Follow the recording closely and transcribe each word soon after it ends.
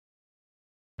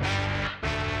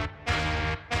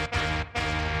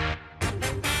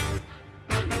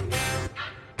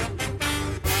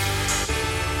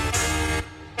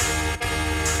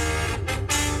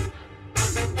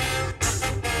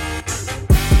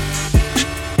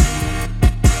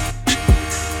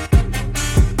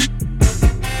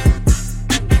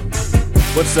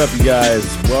What's up, you guys?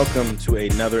 Welcome to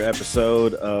another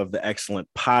episode of the Excellent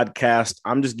Podcast.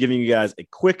 I'm just giving you guys a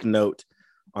quick note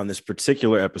on this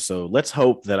particular episode. Let's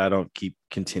hope that I don't keep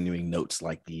continuing notes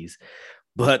like these.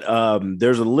 But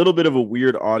there's a little bit of a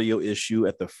weird audio issue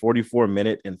at the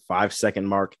 44-minute and 5-second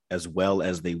mark, as well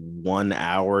as the 1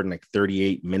 hour and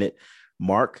 38-minute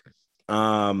mark.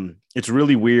 It's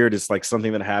really weird. It's like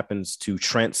something that happens to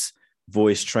Trent's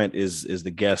voice. Trent is the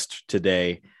guest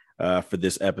today for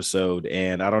this episode,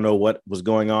 and I don't know what was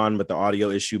going on, but the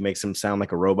audio issue makes him sound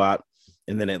like a robot,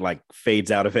 and then it like fades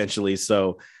out eventually.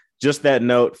 So just that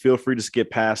note, feel free to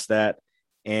skip past that.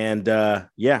 And I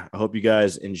hope you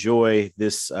guys enjoy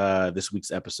this week's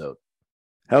episode.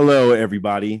 Hello,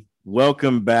 everybody.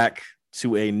 Welcome back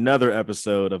to another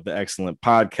episode of the Excellent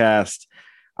Podcast.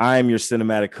 I'm your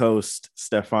cinematic host,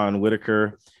 Stefan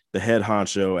Whitaker, the head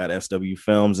honcho at SW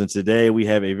Films. And today we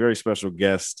have a very special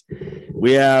guest.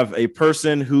 We have a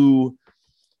person who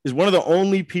is one of the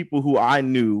only people who I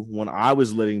knew when I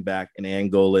was living back in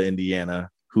Angola,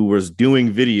 Indiana, who was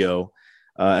doing video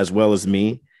as well as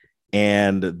me.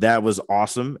 And that was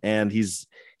awesome. And he's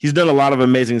done a lot of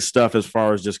amazing stuff as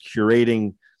far as just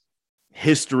curating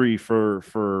history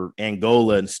for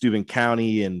Angola and Steuben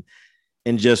County and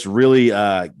just really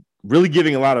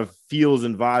giving a lot of feels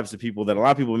and vibes to people that a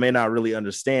lot of people may not really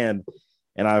understand.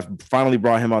 And I've finally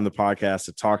brought him on the podcast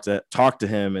to talk to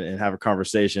him and have a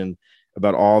conversation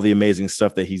about all the amazing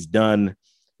stuff that he's done.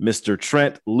 Mr.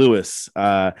 Trent Lewis.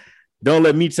 Don't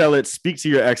let me tell it. Speak to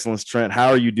your excellence, Trent. How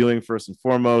are you doing first and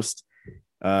foremost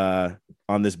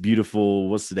on this beautiful,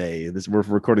 what's today? We're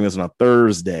recording this on a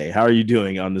Thursday. How are you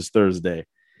doing on this Thursday?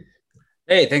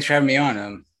 Hey, thanks for having me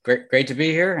on. Great to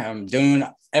be here. I'm doing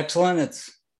excellent. It's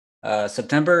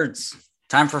September. It's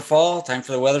time for fall, time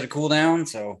for the weather to cool down.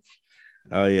 So,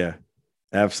 oh yeah,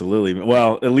 absolutely.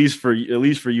 Well, at least for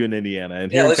you in Indiana,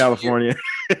 and here in California.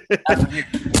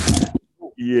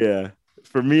 Yeah,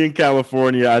 for me in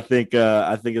California, I think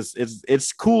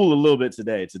it's cool a little bit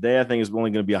today. Today, I think it's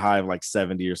only going to be a high of like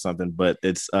 70 or something, but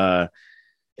it's been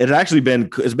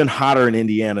hotter in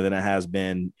Indiana than it has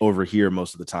been over here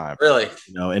most of the time. Really?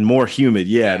 And more humid.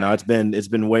 Yeah. No, it's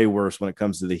been way worse when it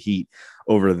comes to the heat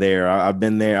over there. I've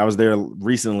been there. I was there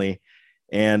recently,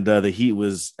 and the heat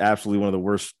was absolutely one of the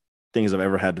worst things I've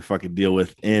ever had to fucking deal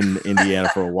with in Indiana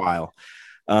for a while.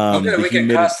 Okay, we can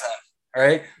cuss then. All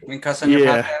right, we can cuss on your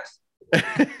podcast.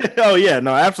 Oh yeah,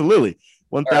 no, absolutely,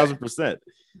 1,000%.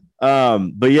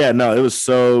 But yeah, no, it was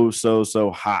so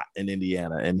hot in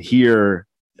Indiana, and here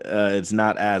it's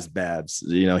not as bad.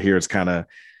 Here it's kind of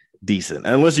decent,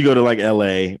 unless you go to like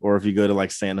LA or if you go to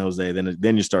like San Jose,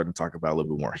 then you're starting to talk about a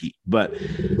little bit more heat. But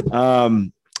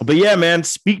yeah, man,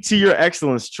 speak to your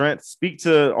excellence, Trent. Speak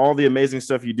to all the amazing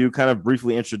stuff you do. Kind of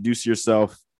briefly introduce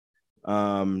yourself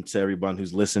to everyone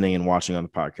who's listening and watching on the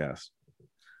podcast.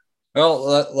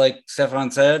 Well, like Stefan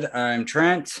said, I'm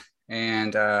Trent,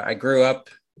 and I grew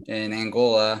up in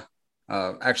Angola.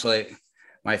 Actually,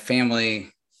 my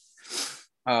family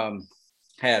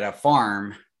had a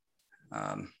farm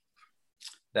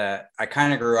that I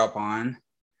kind of grew up on.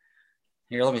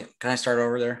 Here, can I start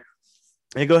over there?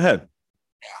 Hey, go ahead.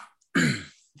 Yeah.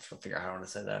 Let's figure out how I want to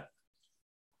say that.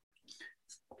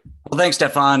 Well, thanks,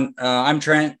 Stefan. I'm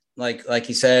Trent, like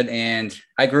he said, and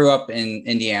I grew up in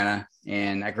Indiana,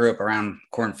 and I grew up around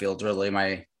cornfields. Really,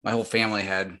 my whole family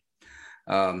had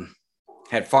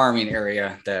farming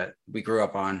area that we grew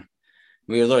up on.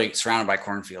 We were literally surrounded by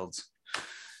cornfields.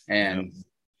 And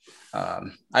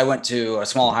I went to a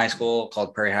small high school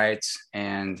called Prairie Heights.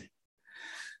 And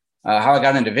how I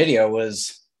got into video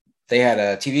was they had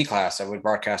a TV class that would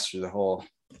broadcast through the whole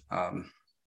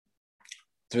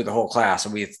class.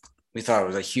 And we thought it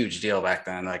was a huge deal back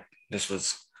then. Like, this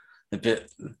was the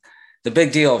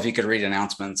big deal if you could read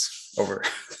announcements over.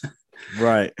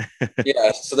 Right.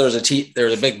 Yeah. So there was a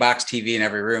big box TV in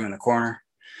every room in the corner.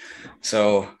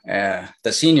 So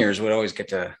the seniors would always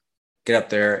get up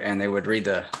there and they would read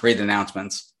the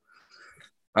announcements.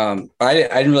 But I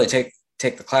didn't really take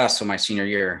the class till my senior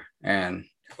year, and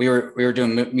we were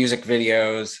doing music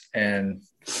videos, and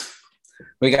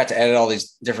we got to edit all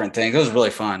these different things. It was really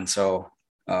fun. So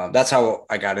that's how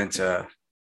I got into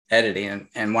editing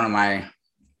and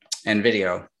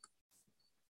video.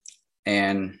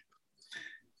 And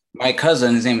my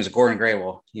cousin, his name was Gordon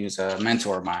Grable. He was a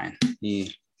mentor of mine.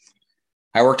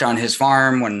 I worked on his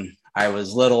farm when I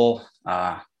was little.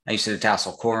 I used to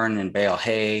tassel corn and bale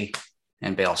hay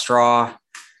and bale straw.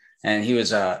 And he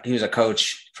was a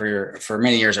coach for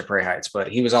many years at Prairie Heights, but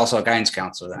he was also a guidance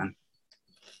counselor then.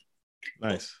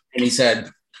 Nice. And he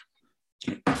said,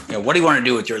 what do you want to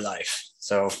do with your life?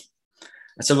 So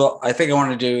I said, well, I think I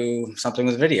want to do something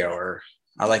with video, or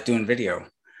I like doing video.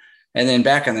 And then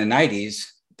back in the 90s,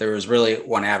 there was really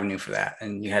one avenue for that.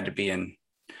 And you had to be in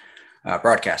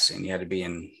broadcasting. You had to be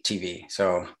in TV.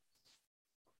 So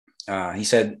he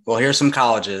said, well, here's some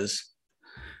colleges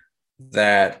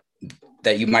that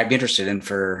you might be interested in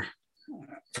for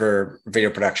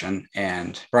video production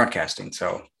and broadcasting.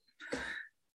 So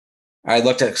I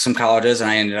looked at some colleges and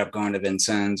I ended up going to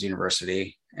Vincennes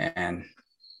University, and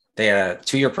they had a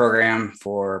 2-year program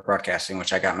for broadcasting,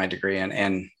 which I got my degree in,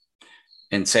 and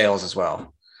in sales as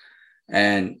well.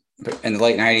 And in the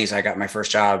late 90s, I got my first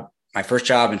job. My first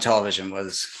job in television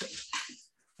was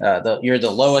you're the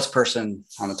lowest person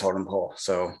on the totem pole.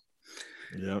 So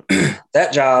yeah,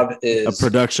 that job is a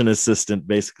production assistant,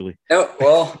 basically. No,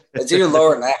 well, it's even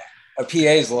lower than that. A PA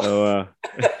is low.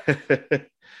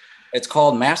 It's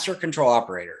called master control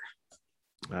operator.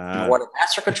 What a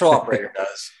master control operator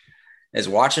does is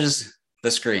watches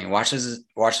the screen, watches the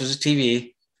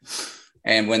TV,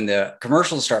 and when the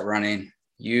commercials start running,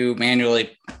 you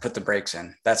manually put the brakes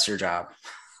in. That's your job.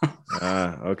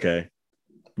 Okay.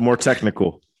 More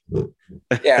technical.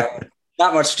 Yeah,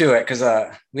 not much to it, because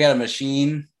we had a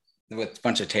machine with a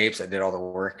bunch of tapes that did all the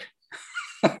work.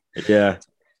 Yeah.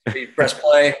 You press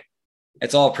play.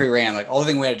 It's all pre-ran. Like, all the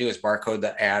thing we had to do is barcode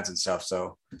the ads and stuff.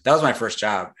 So that was my first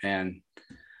job. And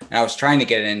I was trying to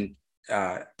get in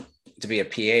to be a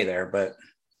PA there, but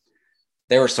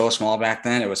they were so small back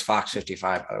then. It was Fox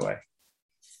 55, by the way.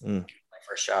 My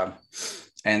first job.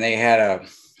 And they had I don't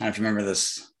know if you remember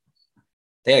this.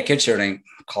 They had a kid show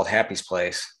called Happy's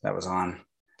Place that was on.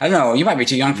 I don't know. You might be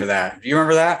too young for that. Do you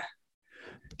remember that?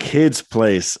 Kids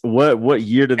Place. What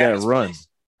year did Happy's that run? Place.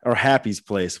 Or Happy's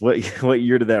Place? What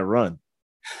year did that run?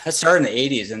 That started in the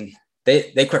 80s, and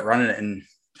they quit running it in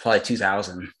probably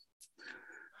 2000.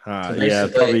 Yeah,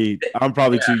 probably. I'm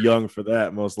probably too young for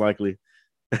that, most likely.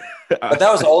 But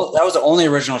that was the only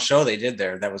original show they did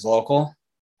there that was local.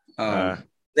 They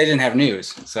didn't have news,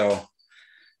 so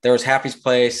there was Happy's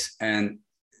Place, and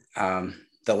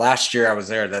the last year I was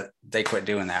there, that they quit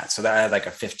doing that. So that had like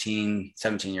a 15,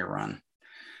 17-year run.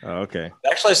 Oh, okay.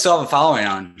 Actually, I still have a following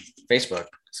on Facebook.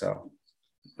 So,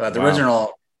 but the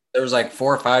original, there was like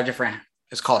 4 or 5 different.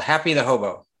 It's called Happy the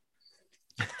Hobo.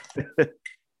 Yeah.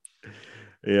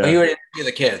 But he would interview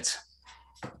the kids.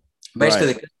 Basically,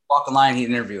 the kids walk in line, he'd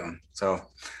interview them. So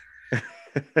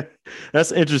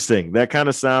that's interesting. That kind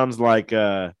of sounds like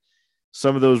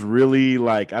some of those really,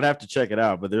 like, I'd have to check it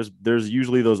out, but there's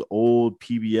usually those old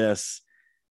PBS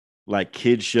like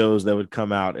kid shows that would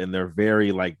come out, and they're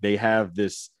very like, they have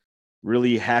this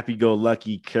really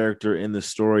happy-go-lucky character in the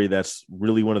story that's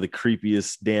really one of the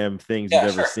creepiest damn things you've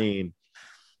ever seen.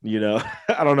 You know,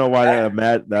 I don't know why I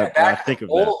think of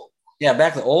that. Yeah,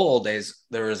 back in the old days,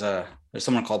 there's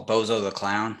someone called Bozo the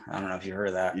Clown. I don't know if you heard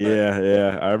of that.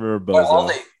 Yeah, I remember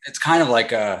Bozo. It's kind of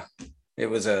like it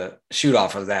was a shoot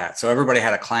off of that. So everybody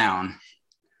had a clown.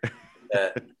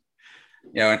 That,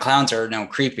 and clowns are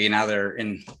creepy. Now they're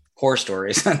in horror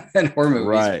stories and horror movies.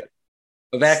 Right.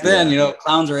 But back then,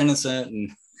 clowns are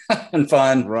innocent and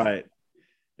fun. Right.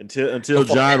 Until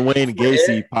John Wayne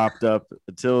Gacy popped up,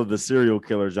 until the serial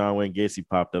killer John Wayne Gacy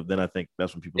popped up, then I think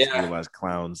that's when people realized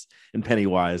clowns and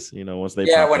Pennywise, once they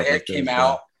when it came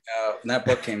out, when that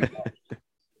book came out.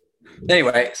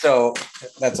 Anyway, so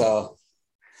that's all.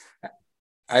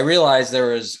 I realized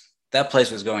that place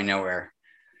was going nowhere.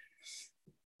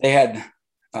 They had,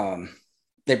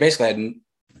 they basically had,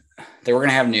 they were going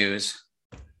to have news.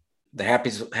 The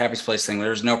Happy's Place thing,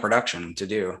 there was no production to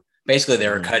do. Basically, they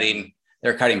were cutting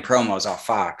promos off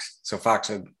Fox. So Fox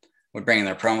would bring in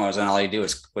their promos, and all you do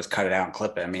was cut it out and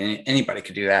clip it. I mean, anybody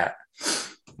could do that.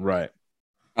 Right.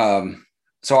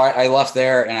 So I left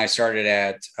there and I started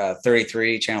at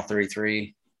Channel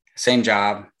 33, same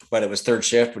job, but it was third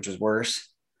shift, which was worse.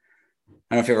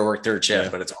 I don't know if you ever worked third shift,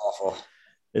 but it's awful.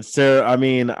 It's terrible. I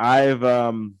mean, I've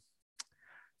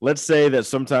let's say that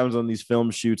sometimes on these film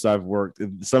shoots I've worked,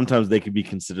 sometimes they could be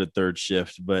considered third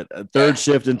shift, but third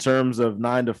shift in terms of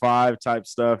 9 to 5 type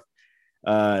stuff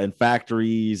in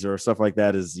factories or stuff like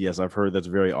that is, yes, I've heard that's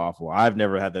very awful. I've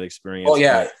never had that experience. Oh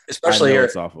yeah, especially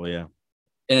it's awful. Yeah,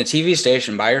 in a TV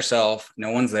station by yourself,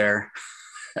 no one's there,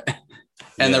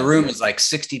 and the room is like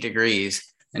 60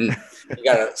 degrees, and you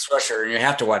got a sweatshirt, and you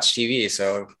have to watch TV.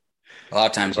 So a lot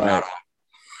of times you're not on.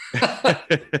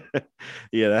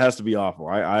 Yeah, that has to be awful.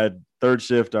 I third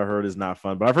shift I heard is not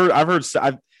fun, but I've heard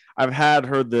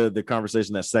the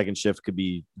conversation that second shift could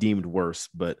be deemed worse,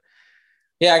 but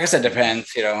yeah, I guess it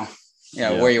depends,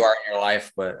 where you are in your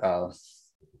life, but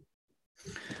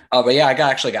yeah, I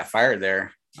actually got fired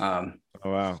there. Oh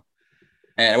wow.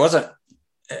 And it wasn't,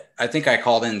 I think I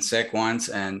called in sick once,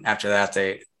 and after that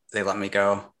they let me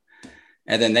go.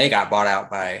 And then they got bought out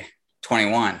by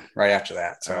 21 right after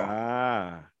that. So,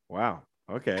 wow.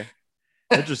 Okay.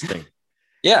 Interesting.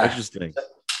 yeah. Interesting.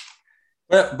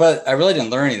 But I really didn't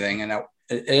learn anything, and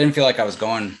it didn't feel like I was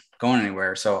going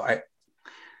anywhere. So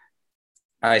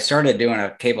I started doing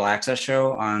a cable access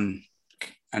show on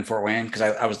Fort Wayne because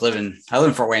I live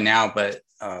in Fort Wayne now, but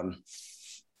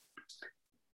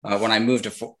when I moved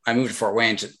to Fort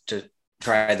Wayne to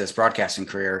try this broadcasting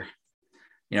career,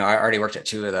 I already worked at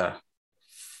 2 of the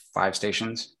 5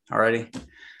 stations already.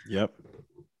 Yep.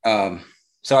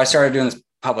 So I started doing this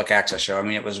public access show. I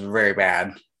mean, it was very bad.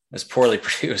 It was poorly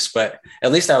produced, but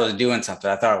at least I was doing something.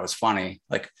 I thought it was funny.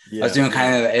 Like I was doing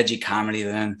kind of the edgy comedy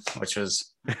then, which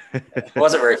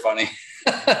wasn't very funny.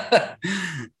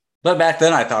 But back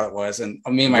then I thought it was. And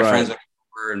me and my friends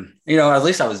were, and at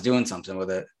least I was doing something with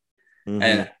it. Mm-hmm.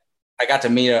 And I got to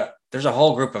meet there's a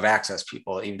whole group of access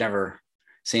people that you've never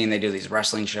seen. They do these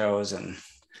wrestling shows, and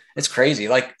it's crazy.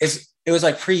 Like it was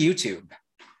like pre-YouTube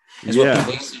is what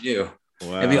people used to do.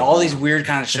 Wow. It'd be all these weird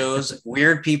kind of shows,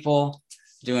 weird people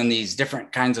doing these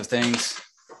different kinds of things.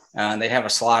 They have a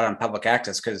slot on public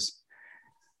access because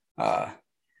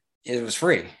it was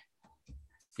free.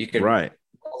 You could all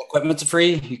the equipment's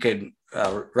free. You could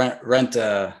rent.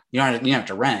 You don't have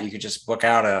to rent. You could just book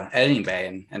out a editing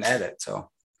bay and edit.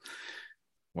 So,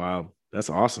 wow,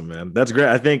 that's awesome, man. That's great.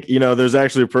 I think there's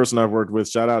actually a person I've worked with.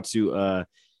 Shout out to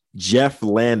Jeff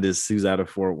Landis, who's out of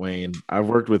Fort Wayne. I've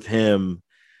worked with him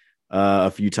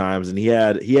a few times, and he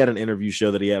had an interview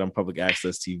show that he had on public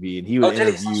access TV, and he would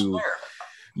interview.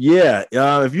 Yeah,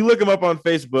 if you look him up on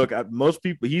Facebook, most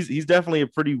people he's definitely a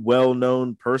pretty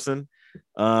well-known person.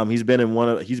 He's been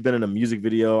in a music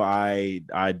video I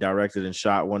directed and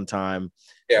shot one time.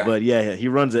 Yeah. But yeah, he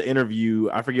runs an interview.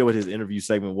 I forget what his interview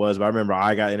segment was, but I remember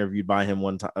I got interviewed by him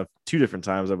 2 different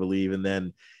times, I believe, and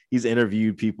then he's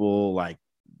interviewed people like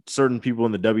certain people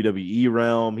in the WWE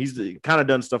realm. He's kind of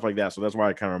done stuff like that, so that's why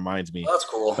it kind of reminds me that's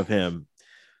cool of him.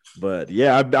 But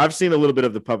yeah, I've seen a little bit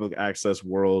of the public access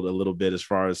world a little bit as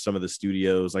far as some of the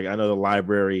studios. Like I know the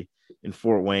library in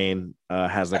Fort Wayne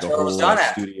has like a whole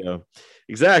studio.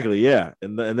 Exactly, yeah,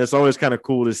 and that's always kind of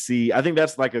cool to see. I think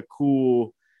that's like a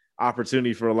cool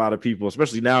opportunity for a lot of people,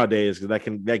 especially nowadays, because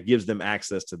that gives them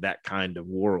access to that kind of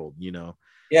world,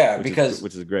 Yeah,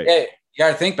 which is great. Yeah, you got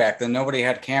to think back then. Nobody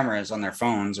had cameras on their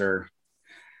phones or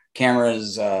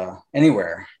cameras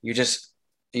anywhere. You just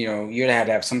you'd had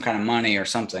to have some kind of money or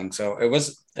something. So it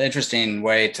was an interesting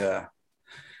way to,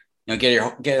 get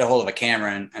a hold of a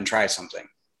camera and try something.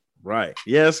 Right.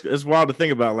 Yeah. It's wild to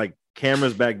think about. Like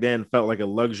cameras back then felt like a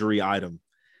luxury item,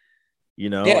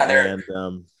 Yeah.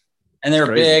 And they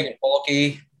were big and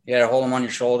bulky. You had to hold them on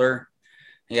your shoulder.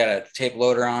 You got a tape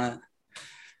loader on it.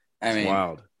 I mean,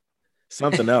 wild.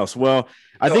 Something else. Well,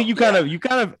 I think you kind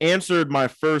of answered my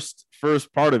first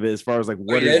part of it as far as like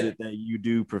what is it that you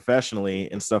do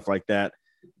professionally and stuff like that.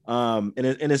 And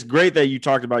it's great that you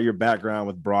talked about your background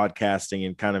with broadcasting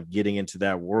and kind of getting into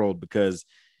that world, because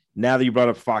now that you brought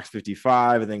up Fox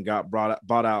 55 and then got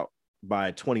bought out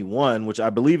by 21, which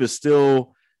I believe is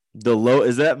still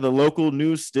is that the local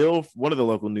news, still one of the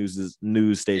local news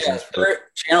stations? Yeah,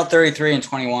 Channel 33 and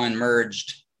 21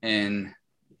 merged in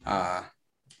the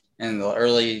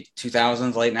early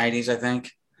 2000s, late 90s, I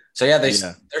think. So yeah,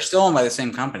 they're still owned by the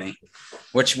same company,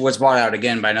 which was bought out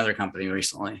again by another company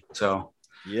recently. So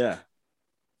yeah,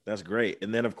 that's great.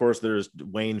 And then of course there's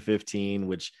Wayne 15,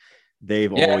 which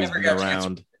they've always been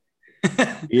around.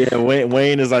 Yeah,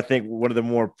 Wayne is, I think, one of the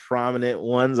more prominent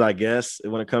ones, I guess,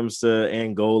 when it comes to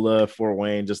Angola, Fort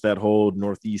Wayne, just that whole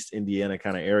Northeast Indiana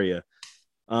kind of area.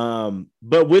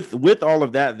 But with all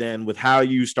of that, then with how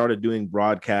you started doing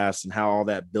broadcasts and how all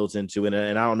that built into it,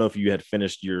 and I don't know if you had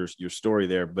finished your story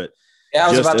there, but yeah,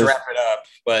 I was about to wrap it up.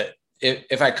 But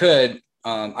if I could,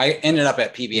 I ended up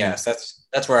at PBS.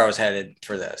 That's where I was headed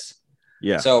for this.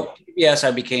 Yeah. So PBS,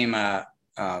 I became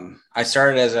I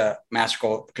started as a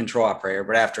master control operator,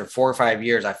 but after 4 or 5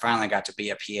 years, I finally got to be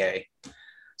a PA.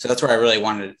 So that's what I really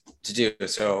wanted to do.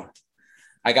 So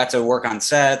I got to work on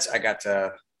sets. I got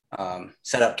to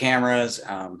set up cameras, be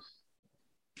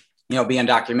in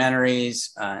documentaries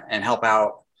and help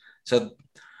out. So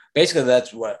basically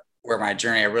that's where my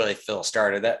journey I really feel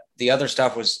started. That the other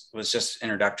stuff was just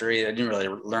introductory. I didn't really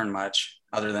learn much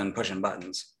other than pushing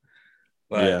buttons.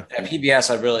 But at PBS,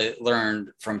 I really learned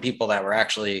from people that were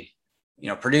actually,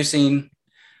 producing,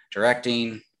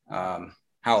 directing, how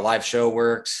a live show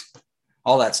works,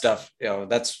 all that stuff.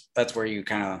 That's where you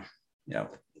kind of,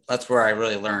 that's where I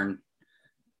really learned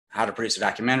how to produce a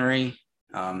documentary.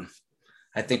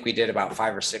 I think we did about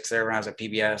 5 or 6 there when I was at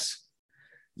PBS.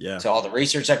 Yeah. So all the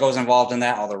research that goes involved in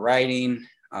that, all the writing,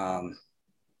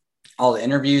 all the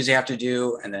interviews you have to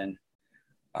do, and then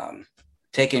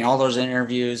taking all those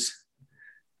interviews,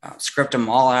 script them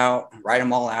all out, write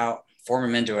them all out, form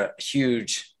them into a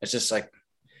huge, it's just like,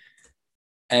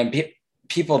 and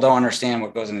people don't understand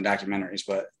what goes into documentaries,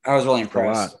 but I was really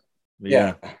impressed.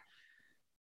 Yeah.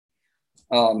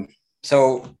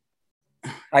 So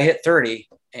I hit 30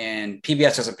 and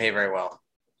PBS doesn't pay very well.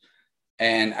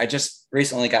 And I just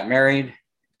recently got married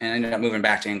and ended up moving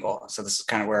back to Angola. So this is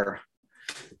kind of where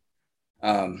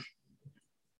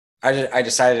I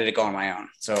decided to go on my own.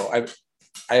 So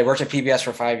I worked at PBS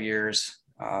for 5 years.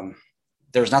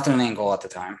 There was nothing in Angola at the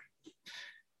time.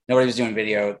 Nobody was doing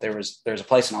video. There was a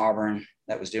place in Auburn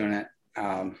that was doing it.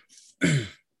 And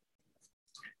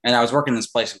I was working in this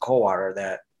place in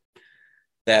Coldwater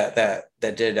that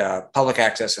did public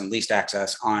access and leased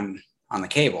access on the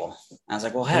cable. And I was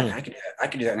like, well, heck, I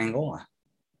could do that in Angola.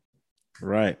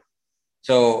 Right.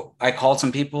 So I called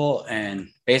some people, and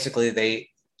basically they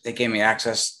gave me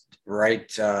access right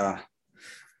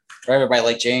over by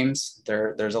Lake James.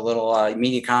 There's a little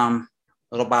Mediacom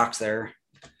little box there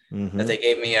that they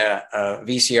gave me a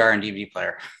VCR and DVD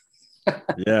player.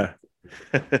 Yeah.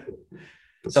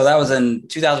 So that was in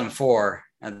 2004.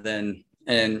 And then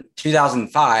in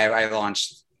 2005, I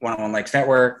launched 101 Lakes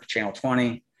Network, Channel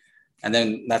 20. And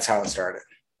then that's how it started.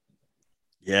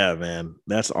 Yeah, man.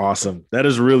 That's awesome. That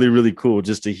is really, really cool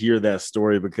just to hear that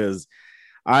story, because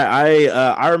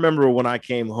I remember when I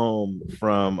came home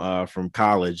from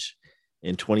college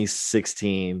in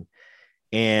 2016,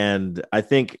 and I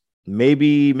think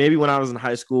maybe when I was in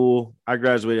high school, I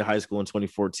graduated high school in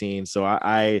 2014. So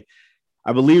I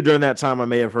believe during that time I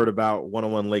may have heard about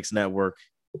 101 Lakes Network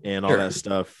and all that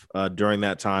stuff during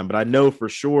that time. But I know for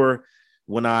sure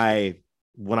when I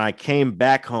came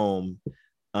back home,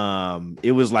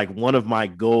 it was like one of my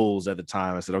goals at the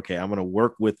time. I said, okay, I'm gonna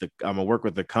work with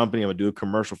the company. I'm gonna do a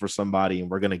commercial for somebody, and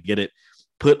we're gonna get it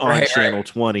put on Channel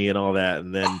 20 and all that.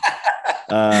 And then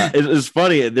it's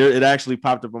funny. It actually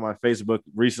popped up on my Facebook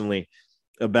recently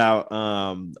about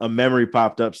a memory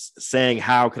popped up saying,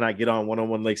 how can I get on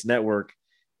 101 Lakes Network?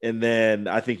 And then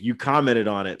I think you commented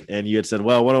on it and you had said,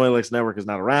 well, 101 Lakes Network is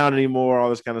not around anymore,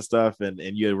 all this kind of stuff. And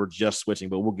you were just switching,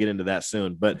 but we'll get into that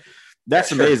soon. But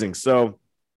that's amazing. So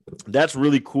that's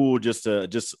really cool. Just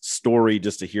story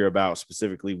to hear about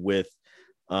specifically with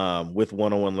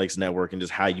 101 Lakes Network and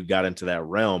just how you got into that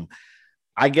realm.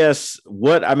 I guess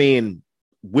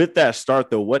with that start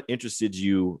though, what interested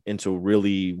you into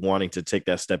really wanting to take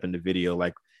that step into video?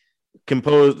 Like,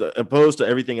 opposed to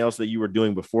everything else that you were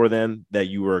doing before then that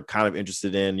you were kind of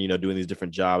interested in, doing these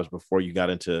different jobs before you got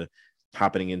into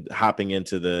hopping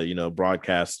into the,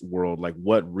 broadcast world. Like,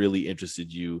 what really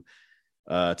interested you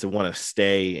to want to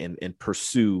stay and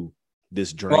pursue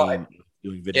this dream of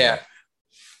doing video? Yeah.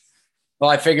 Well,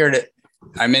 I figured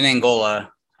I'm in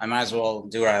Angola. I might as well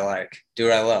do what I like, do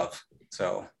what I love.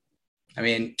 So,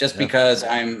 just because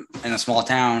I'm in a small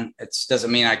town, it doesn't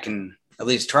mean I can at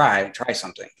least try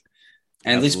something.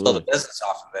 And at least build a business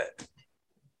off of it.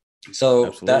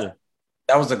 So that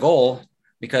was the goal,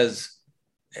 because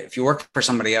if you work for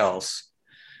somebody else,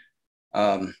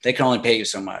 they can only pay you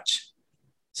so much.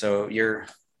 So you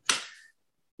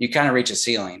kind of reach a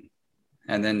ceiling,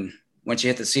 and then once you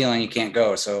hit the ceiling, you can't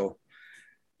go. So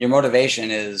your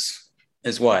motivation is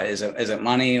what? Is it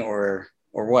money or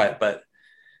what? But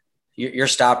you're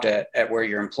stopped at where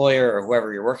your employer or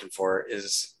whoever you're working for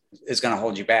is going to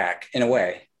hold you back in a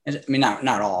way.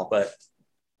 Not all, but,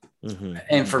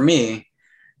 and for me,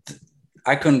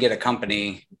 I couldn't get a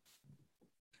company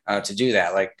to do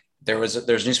that. Like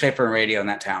there's newspaper and radio in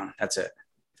that town. That's it.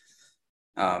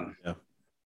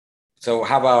 So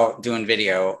how about doing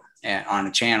video on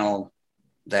a channel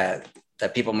that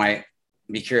people might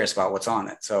be curious about what's on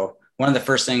it? So one of the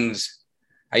first things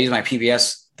I use my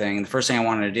PBS thing. The first thing I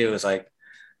wanted to do is I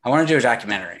want to do a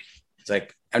documentary. It's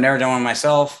like, I've never done one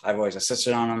myself. I've always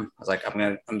assisted on them. I was like,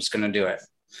 I'm just going to do it.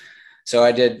 So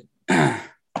I did.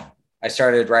 I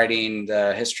started writing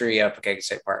the history of Pawcatuck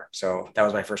State Park. So that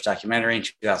was my first documentary in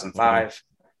 2005.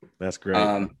 That's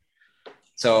great.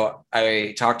 So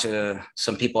I talked to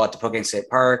some people at the Pawcatuck State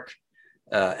Park.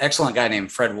 Excellent guy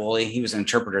named Fred Woolley. He was an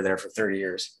interpreter there for 30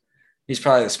 years. He's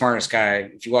probably the smartest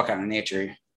guy. If you walk out in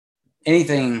nature,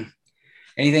 anything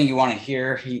you want to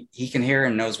hear, he can hear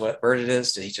and knows what bird it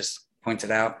is. He just points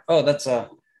it out. Oh, that's a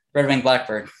red-winged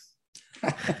blackbird.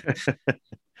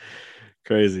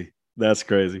 Crazy. That's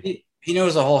crazy. He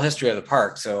knows the whole history of the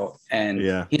park. So, and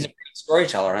he's a great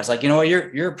storyteller. I was like,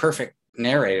 you're a perfect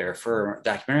narrator for a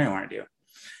documentary I want to do. And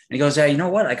he goes, yeah, you know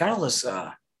what? I got all this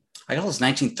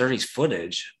 1930s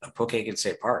footage of Pawcatuck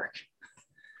State Park. I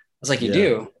was like, you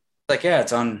do? Like, yeah,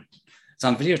 it's on it's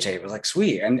on videotape. I was like,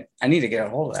 sweet. And I need to get a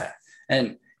hold of that.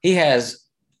 And he has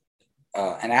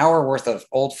an hour worth of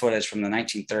old footage from the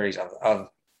 1930s of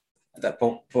the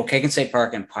Waukegan State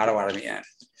Park and Potawatomi Inn.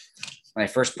 When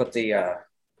they first put the,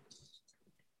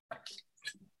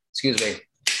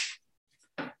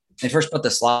 they first put the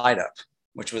slide up,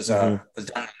 which was done in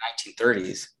the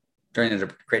 1930s during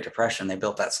the Great Depression. They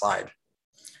built that slide.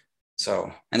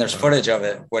 So, and there's footage of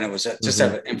it when it was just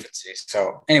at infancy.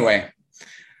 So anyway,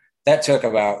 that took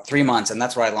about 3 months, and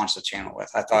that's what I launched the channel with.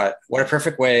 I thought, what a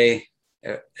perfect way.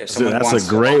 If someone that's a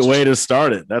great way to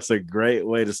start it. That's a great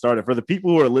way to start it. For the people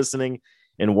who are listening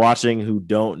and watching who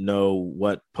don't know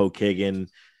what Waukegan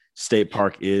State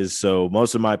Park is, so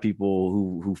most of my people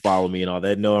who follow me and all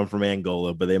that know I'm from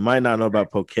Angola, but they might not know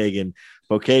about Waukegan.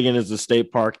 Waukegan is a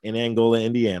state park in Angola,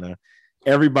 Indiana.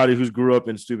 Everybody who's grew up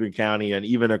in Steuben County and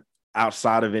even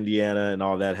outside of Indiana and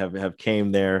all that have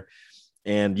came there.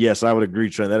 And yes, I would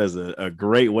agree, Trent. That is a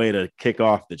great way to kick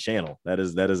off the channel. That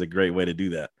is a great way to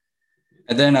do that.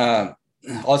 And then all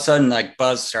of a sudden, like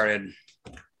buzz started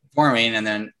forming, and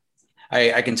then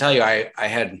I can tell you, I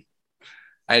had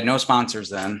no sponsors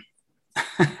then.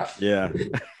 Yeah.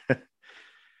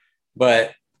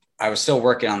 But I was still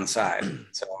working on the side.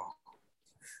 So,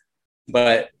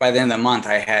 but by the end of the month,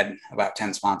 I had about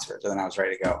 10 sponsors, and then I was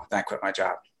ready to go. Then I quit my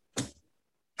job.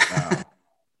 Wow.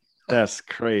 That's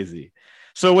crazy.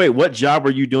 So wait, what job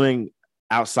were you doing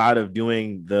outside of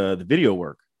doing the video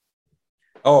work?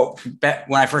 Oh,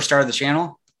 when I first started the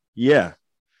channel? Yeah.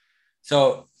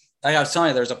 So like I was telling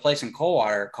you, there's a place in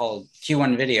Coldwater called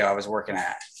Q1 Video I was working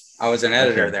at. I was an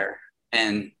editor there.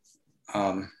 And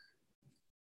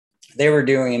they gave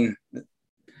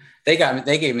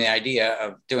me the idea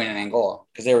of doing an Angola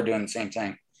because they were doing the same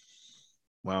thing.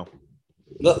 Wow.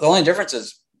 The only difference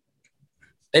is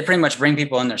they pretty much bring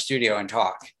people in their studio and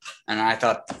talk. And I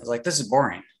was like, this is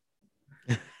boring.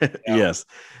 Yes.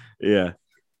 Yeah.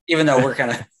 Even though we're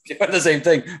kind of doing the same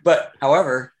thing. But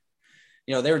however,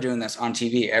 they were doing this on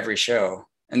TV every show.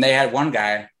 And they had one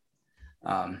guy,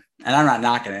 and I'm not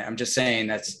knocking it. I'm just saying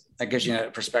that gives you a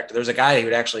perspective. There's a guy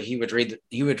he would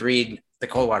read the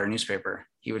Coldwater newspaper.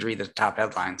 He would read the top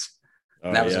headlines.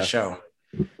 And that was a show.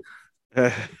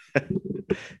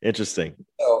 Interesting.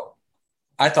 So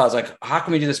I thought, I was like, how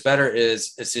can we do this better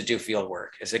is to do field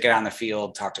work, is to get on the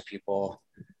field, talk to people,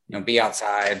 be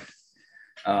outside,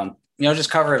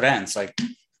 just cover events.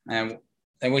 And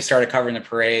then we started covering the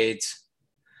parades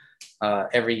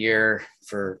every year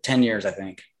for 10 years, I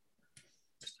think.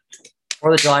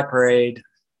 For the July parade,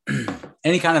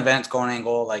 any kind of events going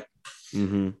Angola, like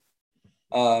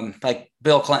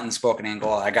Bill Clinton spoke in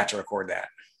Angola, I got to record that.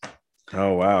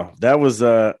 Oh, wow. That was,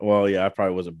 I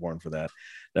probably wasn't born for that.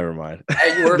 Never mind.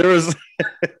 You were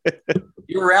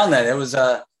around that. It was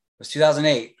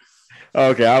 2008.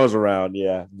 Okay, I was around,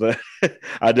 yeah, but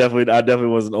I definitely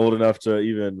wasn't old enough to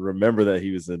even remember that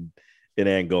he was in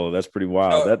Angola. That's pretty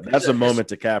wild. That's a moment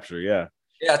to capture. Yeah.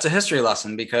 Yeah, it's a history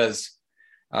lesson because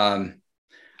Barack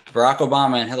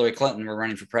Obama and Hillary Clinton were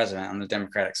running for president on the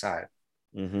Democratic side.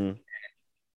 Mm-hmm.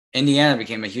 Indiana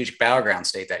became a huge battleground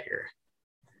state that year.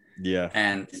 Yeah.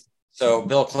 And so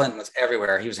Bill Clinton was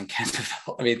everywhere. He was in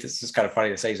Kennevill. I mean, this is kind of funny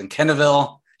to say. He's in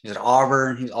Kennevill. He's at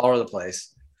Auburn. He's all over the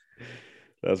place.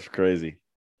 That's crazy.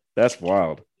 That's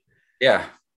wild. Yeah.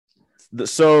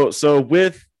 So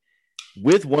with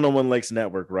One-on-One Lakes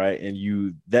Network, right?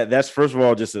 And that's first of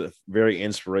all just a very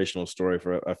inspirational story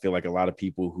for, I feel like, a lot of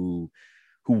people who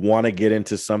want to get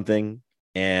into something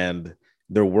and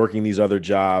they're working these other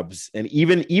jobs. And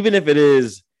even if it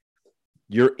is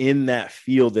you're in that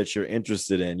field that you're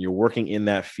interested in, you're working in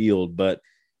that field, but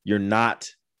you're not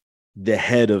the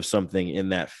head of something in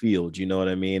that field. You know what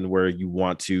I mean? Where you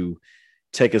want to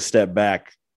take a step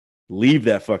back, leave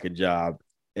that fucking job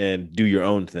and do your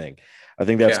own thing. I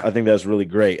think that's really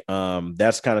great.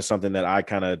 That's kind of something that I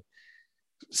kind of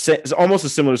say, it's almost a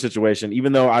similar situation,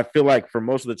 even though I feel like for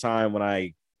most of the time when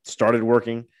I started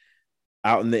working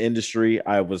out in the industry,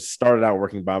 I started out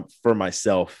working for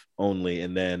myself only.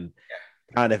 And then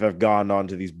kind of have gone on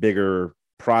to these bigger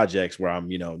projects where I'm,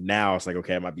 now it's like,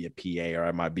 okay, I might be a PA or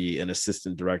I might be an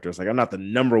assistant director. It's like, I'm not the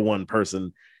number one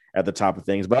person at the top of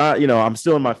things, but I'm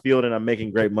still in my field and I'm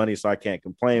making great money, so I can't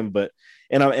complain. But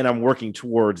I'm working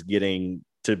towards getting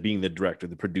to being the director,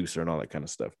 the producer, and all that kind of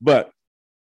stuff. But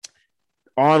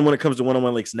when it comes to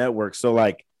One-on-One Lakes Network, so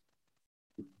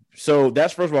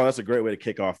that's, first of all, that's a great way to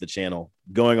kick off the channel,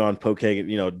 going on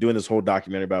Waukegan, doing this whole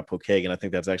documentary about Waukegan. I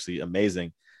think that's actually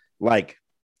amazing.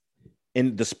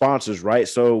 In the sponsors, right?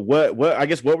 So what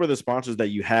were the sponsors that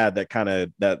you had that kind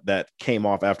of that came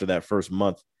off after that first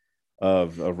month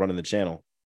of running the channel?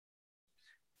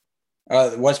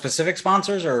 What specific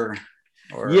sponsors or?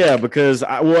 Yeah, because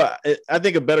I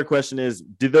think a better question is,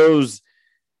 do those,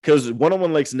 because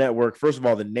One-on-One Lakes Network, first of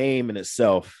all, the name in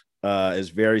itself is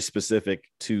very specific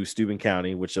to Steuben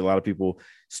County, which a lot of people,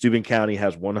 Steuben County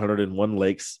has 101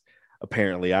 lakes.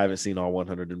 Apparently, I haven't seen all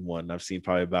 101. I've seen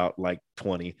probably about like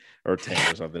 20 or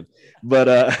 10 or something.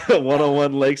 But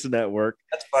One-on-One Lakes Network.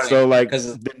 That's funny. So like,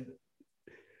 because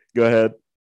go ahead.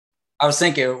 I was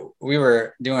thinking we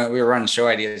were running show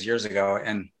ideas years ago,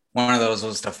 and one of those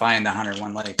was to find the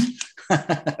 101 lakes.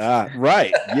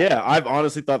 Right. Yeah. I've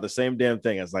honestly thought the same damn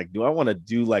thing. I was like, do I want to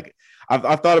do like,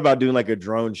 I've thought about doing like a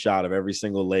drone shot of every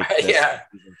single lake yeah,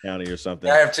 in county or something.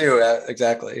 I have too.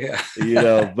 Exactly.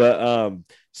 Yeah. But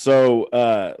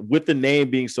so with the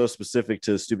name being so specific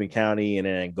to Steuben County and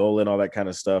Angola and all that kind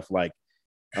of stuff, like,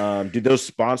 did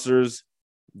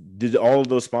all of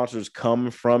those sponsors come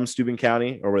from Steuben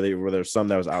County, or were there some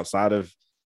that was outside of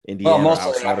Indiana? Well,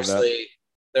 mostly, obviously,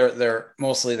 they're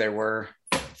mostly they were,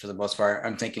 for the most part.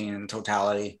 I'm thinking in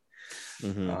totality.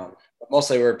 Mm-hmm.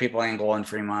 Mostly were people in Angola and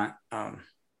Fremont,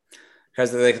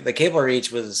 because the cable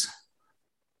reach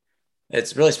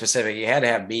it's really specific. You had to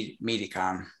have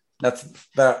Mediacom. That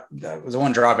was the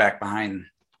one drawback behind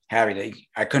having it.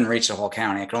 I couldn't reach the whole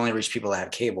county. I could only reach people that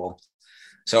had cable.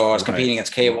 So I was competing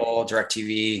against cable,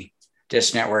 DirecTV,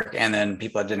 Dish Network, and then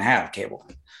people that didn't have cable.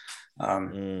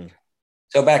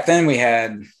 So back then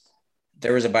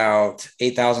there was about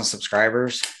 8,000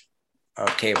 subscribers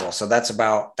of cable. So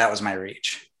that was my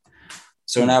reach.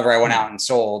 So whenever I went out and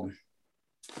sold,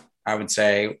 I would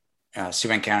say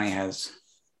Steuben County has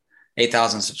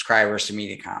 8,000 subscribers to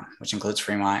Mediacom, which includes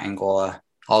Fremont, Angola,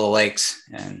 all the lakes.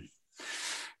 And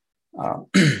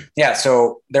yeah,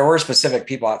 so there were specific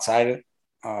people outside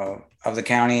of the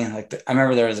county. Like I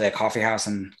remember there was a coffee house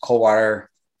in Coldwater.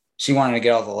 She wanted to get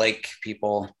all the lake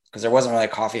people because there wasn't really a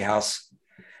coffee house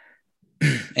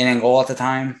in Angola at the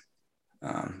time.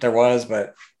 There was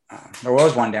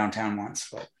one downtown once.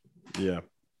 But yeah.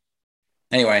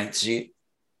 Anyway,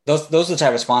 those are the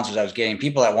type of sponsors I was getting.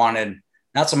 People that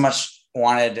not so much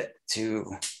wanted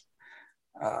to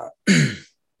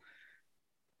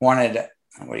wanted,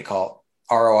 what do you call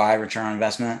it? ROI, return on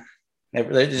investment.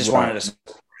 They just wanted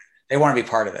they want to be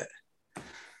part of it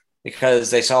because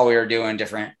they saw we were doing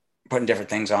putting different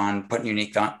things on, putting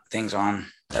unique things on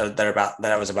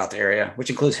that was about the area, which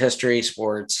includes history,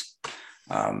 sports,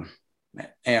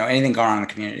 anything going on in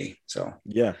the community. So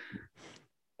yeah,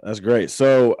 that's great.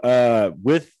 So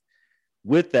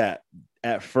with that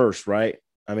at first, right?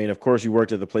 I mean, of course you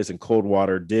worked at the place in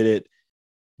Coldwater. Did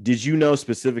you know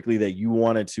specifically that you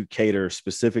wanted to cater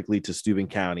specifically to Steuben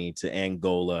County, to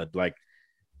Angola? Like,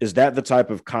 is that the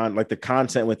type of the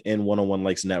content within One-on-One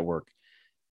Lakes Network?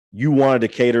 You wanted to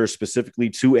cater specifically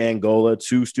to Angola,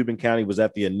 to Steuben County? Was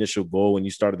that the initial goal when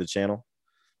you started the channel?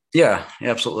 Yeah,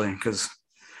 absolutely. Because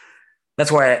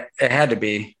that's why it had to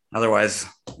be. Otherwise,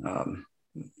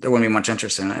 there wouldn't be much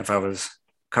interest in it if I was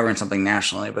covering something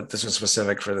nationally, but this was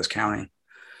specific for this county.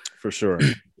 For sure.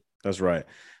 That's right.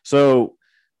 So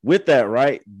with that,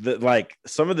 right, like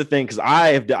some of the things,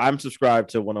 because I'm subscribed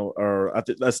to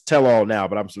let's tell all now,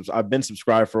 but I've been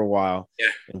subscribed for a while. Yeah.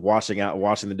 And watching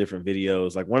the different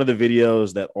videos. Like one of the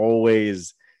videos that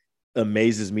always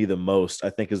amazes me the most, I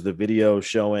think, is the video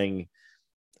showing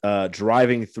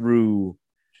driving through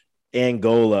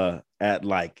Angola at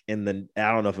like I don't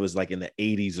know if it was like in the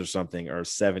 80s or something or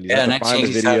 70s. Yeah, I have to find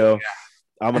the video. Yeah.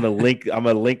 I'm gonna link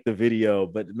the video,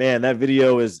 but man, that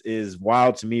video is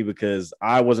wild to me because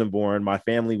I wasn't born. My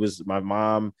family was my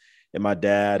mom and my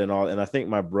dad and all, and I think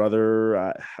my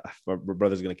brother's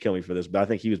gonna kill me for this, but I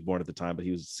think he was born at the time, but he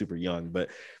was super young.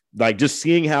 But like just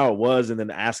seeing how it was, and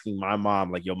then asking my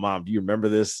mom, like, "Yo, mom, do you remember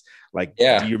this? Like,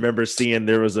 do you remember seeing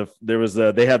they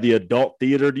had the adult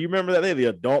theater? Do you remember that they had the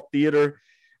adult theater,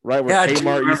 right where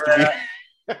Kmart used to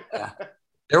be?" Yeah.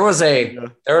 There was a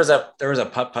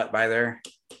putt by there,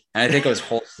 and I think it was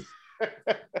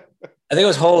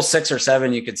hole 6 or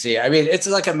 7. You could see. I mean, it's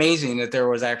like amazing that there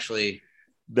was actually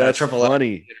triple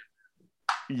funny.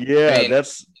 Yeah,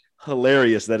 that's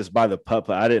hilarious. That it's by the putt.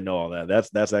 I didn't know all that.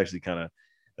 That's actually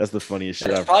that's the funniest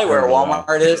shit. That's probably where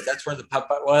Walmart is. That's where the putt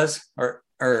was, or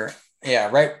yeah,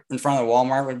 right in front of the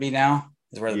Walmart would be now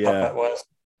is where the putt was.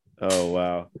 Oh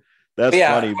wow, that's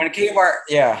funny. When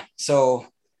Kmart, so.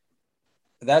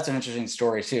 That's an interesting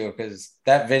story too, because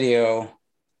that video,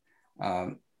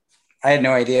 I had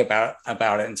no idea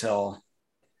about it until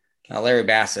Larry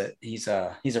Bassett. He's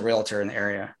a realtor in the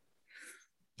area,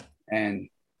 and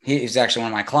he's actually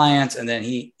one of my clients. And then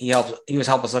he was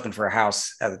helping us looking for a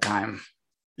house at the time.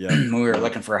 Yeah, when we were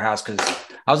looking for a house, because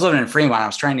I was living in Fremont. I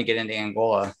was trying to get into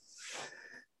Angola,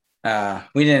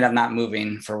 We ended up not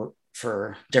moving for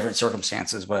different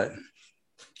circumstances, but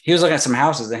he was looking at some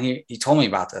houses and he told me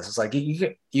about this. It's like,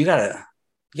 you gotta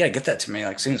get that to me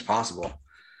like as soon as possible.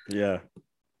 Yeah.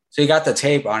 So he got the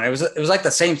tape on it. It was like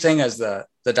the same thing as the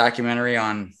documentary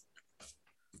on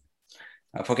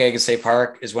Pokagon State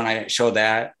Park is when I showed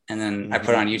that. And then I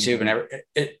put it on YouTube and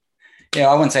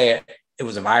I wouldn't say it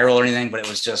was a viral or anything, but it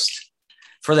was just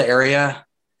for the area.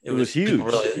 It was huge. People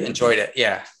really enjoyed it.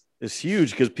 Yeah. It's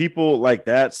huge because people like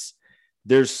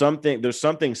there's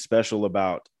something special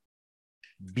about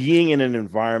being in an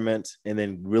environment and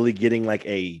then really getting like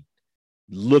a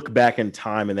look back in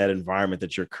time in that environment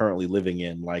that you're currently living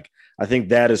in. Like, I think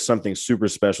that is something super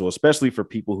special, especially for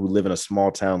people who live in a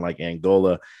small town like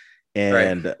Angola.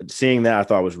 And seeing that I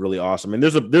thought was really awesome. And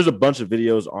there's a bunch of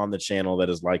videos on the channel that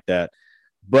is like that.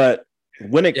 But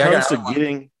when it comes to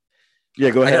getting,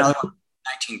 go ahead.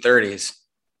 1930s.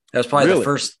 That was probably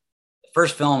the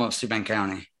first film of Steuben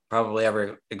County probably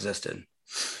ever existed.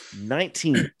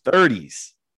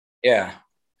 1930s. Yeah.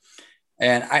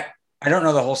 And I don't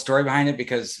know the whole story behind it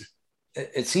because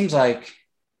it seems like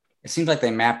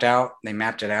they mapped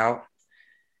it out.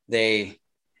 It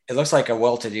looks like a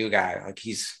well-to-do guy. Like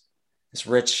he's this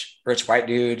rich white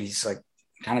dude. He's like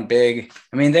kind of big.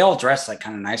 I mean, they all dressed like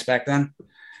kind of nice back then.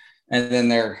 And then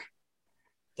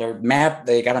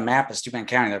they got a map of Steuben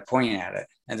County. They're pointing at it.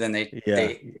 And then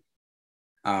you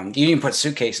even put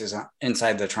suitcases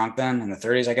inside the trunk then in the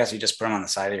 30s. I guess you just put them on the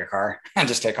side of your car and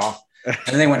just take off. And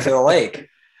then they went to the lake.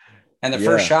 And the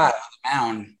first shot of the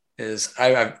mound is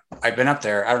I've been up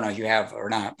there. I don't know if you have or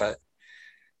not, but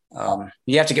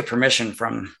you have to get permission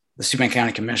from the Steuben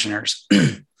County commissioners.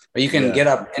 But you can get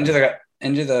up into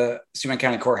the Steuben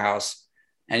County courthouse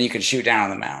and you can shoot down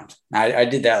on the mound. I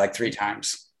did that like 3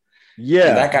 times. Yeah.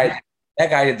 And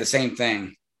that guy did the same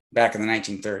thing back in the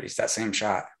 1930s, that same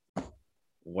shot.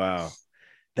 Wow.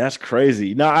 That's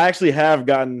crazy. Now, I actually have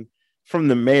gotten from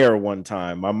the mayor one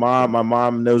time. My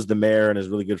mom knows the mayor and is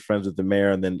really good friends with the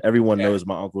mayor. And then everyone knows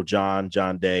my uncle John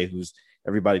Day, who's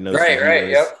everybody knows. Right.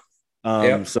 Yep.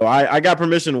 So I got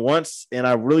permission once and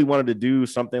I really wanted to do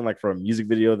something like for a music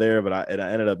video there, but I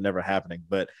ended up never happening.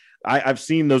 But I've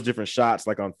seen those different shots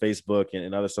like on Facebook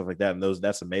and other stuff like that. And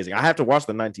that's amazing. I have to watch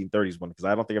the 1930s one because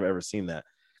I don't think I've ever seen that.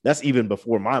 That's even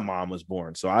before my mom was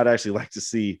born. So I'd actually like to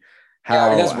see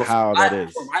how that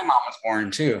is. My mom was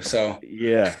born too. So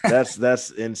yeah,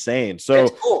 that's insane. So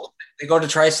it's cool. They go to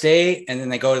Tri-State and then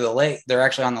they go to the lake. They're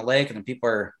actually on the lake and the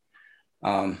people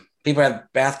have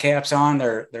bath caps on.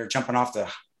 They're jumping off the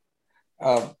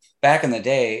back in the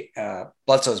day,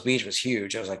 Bledsoe's Beach was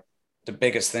huge. It was like the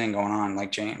biggest thing going on,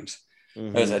 like James.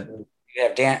 Mm-hmm. You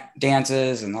have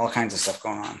dances and all kinds of stuff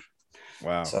going on.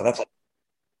 Wow. So that's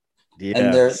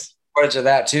and there's footage of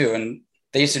that too. And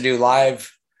they used to do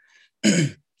live.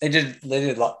 they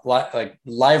did like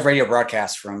live radio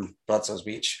broadcasts from Bledsoe's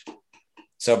Beach.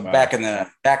 So back in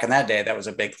that day, that was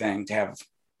a big thing to have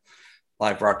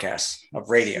live broadcasts of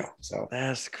radio. So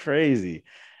that's crazy,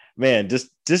 man.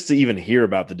 Just to even hear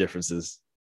about the differences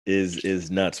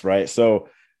is nuts, right? So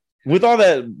with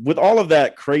all of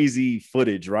that crazy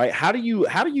footage, right? How do you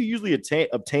usually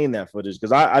obtain that footage?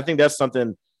 Because I think that's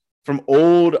something from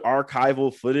old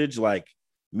archival footage. Like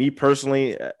me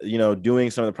personally,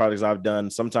 doing some of the projects I've done,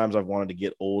 sometimes I've wanted to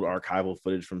get old archival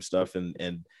footage from stuff,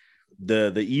 and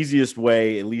the easiest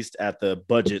way, at least at the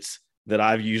budgets that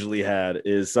I've usually had,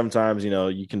 is sometimes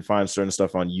you can find certain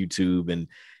stuff on YouTube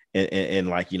and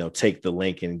like take the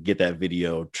link and get that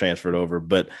video transferred over.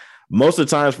 But most of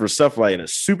the times for stuff like a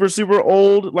super super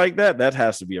old like that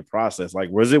has to be a process. Like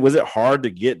was it hard to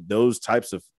get those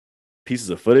types of pieces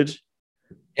of footage?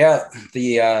 Yeah,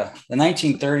 the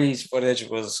 1930s footage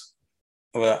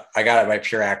I got it by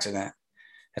pure accident.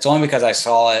 It's only because I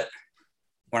saw it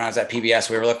when I was at PBS.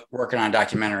 We were working on a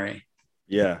documentary.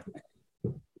 Yeah.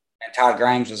 And Todd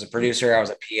Grimes was a producer. I was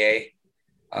a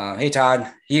PA. Hey,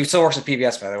 Todd. He still works at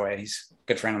PBS, by the way. He's a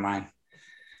good friend of mine.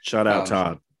 Shout out,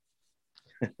 Todd.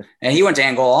 And he went to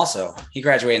Angola also. He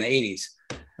graduated in the 80s.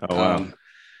 Oh, wow.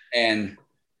 And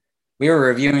we were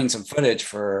reviewing some footage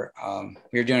for,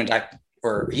 we were doing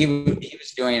he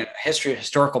was doing a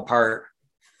historical part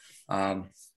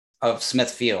of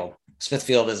Smith Field. Smith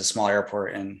Field is a small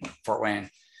airport in Fort Wayne.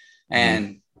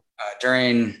 And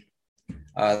during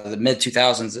the mid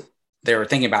 2000s, they were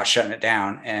thinking about shutting it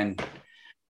down, and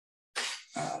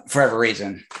for every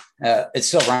reason, it's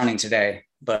still running today.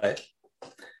 But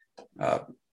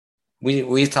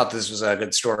we thought this was a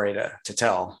good story to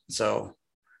tell. So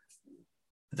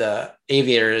the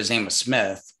aviator, his name was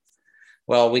Smith.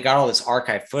 Well, we got all this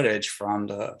archive footage from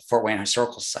the Fort Wayne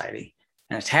Historical Society,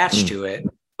 and attached to it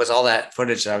was all that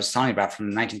footage that I was telling you about from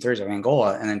the 1930s of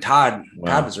Angola. And then Todd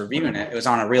was reviewing it. It was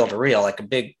on a reel to reel, like a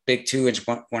big 2-inch,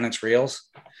 1-inch reels.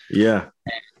 Yeah.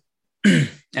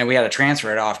 And we had to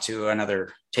transfer it off to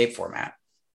another tape format.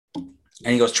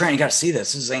 And he goes, Trent, you got to see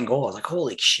this. This is Angola. I was like,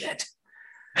 holy shit.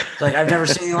 Like, I've never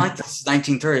seen anything like this. It's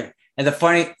 1930. And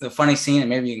the funny scene, and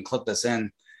maybe you can clip this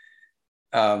in,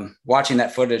 watching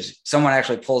that footage, someone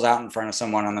actually pulls out in front of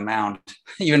someone on the mound,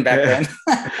 even back then.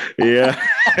 Yeah.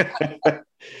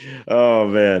 Oh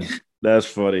man, that's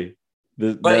funny.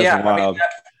 That's wild.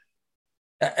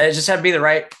 I mean, it just had to be the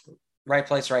right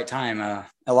place, right time.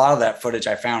 A lot of that footage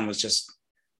I found was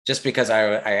just because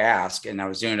I asked, and I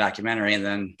was doing a documentary. And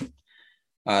then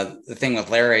the thing with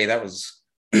Larry, that was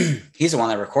he's the one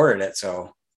that recorded it.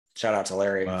 So shout out to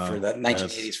Larry for the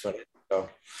 1980s footage. So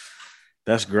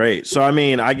that's great. So, I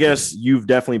mean, I guess you've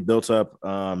definitely built up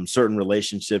certain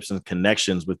relationships and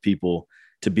connections with people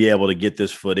to be able to get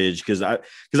this footage. Because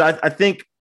I think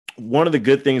one of the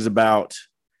good things about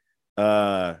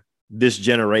this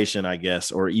generation, I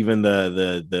guess, or even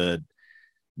the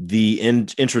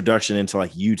introduction into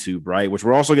like YouTube, right? Which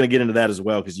we're also going to get into that as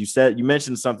well. Because you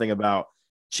mentioned something about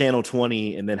Channel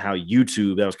 20 and then how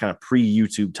YouTube, that was kind of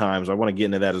pre-YouTube times. I want to get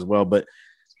into that as well. But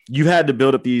you had to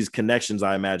build up these connections,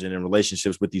 I imagine, and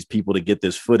relationships with these people to get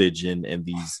this footage and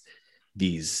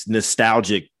these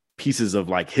nostalgic pieces of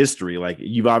like history. Like,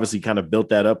 you've obviously kind of built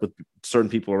that up with certain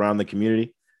people around the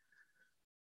community.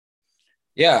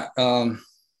 Yeah.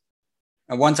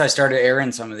 Once I started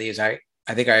airing some of these, I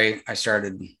think I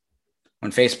started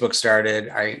when Facebook started.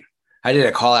 I did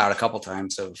a call out a couple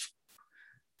times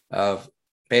of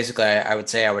basically, I would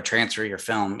say I would transfer your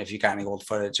film if you got any old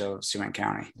footage of Steuben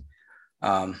County.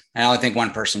 And I only think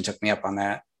one person took me up on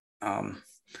that.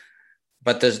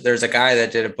 But there's a guy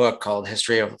that did a book called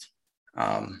History of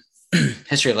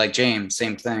Lake James,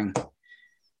 same thing.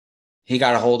 He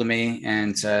got a hold of me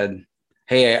and said,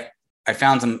 hey, I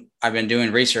found I've been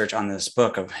doing research on this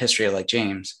book of History of Lake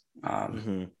James.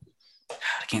 I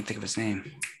can't think of his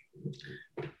name.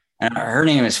 And her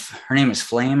name is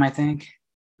Flame, I think.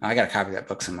 I got a copy of that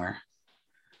book somewhere.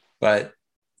 But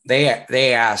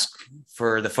they asked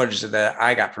for the footage that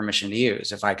I got permission to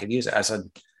use, if I could use it. I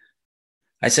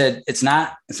said it's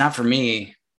not for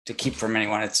me to keep from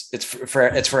anyone. It's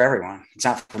for everyone. It's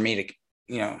not for me to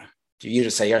you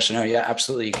to say yes or no. Yeah,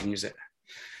 absolutely, you can use it.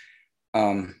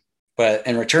 But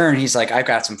in return, he's like, I've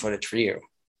got some footage for you,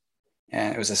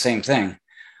 and it was the same thing.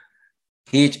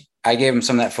 I gave him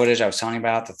some of that footage I was telling you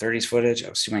about, the 30s footage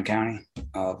of Steuben County,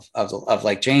 of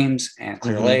Lake James and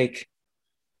Clear Lake.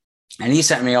 And he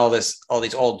sent me all these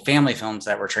old family films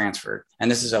that were transferred. And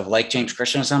this is of Lake James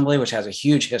Christian Assembly, which has a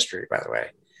huge history, by the way.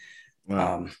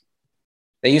 Wow.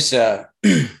 The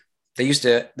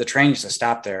train used to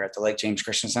stop there at the Lake James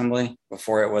Christian Assembly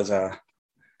before it was a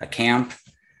camp.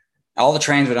 All the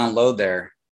trains would unload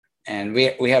there. And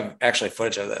we have actually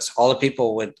footage of this. All the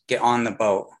people would get on the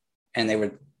boat and they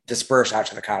would disperse out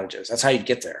to the cottages. That's how you'd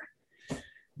get there.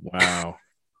 Wow.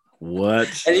 What?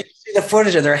 And you see the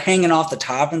footage of they're hanging off the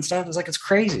top and stuff. It's like, it's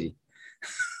crazy.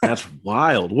 That's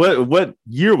wild. What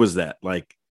year was that?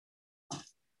 Like,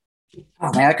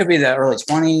 oh man, that could be the early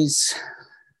 20s,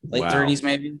 late 30s,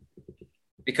 maybe.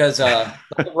 Because the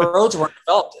roads weren't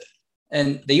developed.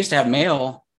 And they used to have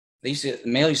mail.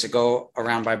 Mail used to go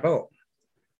around by boat.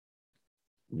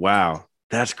 Wow.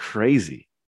 That's crazy.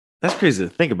 That's crazy to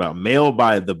think about. Mail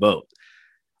by the boat.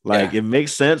 Like, it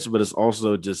makes sense, but it's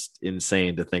also just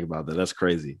insane to think about that. That's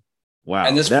crazy. Wow.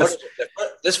 And this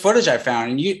footage I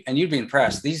found, and you'd be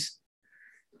impressed. These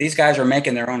guys were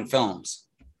making their own films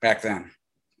back then.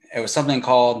 It was something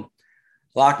called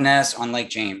Loch Ness on Lake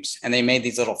James, and they made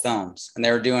these little films, and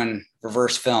they were doing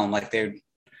reverse film, like they're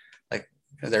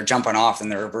jumping off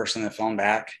and they're reversing the film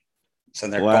back, so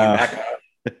they're going back up.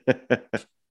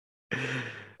 It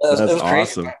was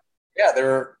crazy. Awesome. Yeah,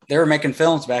 they were making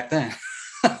films back then.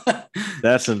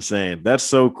 That's insane. That's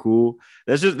so cool.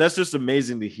 That's just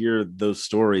amazing to hear those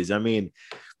stories. I mean,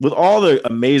 with all the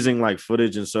amazing like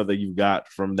footage and stuff that you've got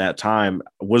from that time,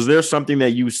 was there something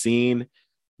that you've seen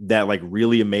that like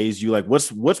really amazed you? Like,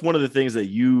 what's one of the things that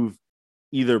you've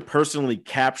either personally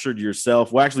captured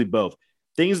yourself? Well, actually both.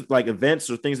 Things like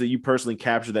events or things that you personally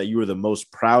captured that you were the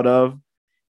most proud of,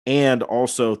 and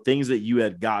also things that you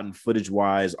had gotten footage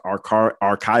wise,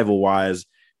 archival wise,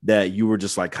 that you were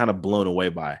just like kind of blown away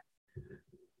by.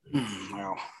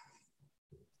 Wow.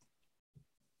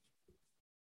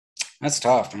 That's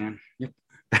tough, man.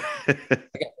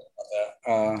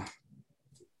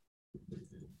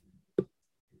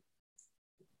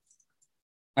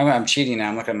 I'm cheating now.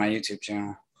 I'm looking at my YouTube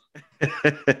channel.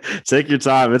 Take your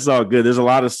time. It's all good. There's a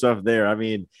lot of stuff there. I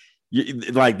mean,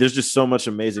 like there's just so much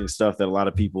amazing stuff that a lot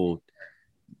of people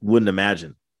wouldn't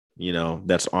imagine,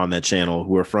 that's on that channel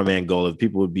who are from Angola.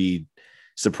 People would be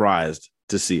surprised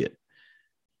to see it.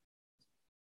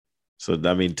 So,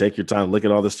 I mean, take your time, look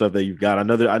at all the stuff that you've got. I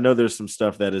know there's some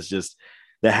stuff that is just,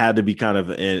 that had to be kind of,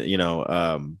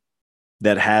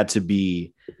 that had to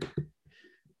be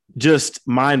just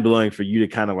mind blowing for you to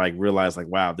kind of like realize like,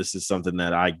 wow, this is something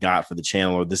that I got for the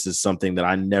channel, or this is something that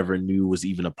I never knew was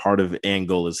even a part of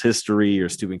Angola's history or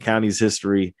Steuben County's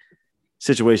history,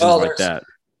 situations like that.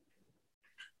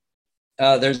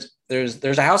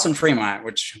 There's a house in Fremont,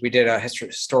 which we did a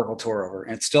historical tour over,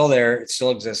 and it's still there. It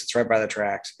still exists. It's right by the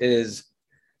tracks. It is,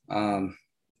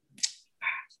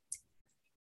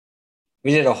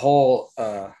 we did a whole,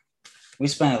 we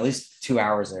spent at least 2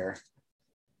 hours there.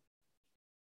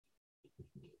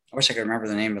 I wish I could remember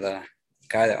the name of the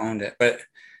guy that owned it, but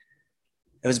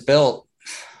it was built,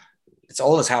 it's the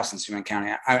oldest house in Steuben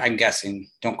County. I'm guessing,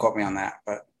 don't quote me on that,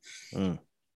 but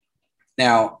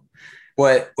now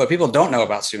what people don't know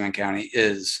about Steuben County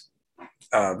is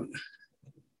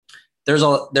there's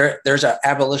an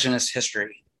abolitionist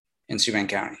history in Steuben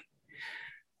County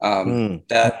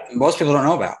that most people don't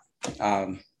know about.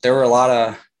 There were a lot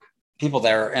of people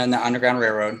there in the Underground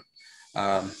Railroad.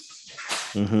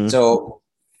 So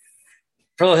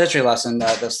for a little history lesson,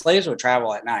 the slaves would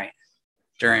travel at night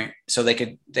so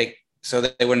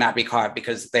they would not be caught,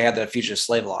 because they had the fugitive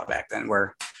slave law back then,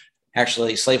 where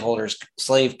actually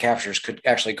slave captures could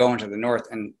actually go into the north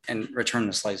and return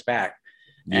the slaves back.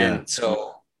 Yeah. And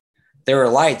so there were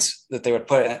lights that they would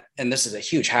put, and this is a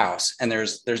huge house, and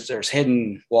there's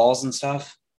hidden walls and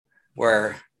stuff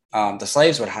where the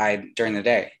slaves would hide during the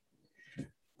day.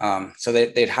 So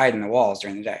they'd hide in the walls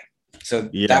during the day. So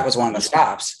that was one of the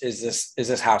stops, is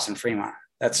this house in Fremont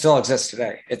that still exists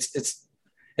today.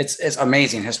 It's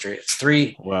amazing history. It's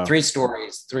three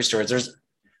stories.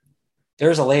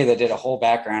 There's a lady that did a whole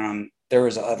background on, there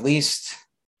was at least,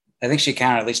 I think she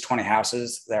counted at least 20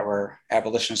 houses that were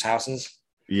abolitionist houses.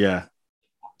 Yeah.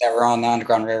 That were on the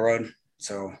Underground Railroad.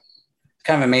 So it's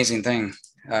kind of an amazing thing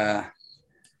to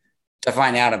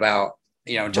find out about,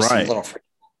 just some little.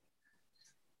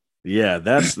 Yeah,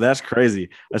 that's crazy.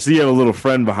 I see you have a little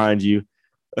friend behind you.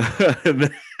 There's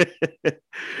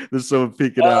someone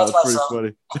peeking out. It's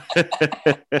pretty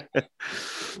funny.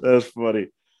 That's funny.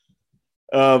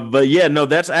 But yeah, no,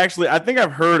 that's actually, I think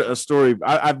I've heard a story.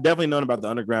 I've definitely known about the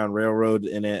Underground Railroad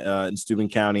in Steuben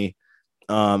County.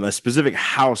 A specific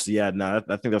house. Yeah, no,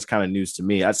 I think that's kind of news to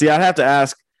me. I'd have to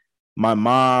ask my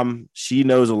mom. She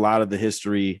knows a lot of the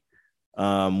history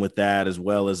with that, as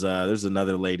well as there's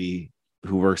another lady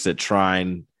who works at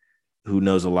Trine who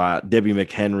knows a lot. Debbie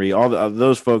McHenry,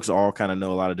 those folks all kind of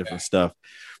know a lot of different stuff.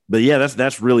 But yeah,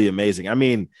 that's really amazing. I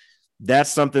mean,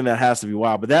 that's something that has to be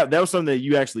wild. But that was something that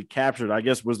you actually captured. I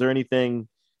guess, was there anything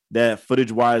that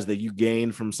footage wise that you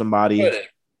gained from somebody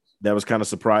that was kind of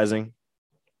surprising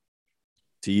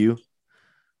to you?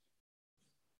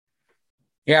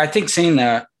 Yeah, I think seeing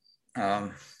that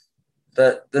the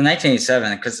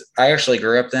 1987, because I actually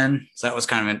grew up then, so that was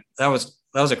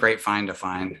that was a great find to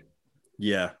find.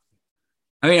 Yeah,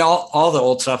 I mean, all the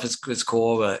old stuff is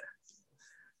cool, but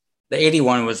the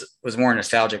 81 was more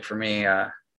nostalgic for me.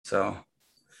 So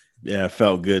yeah, it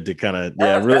felt good to kind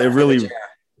of really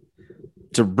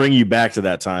to bring you back to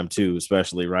that time too,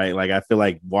 especially, right? Like, I feel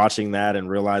like watching that and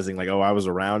realizing like, oh, I was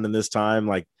around in this time,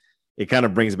 like it kind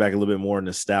of brings back a little bit more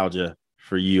nostalgia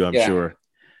for you, I'm sure.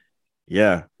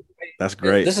 Yeah, that's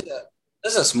great. This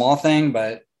is a small thing,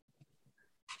 but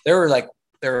there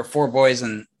were 4 boys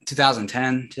in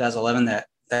 2010, 2011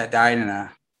 that died in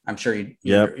a, I'm sure you.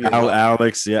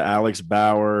 Alex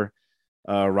Bauer,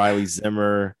 Riley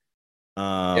Zimmer,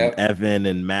 Evan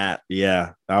and Matt.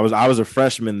 Yeah, I was a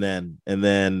freshman then, and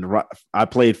then I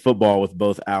played football with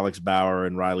both Alex Bauer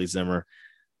and Riley Zimmer,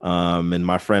 and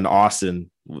my friend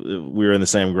Austin. We were in the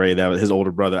same grade. That was his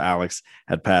older brother Alex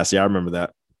had passed. Yeah, I remember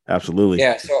that. Absolutely.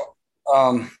 Yeah. So,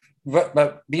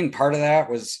 but being part of that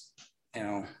was,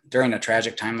 during a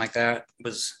tragic time like that,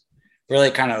 was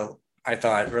really kind of, I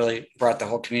thought, really brought the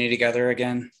whole community together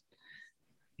again.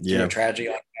 Yeah. A tragedy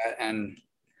like that. And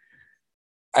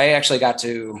I actually got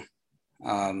to,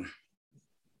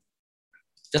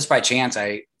 just by chance,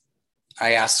 I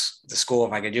asked the school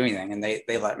if I could do anything, and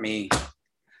they let me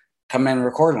come in and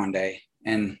record one day.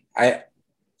 And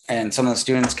some of the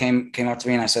students came up to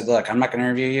me, and I said, look, I'm not going to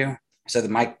interview you. I said, the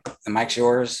mic's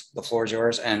yours, the floor is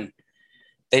yours. And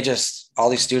all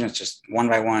these students just one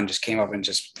by one just came up and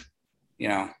just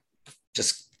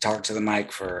talked to the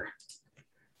mic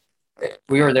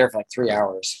we were there for like 3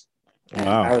 hours.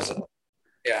 Wow. I was,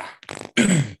 yeah.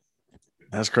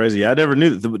 That's crazy. I never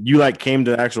knew that. You like came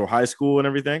to actual high school and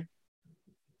everything.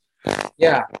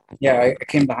 Yeah, I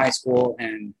came to high school,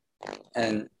 and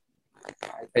I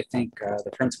think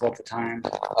the principal at the time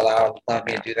allowed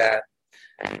me to do that.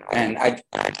 And I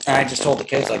just told the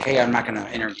kids, like, hey, I'm not going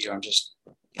to interview. I'm just,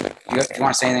 if you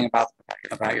want to say anything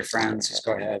about your friends, just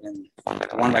go ahead. And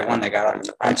one by one they got up.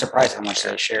 I'm surprised how much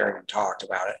they shared and talked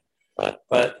about it. But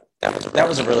that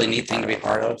was a really neat thing to be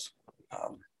part of.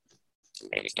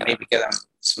 Maybe give them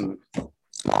some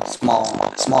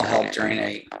small help during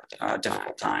a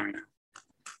difficult time.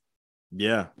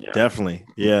 Yeah, definitely.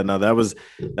 Yeah, no, that was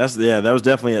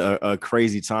definitely a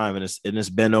crazy time, and it's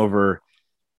been over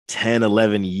 10,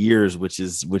 11 years, which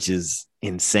is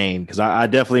insane. Cause I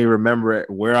definitely remember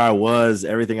where I was,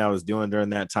 everything I was doing during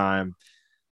that time.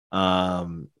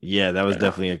 That was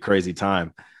definitely a crazy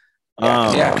time.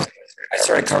 I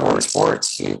started covering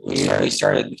sports. We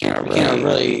started, we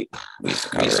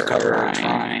used to cover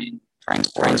trying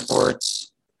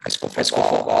sports, high school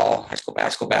football, high school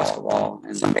basketball,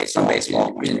 and some baseball.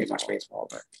 We didn't do much baseball,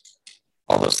 but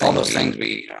all those things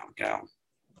we,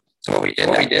 so what we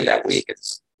did that week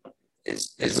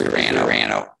is we ran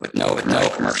out with no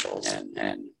commercials,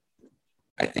 and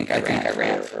I think I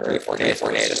ran for 3 or 4 days.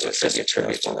 It was just a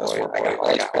tribute to those.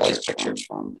 I got all these pictures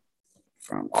from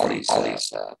all these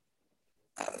families,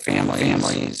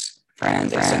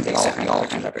 friends. They sent me all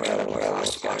kinds of pictures of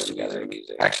us together.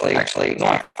 Actually, one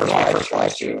of my first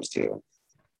live streams too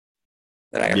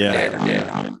that I ever did.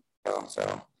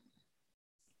 So.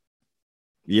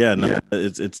 Yeah, no,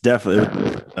 it's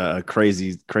definitely a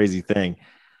crazy thing.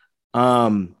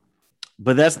 But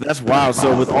that's wild.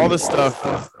 So with all this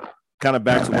stuff, kind of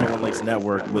back to 101 Lakes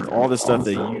Network, with all the stuff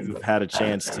that you've had a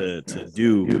chance to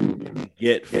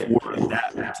get for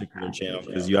that particular channel,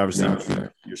 because you obviously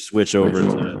your switch over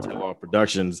to Tell All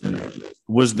Productions,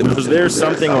 was there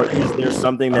something, or is there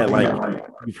something that like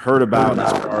you've heard about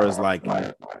as far as like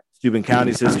Steuben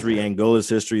County's history, Angola's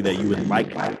history, that you would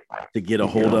like to get a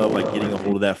hold of, like getting a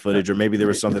hold of that footage, or maybe there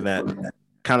was something that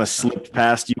kind of slipped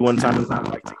past you one time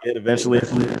like to get eventually?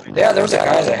 Yeah, there was a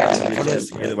guy that had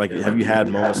like, have you had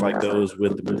moments like those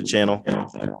with the channel?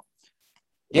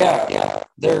 Yeah.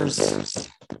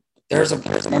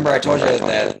 Remember I told you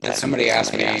that somebody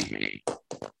asked me,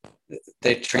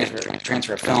 they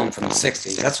transfer a film from the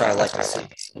 60s. That's what I like to see.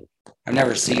 I've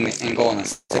never seen Angola in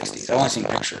the 60s. I've only seen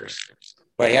pictures,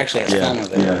 but he actually has film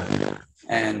of it.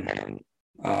 And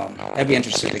I'd be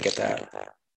interested to get that.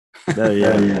 I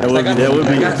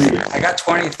got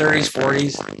 20s, 30s,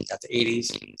 40s, got the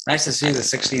 80s. Nice to see the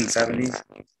 60s and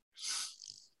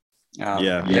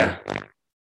 70s.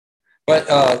 But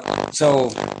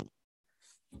so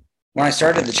when I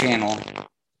started the channel,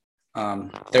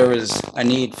 there was a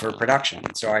need for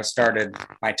production. So I started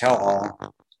my tell-all.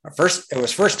 It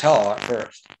was first tell-all at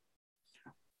first.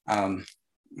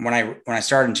 When I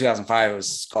started in 2005, it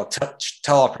was called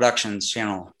Tell-all Productions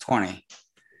Channel 20.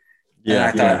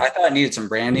 Yeah, and I thought I needed some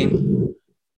branding,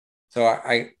 so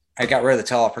I got rid of the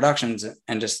Tell-all Productions,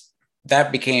 and just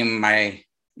that became my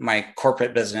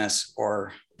corporate business,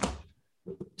 or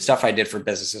stuff I did for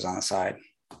businesses on the side.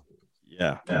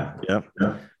 Yeah.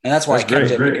 And that's why I kept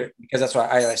it, because that's why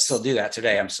I still do that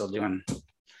today. I'm still doing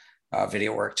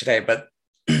video work today, but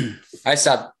I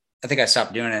think I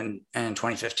stopped doing it in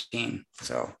 2015.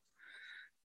 So,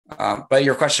 but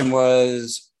your question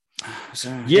was.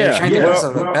 Trying to get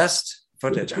the best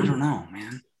footage. I don't know,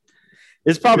 man.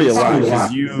 It's probably a lot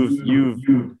because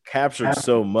you've captured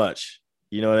so much.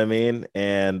 You know what I mean?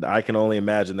 And I can only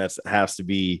imagine that has to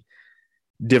be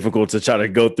difficult to try to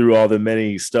go through all the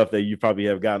many stuff that you probably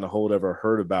have gotten a hold of or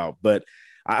heard about. But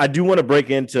I do want to break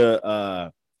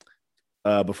into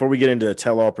before we get into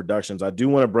Tell All Productions, I do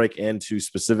want to break into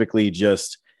specifically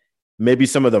just maybe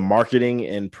some of the marketing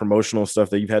and promotional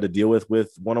stuff that you've had to deal with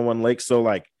 101 Lakes. So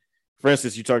like, for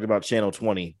instance, you talked about Channel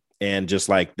 20 and just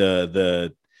like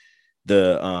the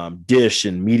Dish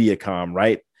and MediaCom,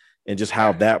 right? And just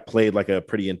how that played like a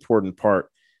pretty important part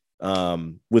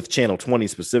with Channel 20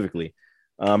 specifically.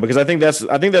 Because I think that's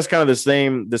kind of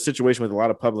the situation with a lot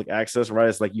of public access, right?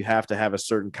 It's like you have to have a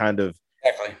certain kind of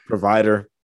provider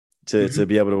to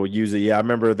be able to use it. Yeah, I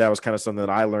remember that was kind of something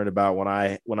that I learned about when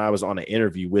I was on an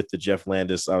interview with the Jeff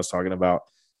Landis I was talking about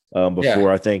before.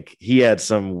 Yeah. I think he had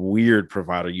some weird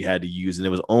provider you had to use, and it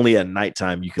was only at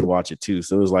nighttime you could watch it too.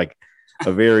 So it was like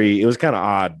it was kind of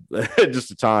odd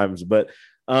just at times. But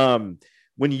when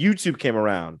YouTube came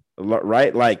around,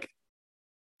 right? Like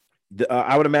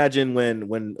I would imagine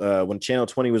when Channel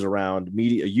 20 was around,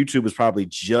 YouTube was probably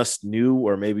just new,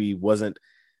 or maybe wasn't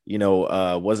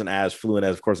as fluent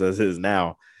as, of course, as it is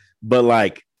now. But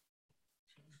like,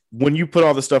 when you put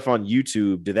all the stuff on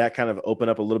YouTube, did that kind of open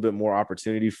up a little bit more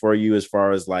opportunity for you as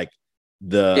far as like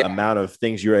the amount of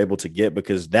things you're able to get?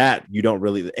 Because that you don't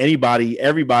really everybody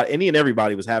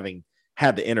was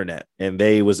had the internet and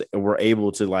they were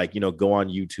able to like, go on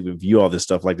YouTube and view all this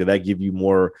stuff. Like, did that give you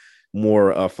more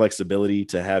flexibility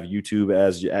to have YouTube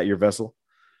at your vessel?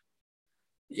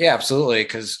 Yeah, absolutely.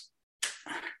 Because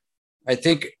I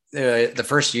think the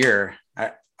first year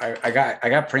I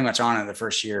got pretty much on it the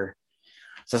first year.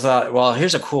 So I thought, well,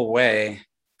 here's a cool way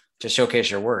to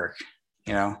showcase your work,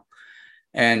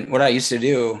 And what I used to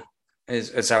do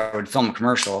is I would film a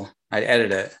commercial, I'd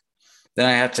edit it, then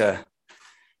I had to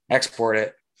export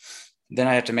it, then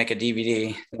I have to make a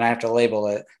DVD, then I have to label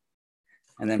it,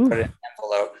 and then put it in an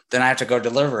envelope. Then I have to go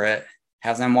deliver it,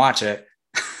 have them watch it.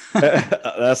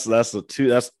 That's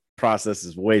process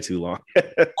is way too long.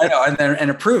 I know,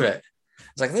 and approve it.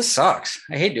 It's like, this sucks.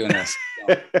 I hate doing this.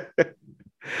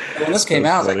 When this came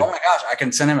out, I was like, oh my gosh, I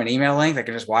can send them an email link. They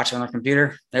can just watch it on their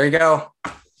computer. There you go.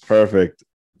 Perfect.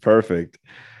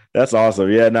 That's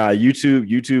awesome. Yeah,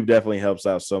 YouTube definitely helps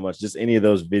out so much. Just any of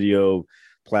those video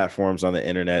platforms on the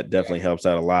internet definitely helps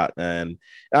out a lot. And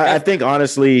I think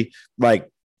honestly, like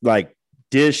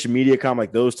Dish, Mediacom,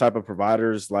 like those type of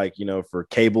providers, like, for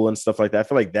cable and stuff like that, I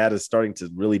feel like that is starting to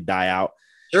really die out.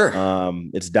 Sure.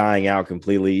 It's dying out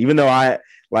completely, even though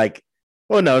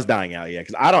it's dying out. Yeah.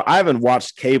 Cause I haven't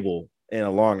watched cable in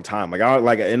a long time.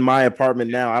 Like in my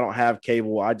apartment now, I don't have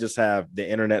cable. I just have the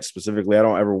internet specifically. I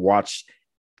don't ever watch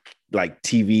like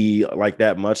TV like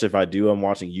that much. If I do, I'm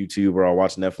watching YouTube or I'll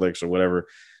watch Netflix or whatever,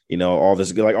 all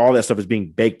that stuff is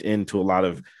being baked into a lot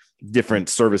of different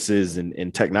services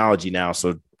and technology now.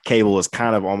 So cable is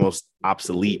kind of almost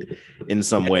obsolete in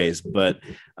some ways, but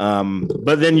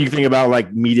then you think about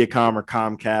like Mediacom or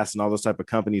Comcast and all those type of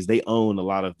companies, they own a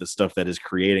lot of the stuff that is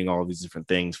creating all these different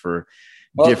things for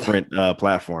different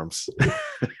platforms.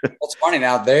 It's funny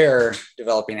now, they're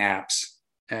developing apps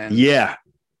and they're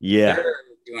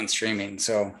doing streaming.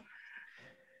 So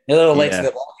they're a little late to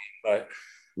the ball game, but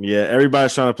yeah,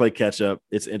 everybody's trying to play catch up.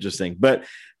 It's interesting, but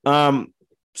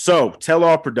so Tell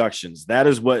All Productions, that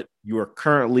is what you are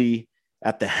currently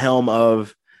at the helm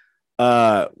of.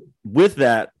 With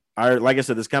that, like I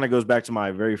said, this kind of goes back to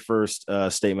my very first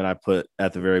statement I put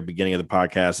at the very beginning of the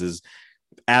podcast, is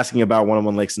asking about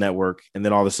One-on-One Lakes Network. And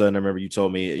then all of a sudden, I remember you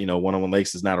told me, One-on-One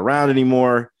Lakes is not around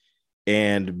anymore.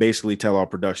 And basically Tell All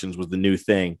Productions was the new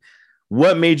thing.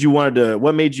 What made you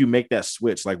make that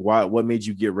switch? Like what made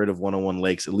you get rid of One-on-One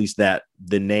Lakes, at least that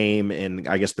the name and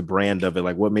I guess the brand of it?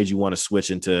 Like what made you want to switch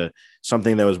into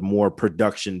something that was more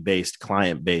production based,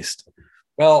 client based?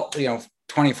 Well,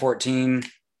 2014,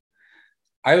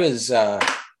 I was, you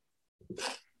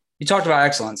talked about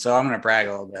excellence. So I'm going to brag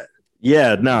a little bit.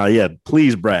 Yeah.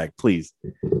 Please brag, please.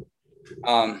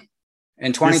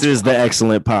 This is the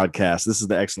excellent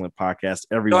podcast.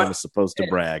 Everyone is supposed to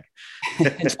brag.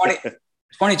 In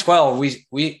 2012,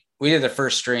 we did the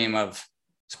first stream of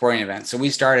sporting events. So we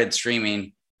started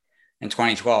streaming in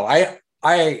 2012.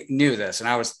 I knew this, and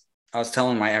I was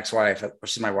telling my ex-wife,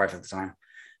 she's my wife at the time.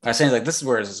 I was saying, like, this is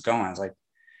where this is going.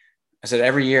 I said,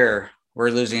 every year we're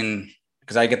losing,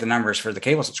 because I get the numbers for the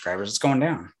cable subscribers. It's going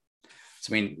down.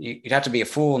 So, I mean, you'd have to be a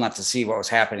fool not to see what was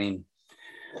happening.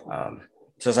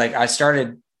 So it's like I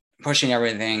started pushing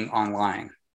everything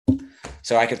online.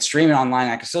 So I could stream it online.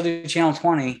 I could still do Channel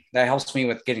 20. That helps me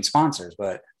with getting sponsors.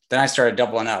 But then I started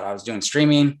doubling up. I was doing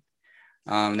streaming.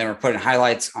 Then we're putting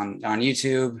highlights on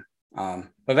YouTube.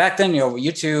 But back then,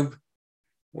 YouTube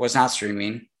was not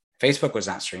streaming. Facebook was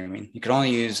not streaming. You could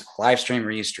only use live stream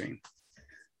or Ustream.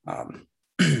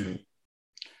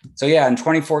 So yeah, in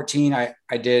 2014,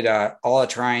 I did all the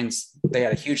Trines. They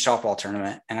had a huge softball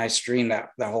tournament, and I streamed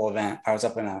that whole event. I was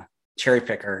up in a cherry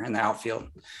picker in the outfield.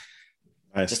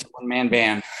 Nice. Just a one-man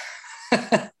band.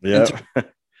 Yeah.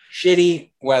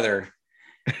 Shitty weather.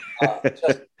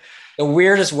 Just the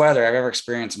weirdest weather I've ever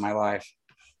experienced in my life.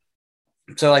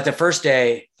 So like the first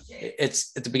day,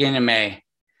 it's at the beginning of May.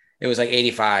 It was like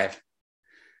 85.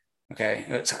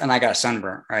 Okay. And I got a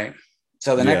sunburn, right?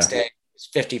 So the next day it was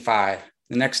 55.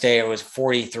 The next day it was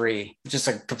 43. Just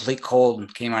a complete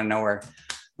cold came out of nowhere.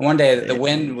 One day the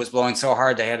wind was blowing so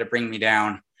hard they had to bring me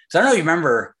down. So I don't know if you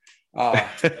remember,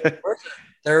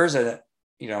 there's a,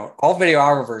 all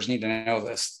videographers need to know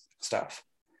this stuff.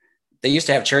 They used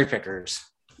to have cherry pickers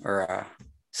or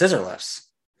scissor lifts.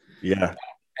 Yeah.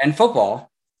 And football.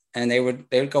 And they would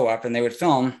go up and they would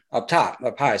film up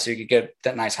high, so you could get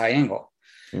that nice high angle.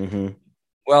 Mm-hmm.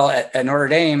 Well, at Notre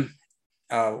Dame,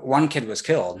 one kid was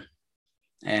killed.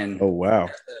 And oh, wow.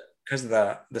 Because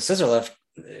the scissor lift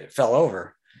fell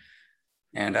over.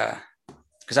 And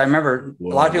because because I remember a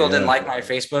lot of people didn't like my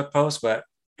Facebook post, but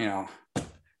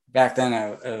back then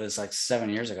it was like 7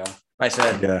 years ago. I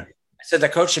said the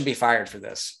coach should be fired for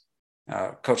this.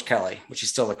 Coach Kelly, which he's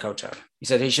still the coach of. He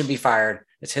said he should be fired.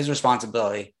 It's his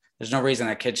responsibility. There's no reason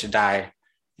that kid should die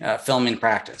filming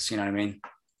practice. You know what I mean?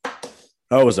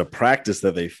 Oh, it was a practice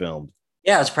that they filmed.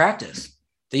 Yeah, it was practice.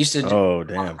 They used to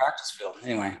damn practice field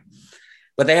anyway,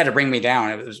 but they had to bring me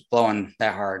down. It was blowing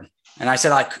that hard, and I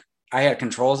said I had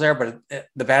controls there, but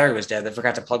the battery was dead. They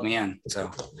forgot to plug me in. So,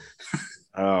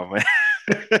 oh man.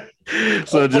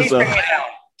 So please bring me down.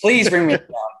 Please bring me down.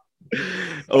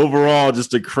 Overall,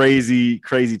 just a crazy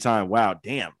time. Wow,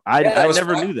 damn! I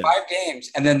never knew that. 5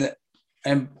 games, and then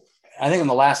and I think on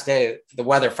the last day, the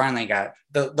weather finally got.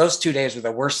 Those 2 days were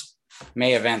the worst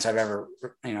May events I've ever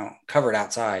covered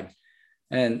outside,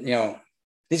 and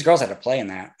these girls had to play in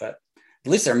that, but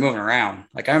at least they're moving around.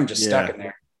 Like I'm just stuck in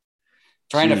there,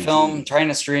 trying to film, trying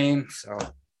to stream. So,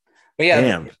 but yeah.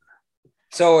 Damn.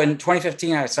 So in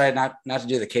 2015, I decided not to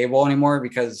do the cable anymore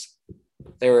because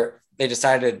they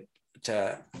decided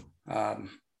to. I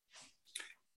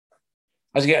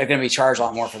was going to be charged a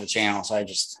lot more for the channel, so I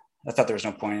thought there was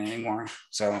no point anymore.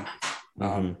 So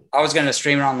I was going to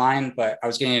stream it online, but I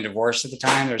was getting a divorce at the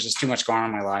time. There was just too much going on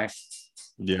in my life.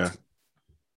 Yeah.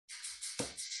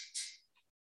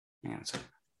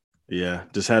 Yeah.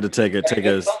 Just had to take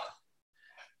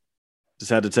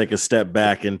a step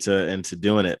back into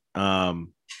doing it.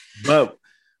 But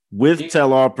with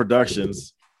Tell All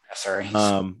Productions, sorry.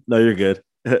 No, you're good.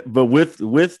 But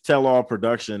with Tell All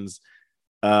Productions,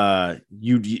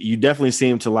 you definitely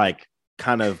seem to like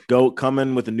kind of come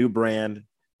in with a new brand,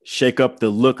 shake up the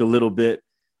look a little bit,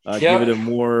 give it a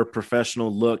more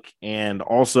professional look, and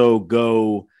also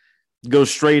go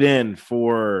straight in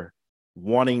for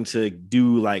wanting to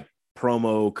do like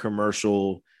promo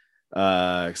commercial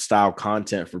style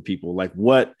content for people. Like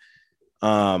what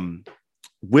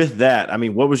with that, I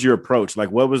mean, what was your approach?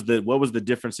 Like what was the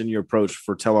difference in your approach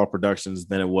for Tell All Productions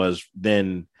than it was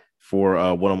then for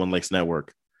One-on-One Lakes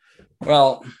Network?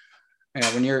 Well,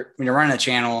 when you're running a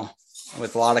channel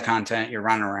with a lot of content, you're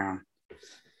running around.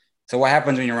 So what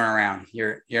happens when you run around?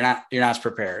 You're not as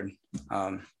prepared.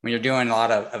 When you're doing a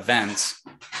lot of events,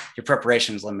 your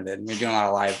preparation is limited. When you're doing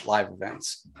a lot of live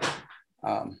events,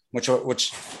 which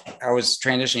I was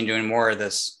transitioning doing more of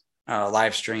this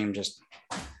live stream, just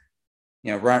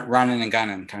running and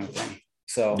gunning kind of thing.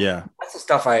 So that's the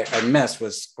stuff I missed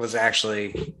was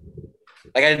actually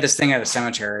like I did this thing at a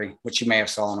cemetery, which you may have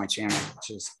saw on my channel, which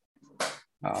is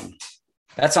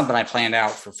that's something I planned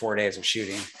out for 4 days of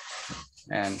shooting,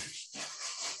 and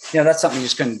that's something you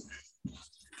just couldn't.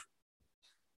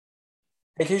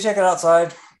 Hey, can you check it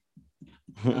outside?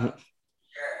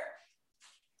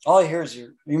 All I hear is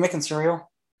are you making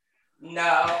cereal?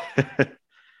 No. I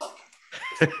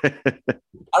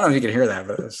don't know if you can hear that,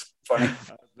 but it's funny.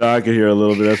 No, I can hear a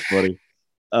little bit. That's funny.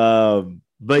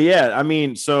 But yeah, I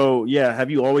mean, so yeah, have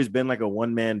you always been like a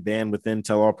one-man band within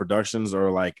Tell All Productions,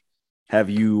 or like have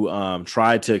you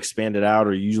tried to expand it out,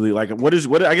 or usually like what is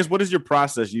your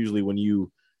process usually when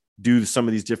you do some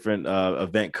of these different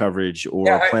event coverage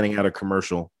or planning out a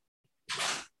commercial?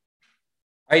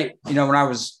 When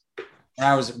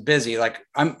I was busy, like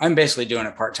I'm basically doing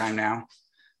it part-time now.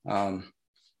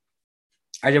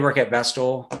 I did work at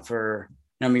Vestal for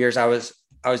a number of years. I was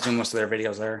doing most of their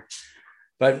videos there,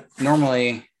 but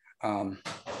normally I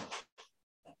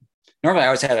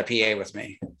always had a PA with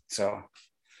me. So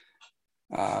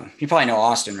you probably know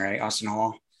Austin, right? Austin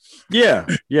Hall. Yeah.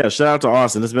 Shout out to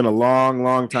Austin. It's been a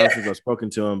long time since I've spoken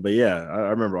to him, but yeah, I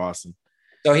remember Austin.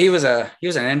 So he was an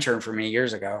intern for me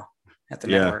years ago at the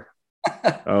network.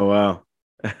 Oh wow.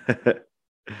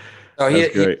 So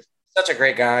he's such a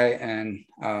great guy, and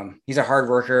he's a hard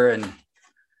worker. And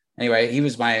anyway,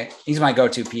 he's my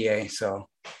go-to PA. So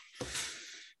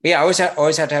but yeah, I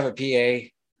always have to have a PA.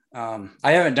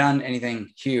 I haven't done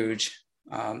anything huge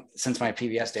since my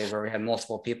PBS days where we had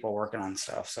multiple people working on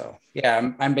stuff. So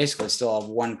yeah, I'm basically still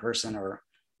one person or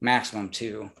maximum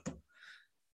two.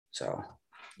 So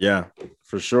yeah,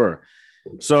 for sure.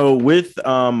 So with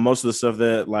most of the stuff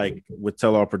that like with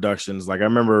Tell All Productions, like I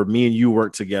remember me and you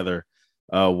worked together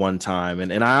one time,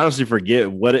 and I honestly forget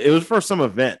what it was for, some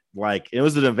event. Like it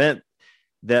was an event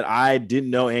that I didn't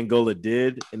know Angola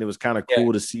did, and it was kind of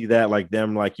cool to see that, like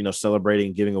them like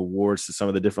celebrating, giving awards to some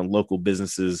of the different local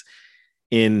businesses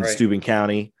in Steuben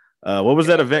County. What was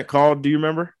that event called? Do you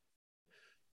remember?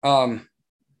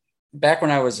 Back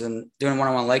when I was doing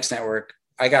One-on-One Lakes Network,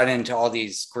 I got into all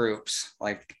these groups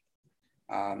like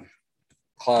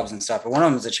clubs and stuff, but one of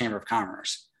them is the Chamber of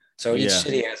Commerce. So each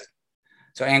city has.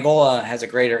 So Angola has a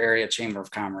greater area chamber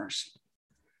of commerce.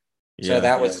 So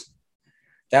that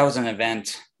was an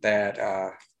event that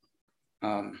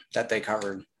that they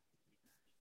covered.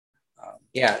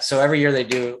 So every year they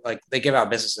do, like, they give out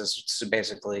businesses to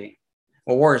basically,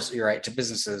 awards, you're right, to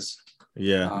businesses.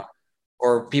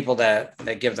 Or people that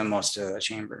give the most to the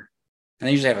chamber. And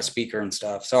they usually have a speaker and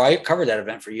stuff. So I covered that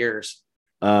event for years.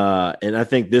 And I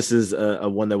think this is a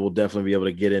one that we'll definitely be able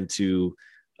to get into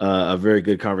a very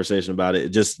good conversation about it.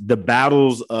 Just the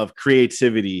battles of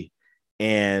creativity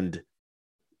and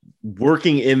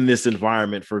working in this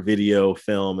environment for video,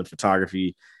 film, and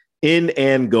photography in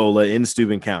Angola, in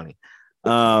Steuben County.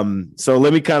 So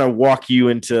let me kind of walk you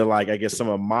into, like, I guess some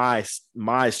of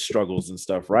my struggles and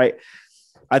stuff, right?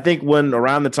 I think when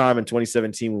around the time in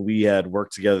 2017 when we had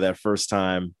worked together that first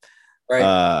time,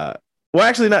 right? Well,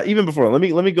 actually, not even before. Let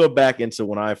me go back into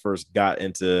when I first got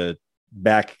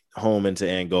back home into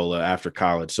Angola after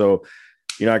college. So,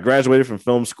 I graduated from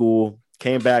film school,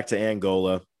 came back to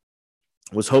Angola,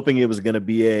 was hoping it was going to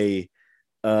be a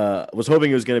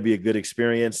good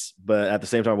experience, but at the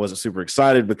same time, I wasn't super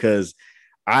excited because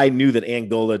I knew that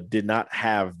Angola did not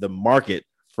have the market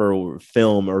for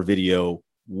film or video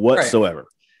whatsoever. Right.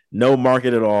 No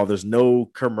market at all. There's no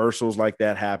commercials like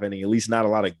that happening, at least not a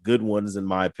lot of good ones, in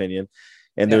my opinion.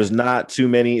 And there's not too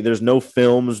many. There's no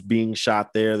films being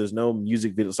shot there. There's no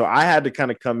music video. So I had to kind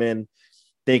of come in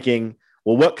thinking,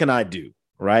 well, what can I do?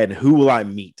 Right. And who will I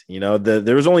meet?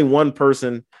 There was only one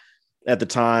person at the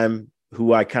time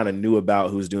who I kind of knew about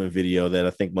who was doing video that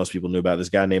I think most people knew about. This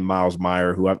guy named Miles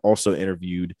Meyer, who I've also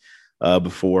interviewed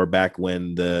before, back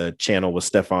when the channel was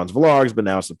Stefan's Vlogs, but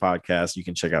now it's a podcast. You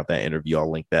can check out that interview.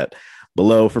 I'll link that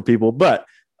below for people. But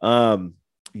I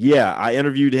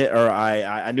interviewed him, or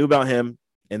I knew about him,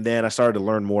 and then I started to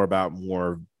learn more about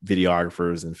more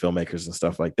videographers and filmmakers and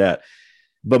stuff like that.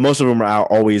 But most of them are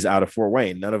always out of Fort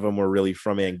Wayne. None of them were really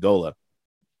from Angola.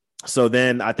 So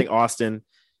then I think Austin,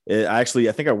 I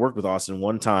think I worked with Austin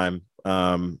one time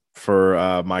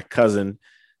for my cousin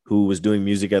who was doing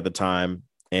music at the time,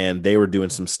 and they were doing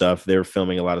some stuff. They were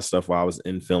filming a lot of stuff while I was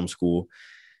in film school.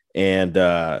 And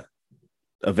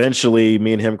eventually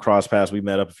me and him crossed paths. We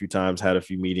met up a few times, had a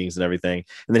few meetings and everything.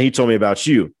 And then he told me about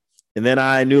you. And then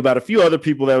I knew about a few other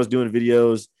people that was doing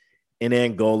videos in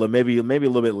Angola, maybe a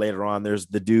little bit later on. There's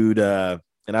the dude, and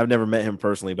I've never met him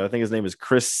personally, but I think his name is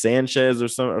Chris Sanchez or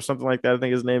something like that. I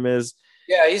think his name is.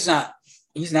 Yeah, he's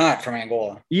not from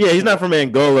Angola. Yeah, he's not from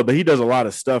Angola, but he does a lot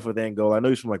of stuff with Angola. I know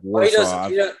he's from like Warsaw.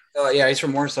 He's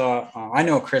from Warsaw. I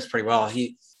know Chris pretty well.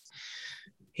 He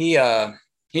does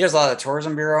a lot of the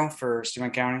tourism bureau for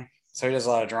Steuben County, so he does a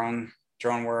lot of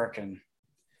drone work, and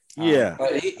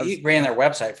but he ran their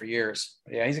website for years.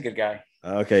 Yeah, he's a good guy.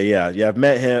 Okay, yeah, I've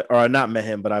met him, or not met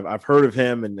him, but I've heard of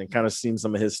him and kind of seen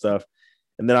some of his stuff,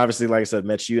 and then obviously, like I said,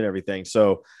 met you and everything.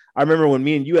 So I remember when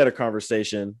me and you had a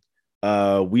conversation.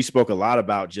 We spoke a lot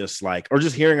about just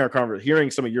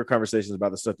hearing some of your conversations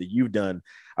about the stuff that you've done.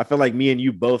 I feel like me and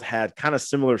you both had kind of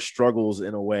similar struggles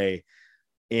in a way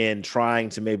in trying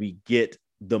to maybe get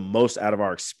the most out of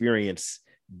our experience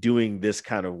doing this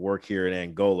kind of work here in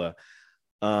Angola.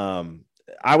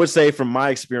 I would say from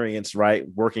my experience, right,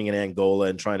 working in Angola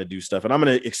and trying to do stuff, and I'm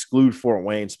going to exclude Fort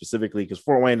Wayne specifically because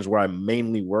Fort Wayne is where I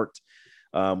mainly worked.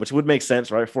 Which would make sense,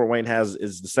 right? Fort Wayne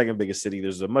is the second biggest city.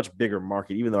 There's a much bigger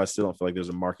market, even though I still don't feel like there's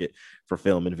a market for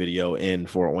film and video in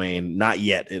Fort Wayne. Not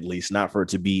yet, at least, not for it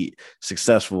to be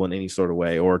successful in any sort of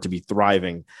way or to be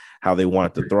thriving how they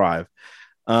want it to thrive.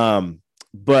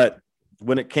 But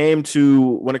when it comes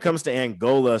to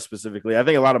Angola specifically, I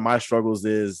think a lot of my struggles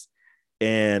is,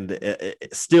 and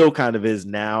it still kind of is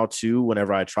now too,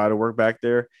 whenever I try to work back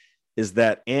there, is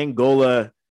that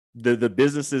Angola, the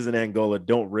businesses in Angola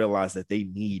don't realize that they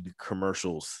need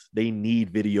commercials. They need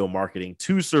video marketing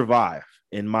to survive,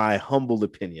 in my humble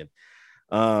opinion.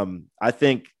 I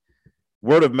think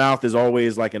word of mouth is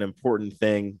always like an important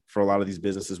thing for a lot of these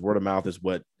businesses. Word of mouth is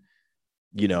what,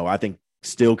 I think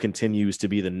still continues to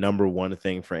be the number one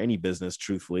thing for any business,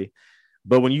 truthfully.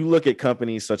 But when you look at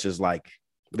companies such as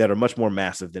that are much more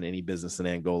massive than any business in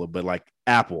Angola, but like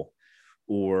Apple,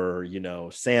 or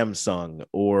Samsung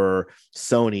or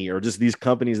Sony, or just these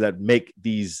companies that make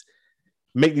these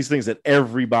things that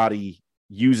everybody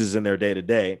uses in their day to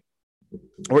day,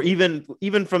 or even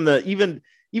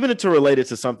to relate it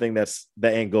to something that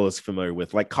Angola is familiar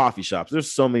with, like coffee shops.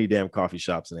 There's so many damn coffee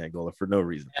shops in Angola for no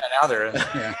reason. Yeah, now there is.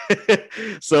 Yeah.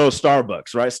 So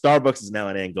Starbucks, right? Starbucks is now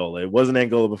in Angola. It wasn't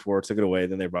Angola before, took it away,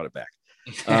 then they brought it back.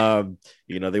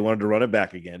 They wanted to run it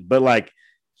back again, but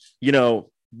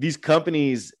these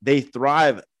companies, they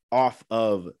thrive off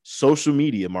of social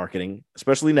media marketing,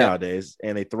 especially nowadays,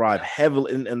 and they thrive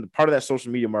heavily. And part of that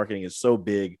social media marketing is so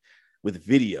big with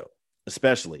video,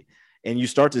 especially. and you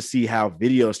start to see how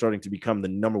video is starting to become the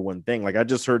number one thing. Like I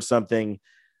just heard something,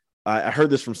 I heard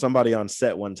this from somebody on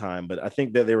set one time, but I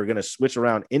think that they were going to switch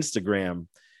around Instagram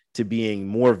to being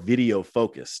more video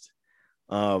focused,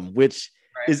 which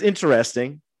is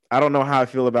interesting. I don't know how I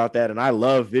feel about that. And I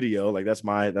love video. Like that's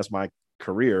my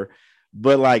career,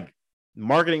 but like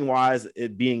marketing wise,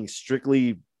 it being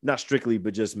not strictly,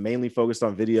 but just mainly focused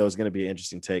on video is going to be an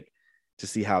interesting take to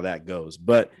see how that goes.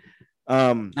 But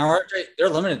now they're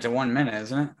limited to 1 minute,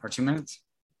 isn't it? Or 2 minutes?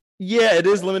 Yeah, it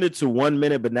is limited to 1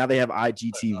 minute, but now they have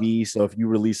IGTV. So if you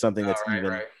release something that's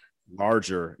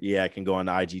larger, it can go on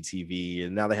IGTV.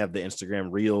 And now they have the Instagram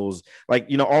Reels.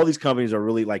 Like, all these companies are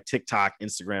really like TikTok,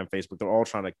 Instagram, Facebook. They're all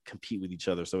trying to compete with each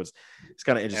other. So it's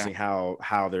kind of interesting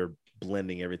how they're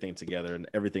blending everything together, and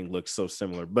everything looks so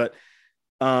similar. But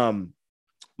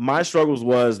my struggles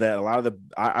was that a lot of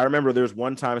I remember there was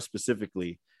one time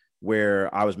specifically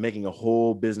where I was making a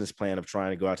whole business plan of trying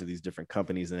to go out to these different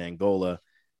companies in Angola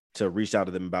to reach out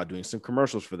to them about doing some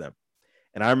commercials for them.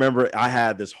 And I remember I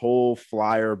had this whole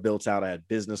flyer built out. I had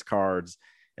business cards,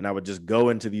 and I would just go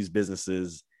into these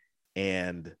businesses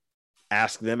and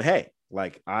ask them, hey,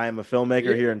 like I am a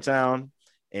filmmaker here in town,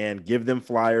 and give them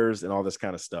flyers and all this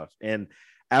kind of stuff. And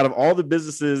out of all the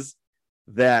businesses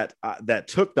that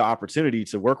took the opportunity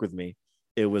to work with me,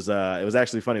 it was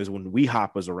actually funny. It was when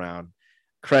WeHop was around.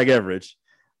 Craig Everidge,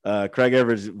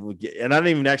 and I didn't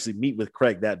even actually meet with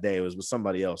Craig that day. It was with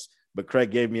somebody else, but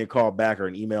Craig gave me a call back or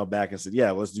an email back and said,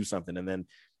 yeah, let's do something. And then,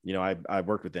 I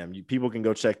worked with them. People can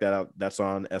go check that out. That's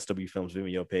on SW Films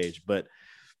Vimeo page, but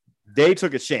they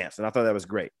took a chance, and I thought that was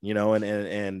great, and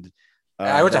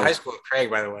I went to high school with Craig,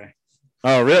 by the way.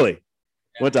 Oh, really?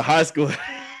 Yeah. Went to high school.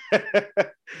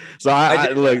 So I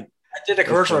did a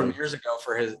commercial years ago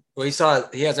for his. Well,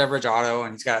 he has Everidge Auto,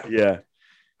 and he's got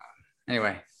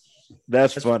Anyway,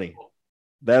 that's funny. Cool.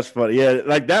 That's funny. Yeah,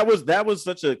 like that was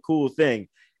such a cool thing.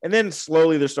 And then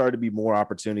slowly there started to be more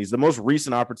opportunities. The most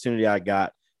recent opportunity I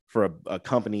got for a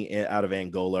company out of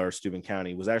Angola or Steuben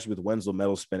County was actually with Wenzel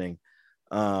Metal Spinning.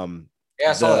 I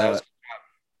saw that.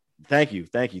 Thank you.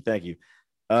 That's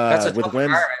a tough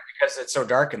environment because it's so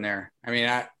dark in there. I mean,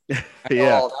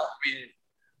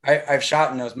 I've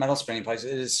shot in those metal spinning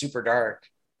places. It is super dark.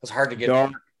 It's hard to get.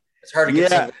 It's hard to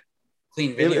get some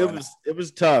clean video. It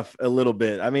was tough a little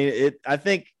bit. I mean, I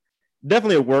think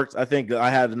definitely it worked. I think I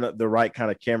had the right kind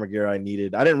of camera gear I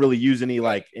needed. I didn't really use any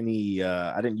I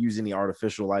didn't use any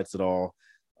artificial lights at all.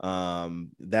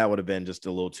 That would have been just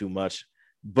a little too much.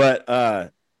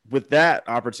 But with that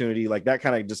opportunity, like that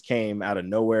kind of just came out of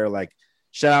nowhere. Like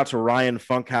shout out to Ryan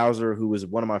Funkhauser, who was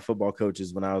one of my football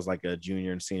coaches when I was like a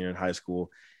junior and senior in high school.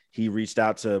 He reached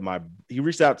out to my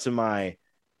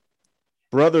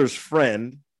brother's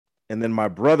friend. And then my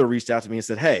brother reached out to me and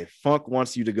said, hey, Funk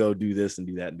wants you to go do this and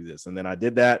do that and do this. And then I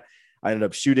did that. I ended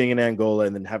up shooting in Angola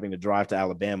and then having to drive to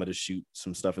Alabama to shoot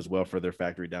some stuff as well for their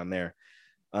factory down there.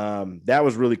 That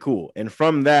was really cool. And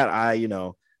from that, I,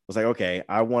 was like, okay,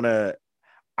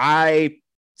 I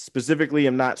specifically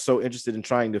am not so interested in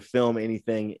trying to film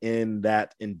anything in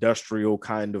that industrial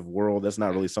kind of world. That's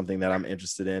not really something that I'm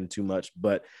interested in too much.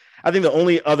 But I think the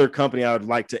only other company I would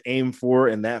like to aim for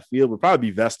in that field would probably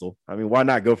be Vestal. I mean, why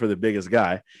not go for the biggest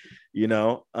guy,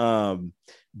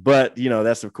 But,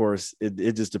 that's, of course,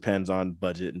 it just depends on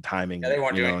budget and timing,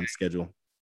 and schedule.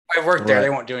 I've worked there. They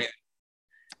won't do anything.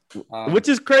 Which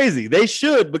is crazy. They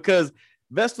should, because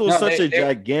Vestal is such a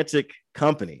gigantic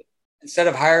company. Instead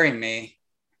of hiring me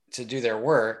to do their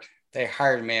work, they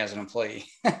hired me as an employee.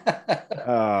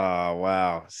 Oh,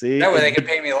 wow. See? That way they could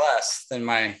pay me less than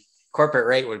my corporate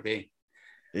rate would be.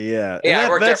 Yeah. Yeah, I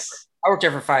worked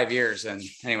there for 5 years. And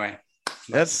anyway.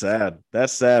 That's sad.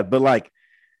 But like,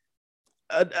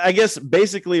 I guess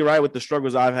basically, right, with the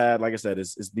struggles I've had, like I said,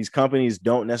 is these companies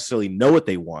don't necessarily know what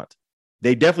they want.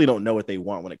 They definitely don't know what they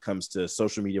want when it comes to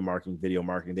social media marketing, video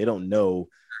marketing. They don't know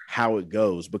how it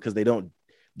goes because they don't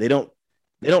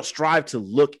strive to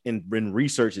look and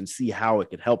research and see how it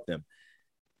could help them.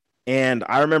 And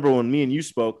I remember when me and you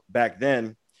spoke back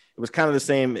then, it was kind of the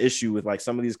same issue with like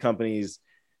some of these companies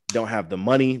don't have the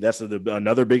money. That's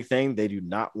another big thing. They do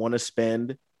not want to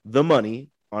spend the money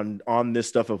on this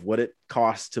stuff of what it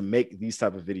costs to make these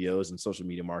type of videos and social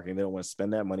media marketing. They don't want to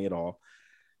spend that money at all.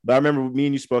 But I remember me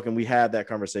and you spoke and we had that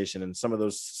conversation, and some of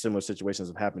those similar situations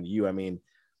have happened to you. I mean,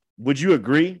 would you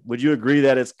agree? Would you agree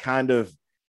that it's kind of,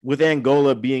 with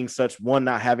Angola being such one,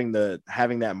 not having that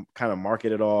kind of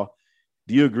market at all,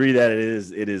 do you agree that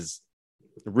it is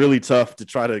really tough to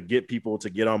try to get people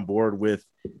to get on board with,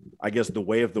 I guess, the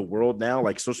way of the world now?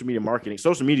 Like social media marketing,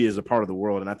 social media is a part of the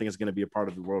world, and I think it's going to be a part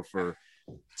of the world for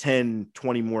 10,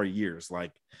 20 more years.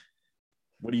 Like,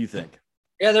 what do you think?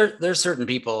 Yeah, there's certain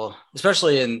people,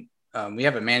 especially in we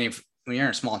have when you're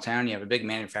in a small town, you have a big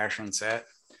manufacturing set.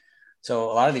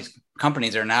 So a lot of these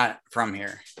companies are not from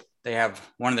here. They have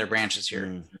one of their branches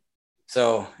here.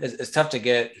 So it's tough to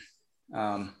get,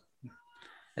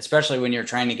 especially when you're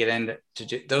trying to get into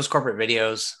those corporate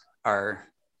videos are,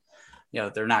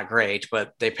 they're not great,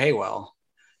 but they pay well.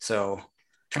 So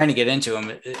trying to get into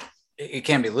them, it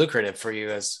can be lucrative for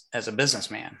you as a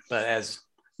businessman, but as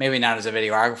maybe not as a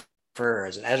videographer or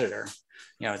as an editor,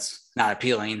 it's not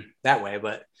appealing that way.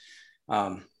 But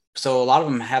so a lot of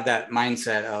them have that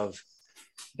mindset of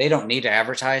they don't need to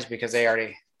advertise because they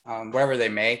already, wherever they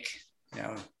make,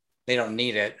 they don't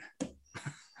need it.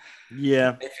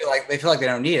 Yeah. They feel like they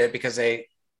don't need it because they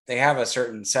have a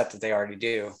certain set that they already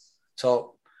do.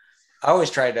 So I always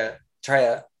try to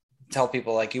tell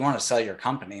people, like, you want to sell your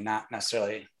company, not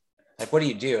necessarily like, what do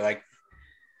you do? Like,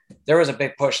 there was a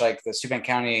big push, like the Steuben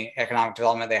County Economic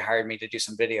Development, they hired me to do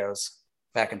some videos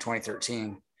back in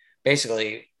 2013,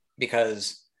 basically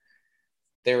because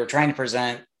they were trying to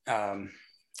present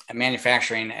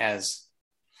manufacturing as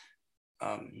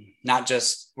not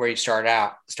just where you start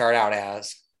out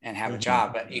as and have a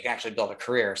job, but you can actually build a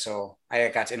career. So I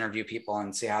got to interview people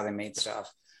and see how they made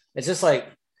stuff. It's just like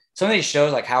some of these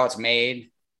shows, like how it's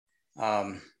made.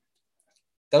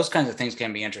 Those kinds of things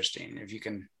can be interesting if you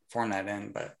can form that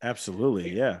in. But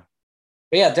absolutely, yeah.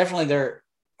 But yeah, definitely. They're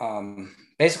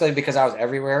basically, because I was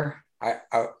everywhere.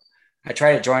 I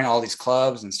try to join all these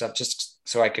clubs and stuff just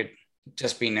so I could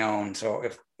just be known. So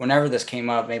if whenever this came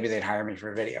up, maybe they'd hire me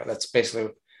for a video. That's basically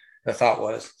what the thought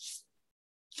was.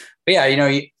 But yeah,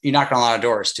 you knock on a lot of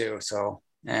doors too. So,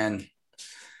 and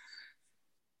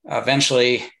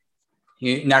eventually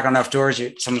you knock on enough doors,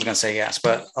 someone's going to say yes.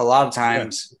 But a lot of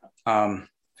times,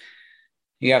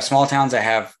 you have small towns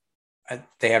that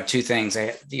they have two things.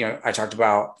 I talked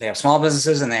about, they have small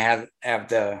businesses and they have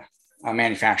the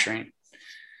manufacturing.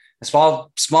 The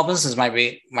small businesses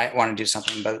might want to do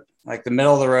something, but like the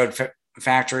middle of the road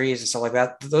factories and stuff like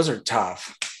that, those are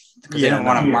tough because they don't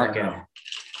want to market.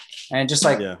 And just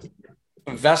like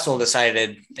Vestal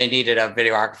decided they needed a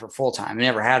videographer full time. They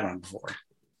never had one before.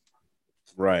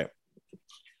 Right.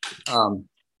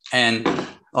 And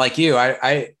like you,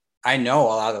 I know a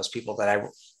lot of those people that I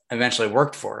eventually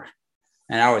worked for.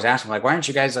 And I always ask them, like, why aren't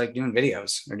you guys like doing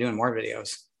videos or doing more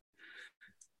videos?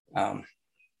 Well,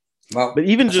 but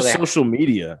even just social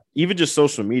media,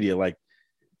 like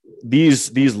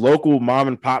these local mom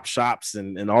and pop shops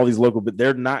and all these local, but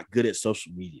they're not good at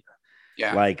social media.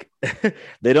 Yeah. Like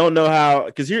they don't know how,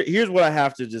 because here's what I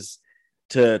have to just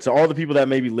to all the people that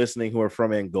may be listening who are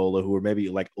from Angola, who are maybe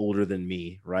like older than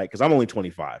me, right? Because I'm only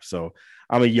 25, so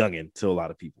I'm a youngin' to a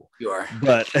lot of people. You are.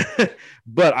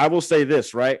 But I will say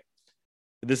this, right?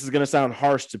 This is going to sound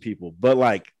harsh to people, but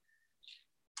like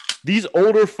these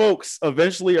older folks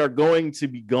eventually are going to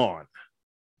be gone.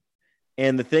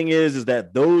 And the thing is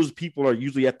that those people are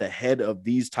usually at the head of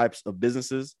these types of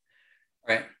businesses.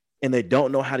 Right. And they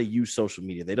don't know how to use social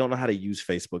media. They don't know how to use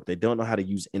Facebook. They don't know how to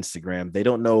use Instagram. They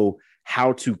don't know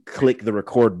how to click the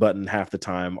record button half the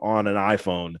time on an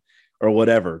iPhone or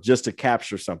whatever, just to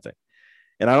capture something.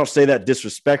 And I don't say that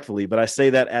disrespectfully, but I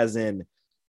say that as in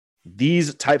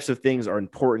these types of things are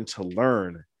important to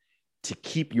learn to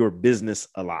keep your business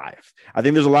alive. I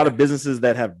think there's a lot of businesses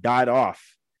that have died off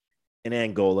in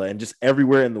Angola and just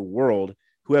everywhere in the world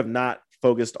who have not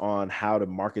focused on how to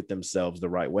market themselves the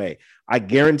right way. I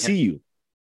guarantee you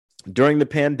during the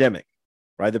pandemic,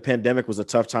 right? The pandemic was a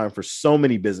tough time for so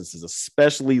many businesses,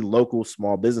 especially local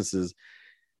small businesses,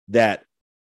 that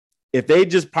if they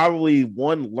just probably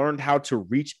learned how to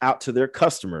reach out to their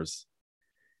customers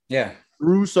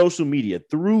through social media,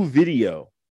 through video,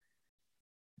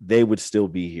 they would still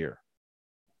be here.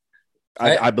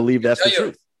 I believe that's the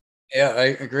truth. Yeah, I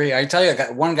agree. I tell you,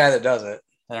 one guy that does it,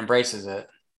 that embraces it,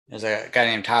 is a guy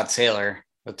named Todd Saylor.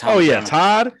 With Tom Simmons.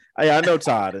 Todd. I know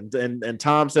Todd and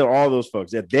Tom Saylor, all those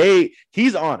folks. Yeah,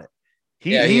 he's on it.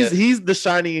 He's the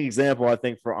shining example, I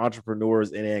think, for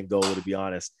entrepreneurs in Angola, to be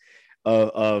honest,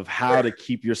 of how to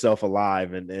keep yourself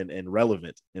alive and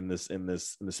relevant in this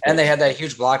space. And they had that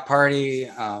huge block party,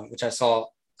 which I saw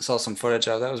some footage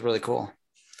of. That was really cool.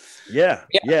 Yeah.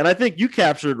 And I think you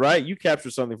captured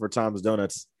something for Tom's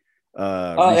Donuts.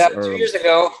 2 years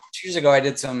ago. 2 years ago, I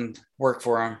did some work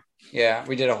for him. Yeah,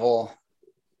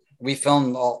 we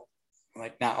filmed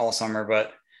not all summer,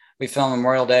 but we filmed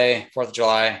Memorial Day, 4th of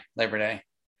July, Labor Day.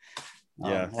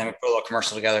 And we put a little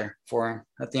commercial together for him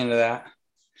at the end of that.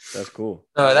 That's cool.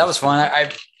 So that was fun.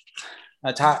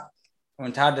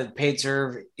 When Todd did paid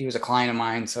serve, he was a client of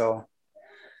mine. So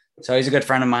he's a good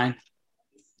friend of mine.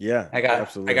 Yeah,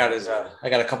 absolutely. I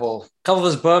got a couple of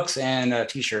his books and a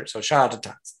t-shirt. So shout out to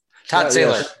Todd Shout,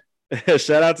 Saylor. yeah,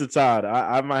 shout out to Todd.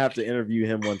 I might have to interview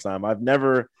him one time. I've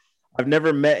never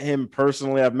met him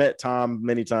personally. I've met Tom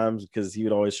many times because he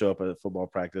would always show up at football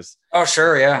practice Oh,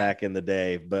 sure. Yeah. back in the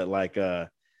day. But like, and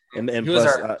He was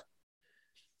plus,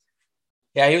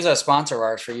 yeah, he was a sponsor of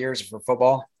ours for years for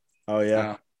football, oh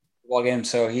yeah, football games.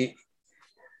 So I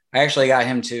actually got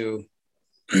him to,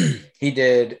 he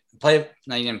did play,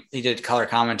 no, he did color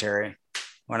commentary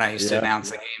when I used to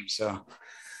announce the game. So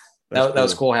that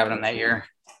was cool having him that year.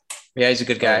 Yeah, he's a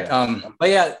good guy. Oh, yeah. But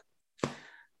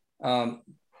yeah,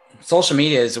 social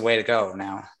media is the way to go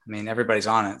now. I mean, everybody's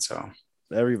on it. So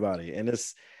Everybody, and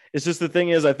it's just the thing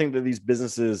is, I think that these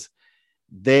businesses,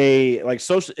 they like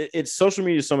social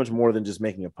media is so much more than just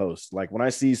making a post. Like when I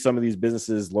see some of these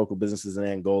businesses, local businesses in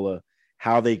Angola,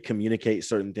 how they communicate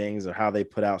certain things or how they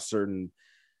put out certain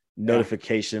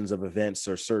notifications of events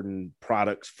or certain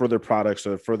products for their products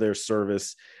or for their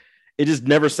service, it just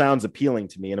never sounds appealing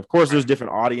to me. And of course there's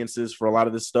different audiences for a lot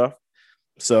of this stuff.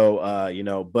 So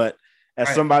but as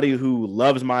somebody who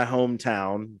loves my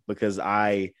hometown, because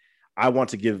I want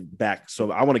to give back.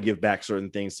 So I want to give back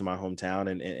certain things to my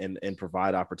hometown and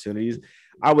provide opportunities.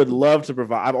 I would love to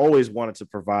provide. I've always wanted to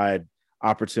provide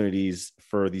opportunities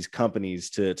for these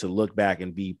companies to look back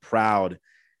and be proud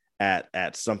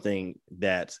at something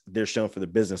that they're showing for the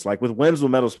business. Like with Winslow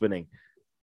Metal Spinning,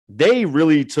 they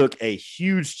really took a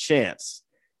huge chance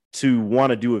to want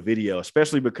to do a video,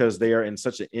 especially because they are in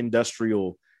such an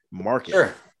industrial market.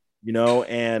 sure.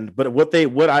 But what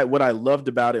I loved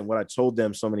about it and what I told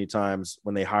them so many times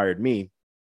when they hired me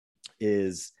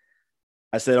is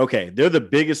I said, okay, they're the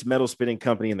biggest metal spinning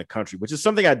company in the country, which is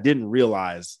something I didn't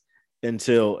realize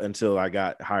until I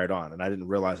got hired on. And I didn't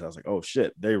realize, I was like, oh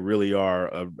shit, they really are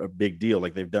a big deal.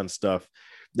 Like they've done stuff.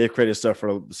 They've created stuff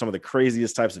for some of the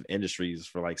craziest types of industries,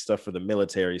 for like stuff for the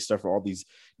military, stuff for all these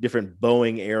different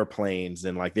Boeing airplanes.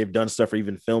 And like, they've done stuff for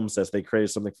even film sets. They created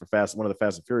something for one of the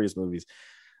Fast and Furious movies.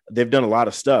 They've done a lot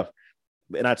of stuff.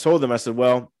 And I told them, I said,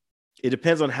 well, it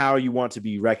depends on how you want to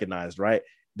be recognized, right?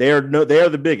 They are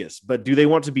the biggest, but do they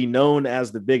want to be known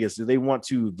as the biggest? Do they want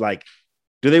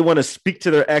to speak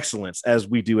to their excellence as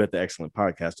we do at the Excellent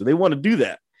Podcast? Do they want to do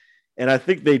that? And I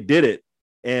think they did it.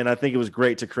 And I think it was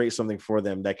great to create something for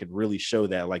them that could really show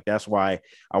that. Like, that's why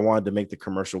I wanted to make the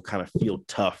commercial kind of feel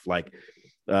tough. Like,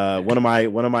 one of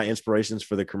my inspirations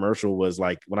for the commercial was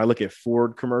like, when I look at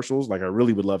Ford commercials, like I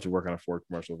really would love to work on a Ford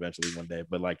commercial eventually one day,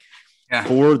 but like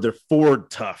they're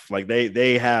Ford tough. Like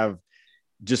they have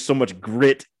just so much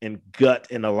grit and gut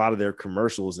in a lot of their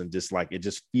commercials, and just like, it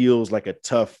just feels like a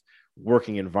tough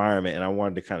working environment. And I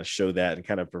wanted to kind of show that and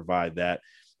kind of provide that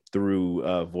through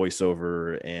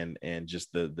voiceover and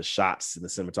just the shots and the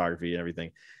cinematography and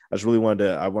everything. I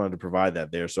wanted to provide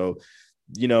that there. So,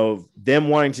 them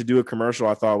wanting to do a commercial,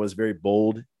 I thought was very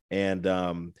bold. And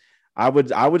I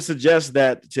would suggest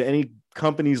that to any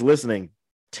companies listening,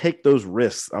 take those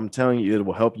risks. I'm telling you, it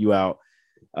will help you out.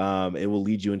 It will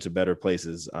lead you into better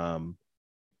places.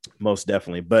 Most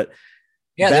definitely. But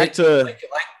Like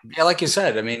you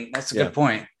said, I mean, that's a good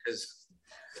point, because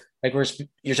like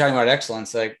you're talking about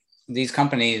excellence. Like these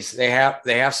companies, they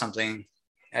have something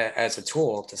as a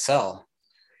tool to sell.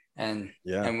 And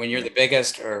when you're the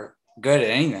biggest or good at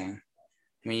anything,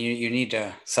 I mean, you need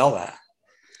to sell that.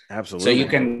 Absolutely. So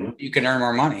you can earn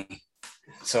more money.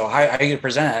 So how you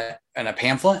present it in a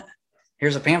pamphlet?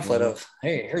 Here's a pamphlet of,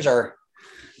 hey,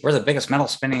 we're the biggest metal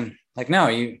spinning. Like, no,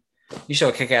 you show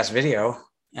a kick-ass video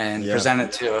and present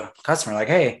it to a customer. Like,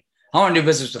 hey, I want to do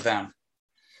business with them.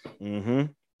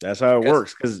 Mm-hmm. That's how it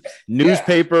works. Because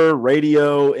newspaper,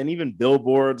 radio, and even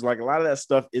billboards, like a lot of that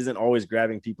stuff isn't always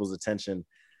grabbing people's attention.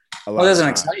 It doesn't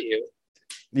excite you.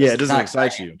 Yeah, it doesn't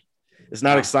excite you. It's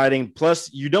not exciting.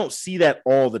 Plus, you don't see that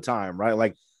all the time, right?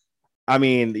 Like, I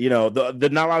mean, not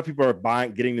a lot of people are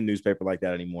getting the newspaper like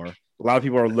that anymore. A lot of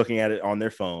people are looking at it on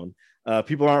their phone.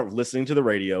 People aren't listening to the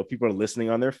radio. People are listening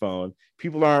on their phone.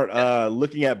 People aren't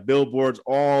looking at billboards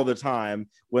all the time.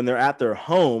 When they're at their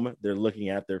home, they're looking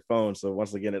at their phone. So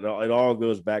once again, it all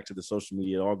goes back to the social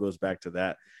media. It all goes back to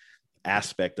that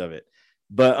aspect of it.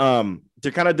 But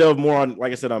to kind of delve more on,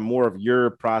 like I said, on more of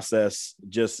your process,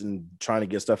 just in trying to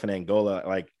get stuff in Angola,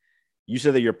 like you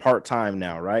said that you're part-time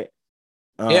now, right?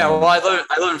 Well, I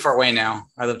live in Fort Wayne now.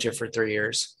 I lived here for 3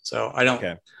 years. So I don't,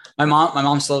 my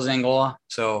mom still lives in Angola.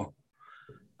 So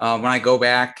when I go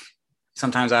back,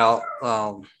 sometimes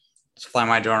I'll fly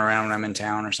my drone around when I'm in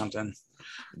town or something,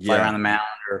 fly around the mound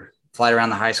or fly around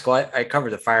the high school. I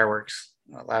covered the fireworks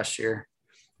last year.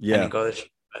 I didn't go this year,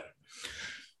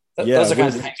 but those are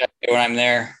kinds of things I do when I'm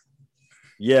there.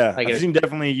 Yeah, Like I've seen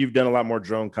definitely you've done a lot more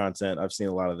drone content. I've seen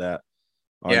a lot of that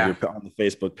on on the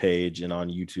Facebook page and on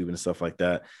YouTube and stuff like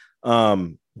that.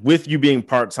 With you being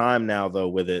part-time now though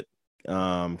with it,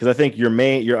 because I think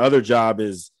your other job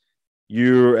is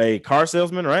you're a car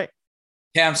salesman, right?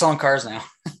 Yeah, I'm selling cars now.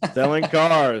 Selling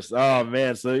cars. Oh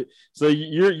man, so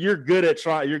you're good at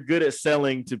you're good at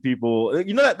selling to people.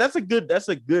 You know that's a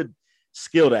good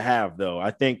skill to have though.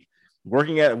 I think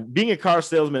being a car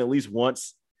salesman at least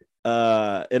once.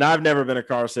 And I've never been a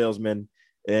car salesman,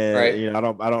 and right. you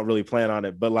know I don't really plan on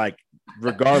it. But like,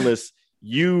 regardless,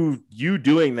 you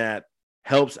doing that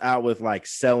helps out with like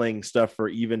selling stuff for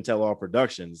Even Tell All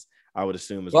Productions. I would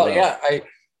assume as well. Well,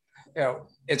 yeah,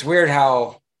 it's weird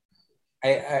how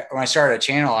I when I started a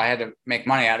channel, I had to make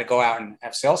money. I had to go out and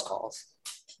have sales calls.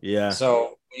 Yeah. So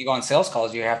when you go on sales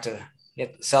calls, you have to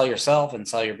sell yourself and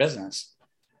sell your business.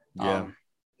 Yeah.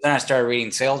 Then I started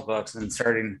reading sales books and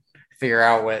starting to figure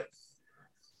out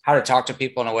how to talk to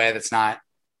people in a way that's not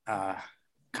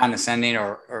condescending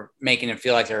or making them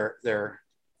feel like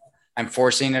I'm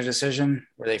forcing a decision,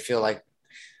 where they feel like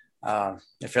oh,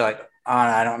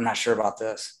 I'm not sure about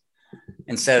this,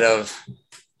 instead of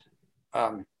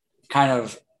kind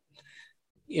of,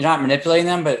 you're not manipulating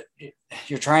them, but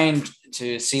you're trying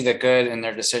to see the good in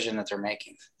their decision that they're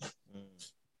making.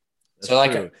 That's so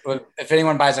like if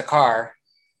anyone buys a car,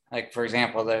 like for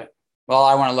example,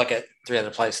 I want to look at 3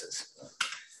 other places.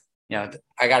 You know,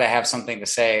 I got to have something to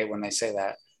say when they say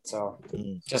that. So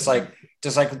just like,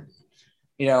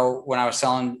 you know, when I was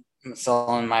selling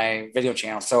my video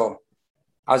channel. So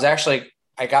I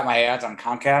got my ads on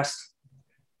Comcast.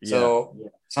 So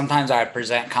sometimes I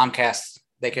present Comcast.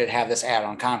 They could have this ad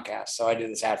on Comcast. So I did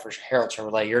this ad for Harold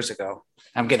Chevrolet years ago.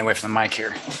 I'm getting away from the mic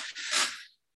here.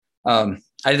 I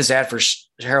did this ad for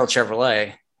Harold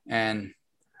Chevrolet, and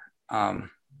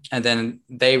then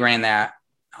they ran that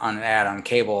on an ad on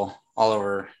cable all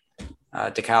over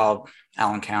DeKalb,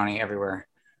 Allen County, everywhere.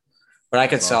 But I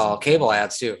could sell cable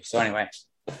ads too. So anyway.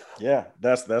 Yeah,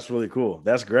 that's really cool.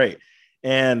 That's great.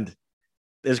 And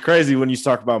it's crazy when you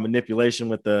talk about manipulation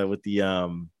with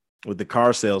the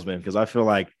car salesman, because I feel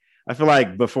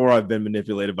like before I've been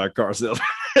manipulated by car salesmen,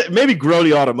 maybe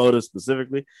Grody Automotive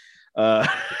specifically. Oh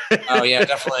yeah,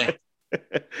 definitely.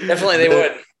 Definitely they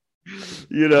would.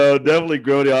 You know, definitely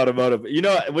Grody Automotive. You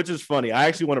know, which is funny. I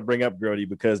actually want to bring up Grody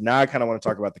because now I kind of want to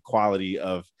talk about the quality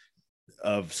of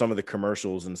some of the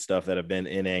commercials and stuff that have been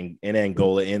in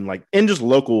Angola in just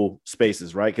local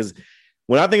spaces, right? Because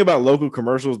when I think about local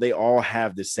commercials, they all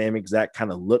have the same exact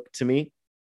kind of look to me.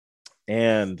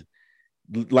 And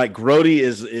like Grody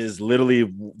is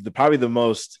literally probably the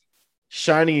most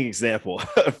shining example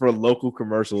for local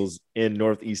commercials in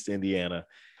Northeast Indiana.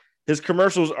 His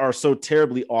commercials are so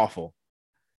terribly awful.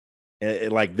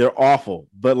 Like they're awful,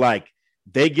 but like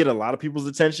they get a lot of people's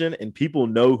attention and people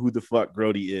know who the fuck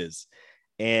Grody is.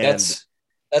 And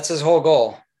that's his whole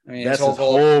goal. I mean, that's his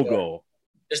whole goal.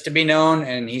 Just to be known,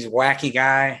 and he's a wacky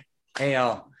guy. Hey,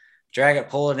 I'll drag it,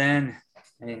 pull it in.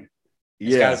 I mean,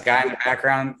 he's got his guy in the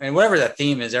background, and whatever the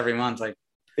theme is every month, like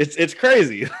it's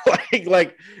crazy.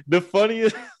 like the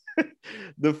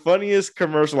funniest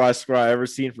commercial I ever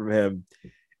seen from him.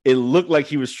 It looked like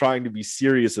he was trying to be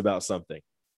serious about something.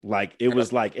 Like it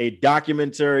was like a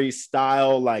documentary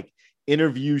style, like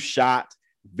interview shot,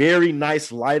 very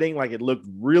nice lighting. Like it looked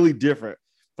really different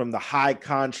from the high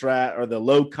contrast or the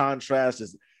low contrast,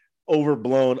 is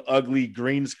overblown, ugly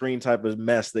green screen type of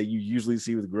mess that you usually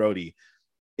see with Grody.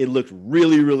 It looked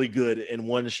really, really good in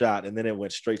one shot, and then it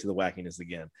went straight to the wackiness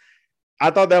again. I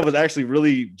thought that was actually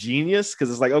really genius because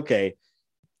it's like, okay,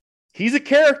 he's a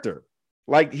character.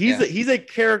 Like he's a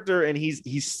character, and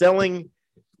he's selling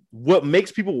what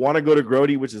makes people want to go to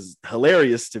Grody, which is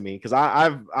hilarious to me because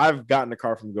I've gotten a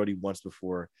car from Grody once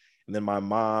before, and then my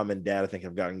mom and dad I think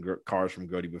have gotten cars from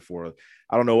Grody before.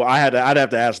 I don't know. I'd have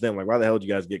to ask them like, why the hell did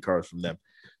you guys get cars from them,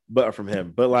 but from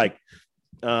him? But like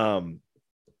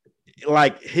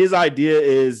his idea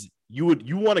is you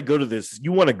want to go to this,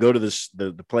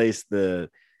 the place, the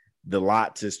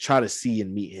lot to try to see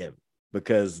and meet him.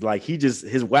 Because like his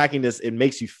wackiness, it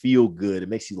makes you feel good. It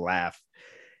makes you laugh.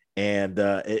 And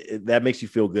that makes you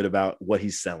feel good about what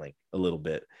he's selling a little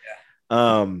bit.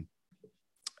 Yeah.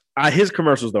 His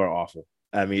commercials though are awful.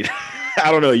 I mean,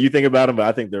 I don't know. You think about them, but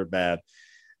I think they're bad.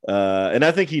 And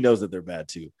I think he knows that they're bad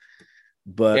too.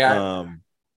 But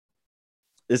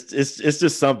it's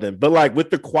just something. But like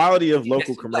with the quality of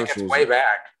local commercials, like way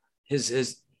back,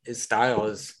 his style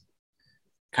is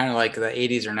kind of like the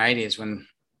 80s or 90s when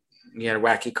you had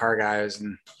wacky car guys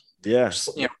and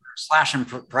slashing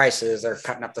prices or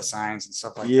cutting up the signs and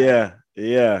stuff like that.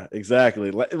 Yeah, exactly.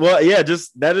 Well, yeah,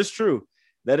 just that is true.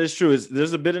 That is true.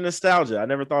 There's a bit of nostalgia. I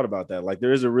never thought about that. Like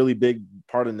there is a really big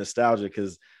part of nostalgia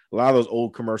because a lot of those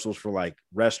old commercials for like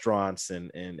restaurants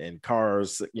and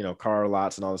cars, car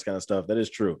lots and all this kind of stuff. That is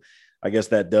true. I guess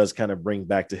that does kind of bring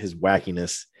back to his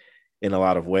wackiness in a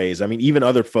lot of ways. I mean, even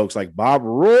other folks like Bob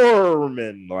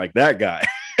Rohrman, like that guy,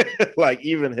 like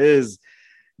even his,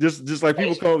 just like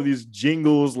people come up with these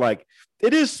jingles, like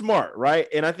it is smart, right?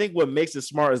 And I think what makes it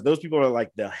smart is those people are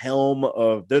like they're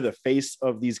the face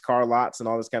of these car lots and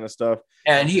all this kind of stuff.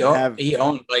 Yeah, and he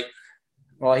owned like,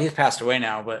 well, he's passed away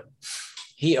now, but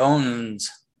he owns,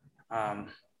 I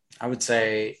would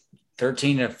say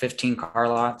 13 to 15 car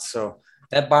lots. So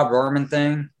that Bob Rohrman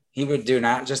thing, he would do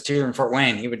not just here in Fort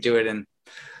Wayne, he would do it in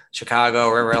Chicago,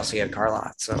 wherever else he had car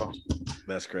lots. So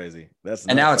that's crazy. That's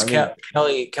and nuts. Now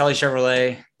it's Kelly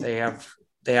Chevrolet. They have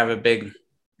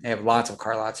lots of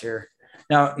car lots here.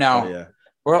 Now, yeah.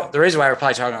 Well, the reason why we're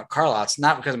probably talking about car lots,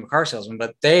 not because I'm a car salesman,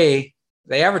 but they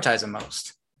advertise the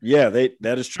most. Yeah,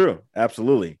 that is true.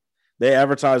 Absolutely. They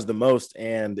advertise the most.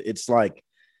 And it's like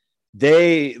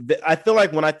I feel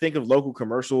like when I think of local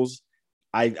commercials,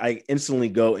 I instantly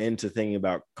go into thinking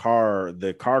about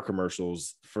the car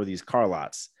commercials for these car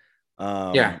lots.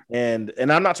 And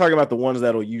I'm not talking about the ones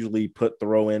that'll usually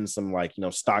throw in some like,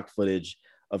 stock footage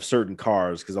of certain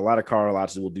cars, because a lot of car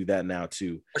lots will do that now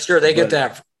too. For sure. They get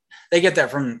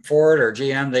that from Ford or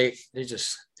GM. They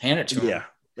just hand it to them. Yeah,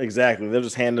 exactly. They'll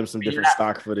just hand them some different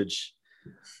stock footage.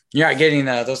 You're not getting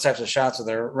those types of shots where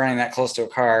they're running that close to a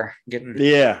car.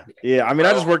 Yeah. I mean,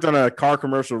 I just worked on a car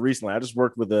commercial recently.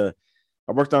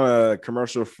 I worked on a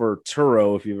commercial for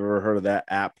Turo. If you've ever heard of that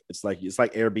app, it's like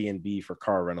Airbnb for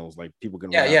car rentals. Like people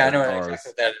can I know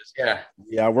exactly what that is.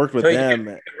 Yeah, I worked with them. You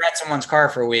can rent someone's car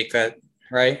for a week,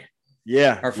 right?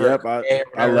 Yeah,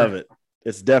 I love it.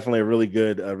 It's definitely a really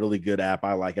good app.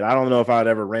 I like it. I don't know if I'd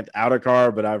ever rent out a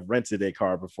car, but I've rented a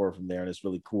car before from there, and it's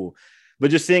really cool. But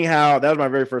just seeing how that was my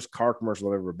very first car commercial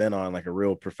I've ever been on, like a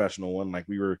real professional one. Like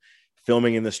we were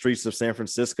filming in the streets of San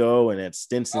Francisco and at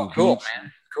Stinson Beach.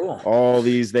 Man. Cool. All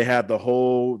these, they had the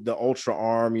ultra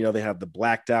arm, they have the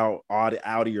blacked out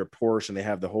Audi or Porsche, and they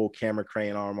have the whole camera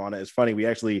crane arm on it. It's funny. We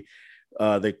actually,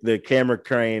 the camera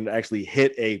crane actually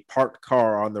hit a parked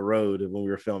car on the road when we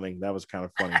were filming. That was kind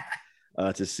of funny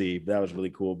to see. That was really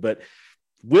cool. But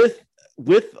with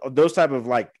those type of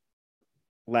like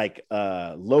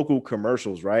local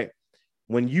commercials, right?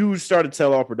 When you started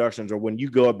Tell All Productions, or when you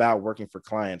go about working for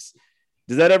clients,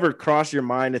 does that ever cross your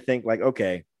mind to think like,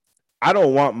 okay, I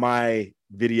don't want my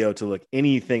video to look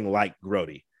anything like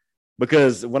Grody?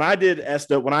 Because when I did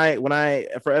SW,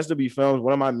 for SW Films,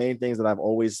 one of my main things that I've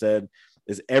always said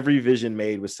is every vision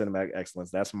made with cinematic excellence.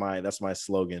 That's my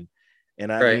slogan. And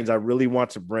that means I really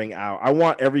want to I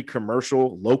want every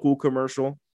local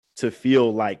commercial to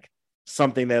feel like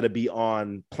something that'll be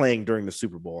on playing during the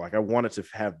Super Bowl. Like I want it to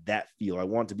have that feel. I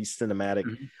want it to be cinematic.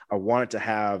 Mm-hmm. I want it to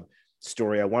have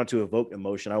story. I want it to evoke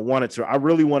emotion. I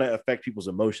really want to affect people's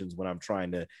emotions when I'm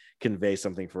trying to convey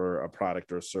something for a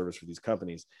product or a service for these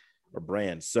companies or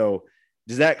brands. So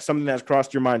is that something that's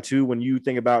crossed your mind too, when you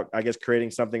think about, I guess,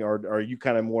 creating something, or are you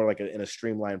kind of more like in a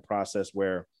streamlined process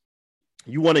where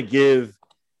you want to give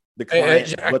the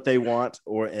client what they want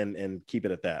and keep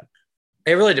it at that?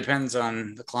 It really depends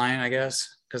on the client, I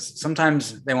guess, because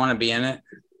sometimes they want to be in it,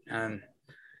 and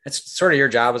it's sort of your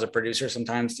job as a producer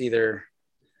sometimes to either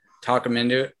talk them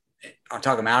into it or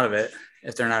talk them out of it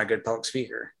if they're not a good public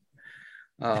speaker,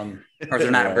 or if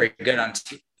they're not very good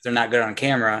they're not good on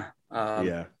camera.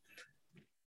 The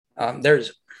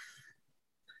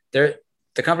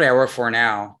company I work for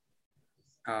now,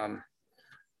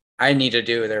 I need to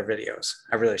do their videos.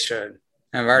 I really should.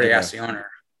 And I've already asked the owner.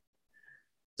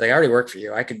 It's like, I already work for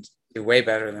you. I could do way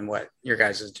better than what your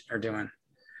guys are doing.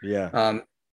 Yeah.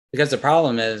 Because the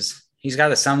problem is he's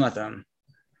got a son with him,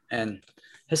 and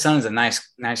his son is a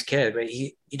nice kid, but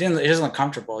he doesn't look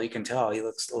comfortable. You can tell he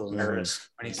looks a little nervous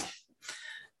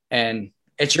and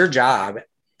it's your job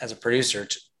as a producer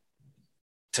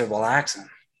to relax him.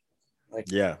 Like,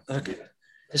 look,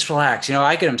 just relax.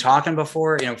 I get him talking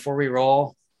before we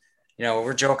roll,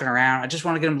 we're joking around. I just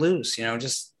want to get him loose,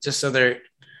 just so they're,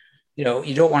 you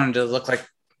don't want them to look like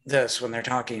this when they're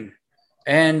talking.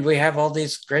 And we have all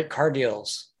these great car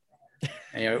deals.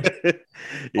 I've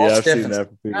seen that.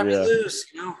 Loose,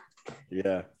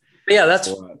 Yeah. But yeah, that's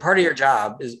part of your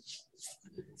job is,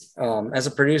 as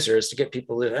a producer, is to get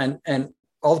people loose. And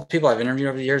all the people I've interviewed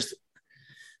over the years,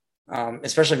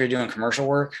 especially if you're doing commercial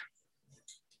work.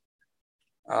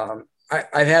 I've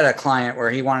had a client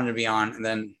where he wanted to be on, and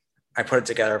then I put it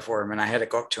together for him, and I had to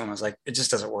go up to him. I was like, it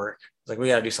just doesn't work. I was like, we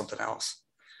got to do something else.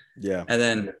 Yeah. And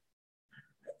then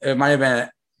it might have been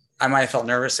I might have felt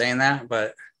nervous saying that,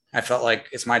 but I felt like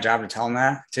it's my job to tell them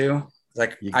that too.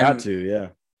 Like You got to, yeah.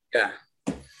 Yeah.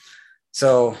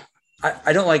 So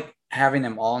I don't like having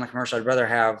them all in the commercial. I'd rather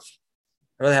have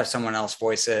someone else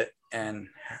voice it and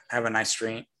have a nice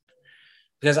stream,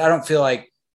 because I don't feel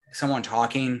like someone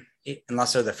talking,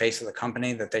 unless they're the face of the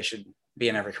company, that they should be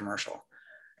in every commercial.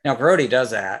 Now, Grody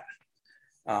does that.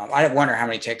 I wonder how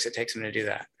many takes it takes him to do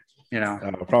that.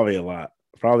 Probably a lot.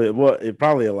 Probably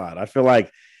a lot. I feel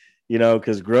like,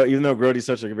 because even though Grody's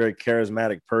such a very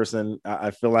charismatic person,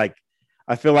 I feel like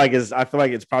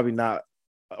it's probably not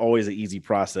always an easy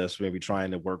process. Maybe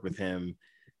trying to work with him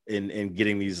in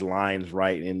getting these lines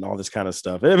right and all this kind of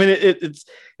stuff. I mean, it's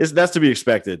that's to be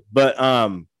expected. But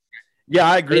yeah,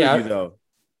 I agree with you though.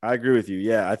 I agree with you.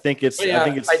 Yeah, I think it's.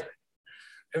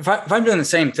 If I'm doing the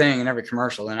same thing in every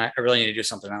commercial, then I really need to do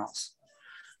something else.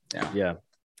 Yeah,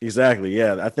 exactly.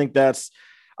 Yeah, I think that's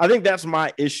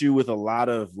my issue with a lot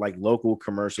of like local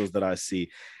commercials that I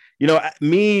see.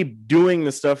 Me doing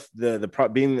the stuff,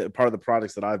 being part of the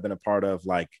projects that I've been a part of,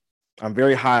 like I'm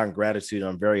very high on gratitude.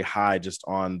 I'm very high just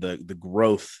on the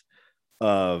growth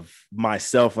of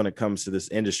myself when it comes to this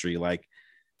industry. Like,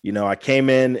 I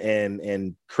came in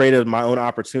and created my own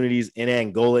opportunities in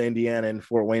Angola, Indiana, and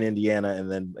Fort Wayne, Indiana.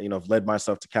 And then, I've led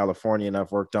myself to California, and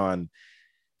I've worked on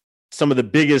some of the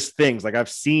biggest things. Like I've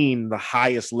seen the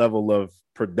highest level of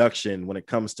production when it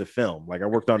comes to film. Like I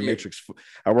worked on Matrix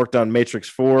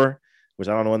 4, which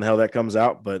I don't know when the hell that comes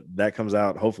out, but that comes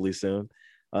out hopefully soon.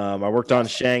 I worked on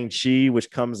Shang-Chi,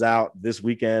 which comes out this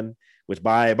weekend, which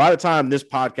by the time this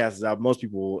podcast is out, most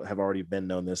people have already been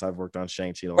known this. I've worked on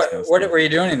Shang-Chi. What were you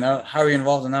doing in those? How are you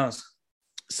involved in those?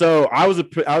 So I was a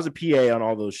PA on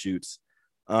all those shoots.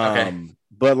 Okay.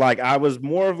 But like I was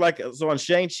more of like, so on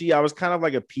Shang-Chi, I was kind of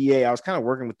like a PA. I was kind of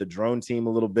working with the drone team a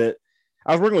little bit.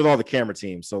 I was working with all the camera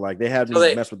teams. So like they had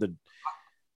me mess with the.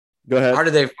 Go ahead. How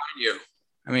did they find you?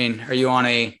 I mean, are you on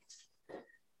do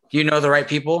you know the right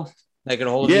people that get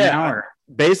a hold of you now? Or?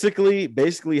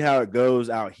 Basically how it goes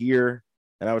out here.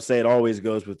 And I would say it always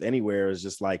goes with anywhere is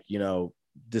just like,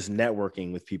 just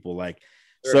networking with people. Like,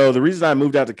 sure. So the reason I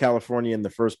moved out to California in the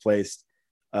first place,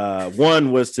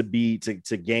 one was to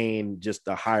gain just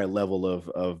a higher level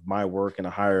of my work and a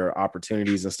higher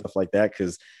opportunities and stuff like that.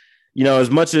 Cause as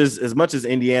much as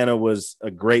Indiana was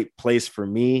a great place for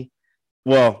me,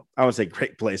 well, I would say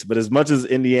great place, but as much as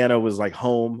Indiana was like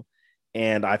home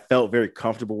and I felt very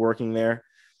comfortable working there,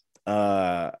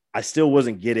 I still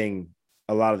wasn't getting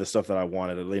a lot of the stuff that I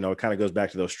wanted. It kind of goes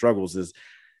back to those struggles is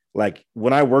like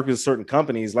when I worked with certain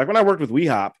companies, like when I worked with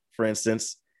WeHop, for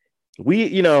instance,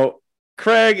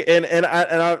 Craig and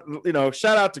I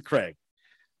shout out to Craig,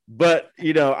 but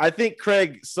I think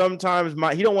Craig sometimes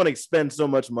he don't want to expend so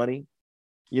much money,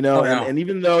 and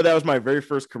even though that was my very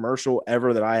first commercial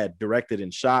ever that I had directed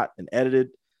and shot and edited,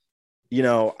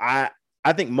 I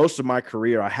think most of my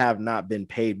career I have not been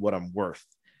paid what I'm worth.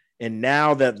 And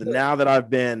now that I've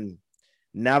been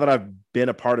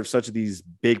a part of such of these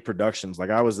big productions,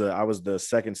 like I was the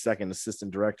second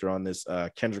assistant director on this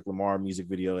Kendrick Lamar music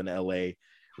video in LA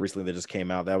recently that just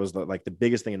came out. That was like the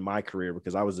biggest thing in my career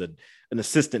because I was an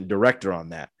assistant director on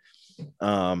that.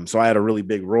 So I had a really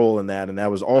big role in that. And that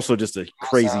was also just a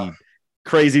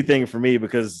crazy thing for me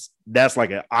because that's like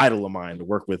an idol of mine to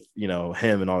work with,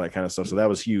 him and all that kind of stuff. So that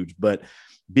was huge. But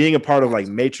being a part of like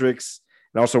Matrix,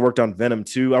 and I also worked on Venom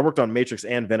 2. I worked on Matrix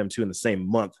and Venom 2 in the same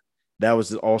month. That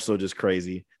was also just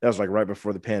crazy. That was like right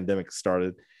before the pandemic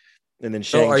started. And then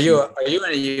so are you in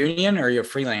a union or are you a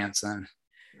freelance then?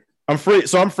 I'm free.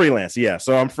 So I'm freelance. Yeah.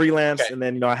 So I'm freelance. Okay. And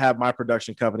then, I have my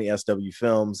production company, SW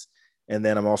Films. And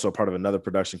then I'm also a part of another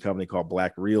production company called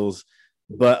Black Reels.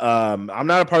 But I'm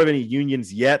not a part of any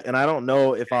unions yet. And I don't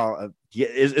know if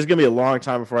it's going to be a long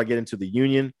time before I get into the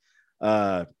union.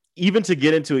 Even to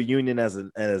get into a union as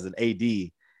an AD,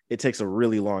 it takes a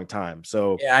really long time.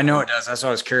 So yeah, I know it does. That's why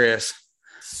I was curious.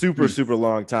 Super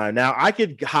long time. Now I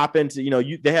could hop into,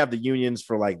 they have the unions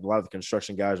for like a lot of the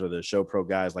construction guys or the show pro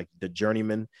guys, like the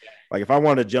journeyman. Like if I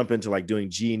wanted to jump into like doing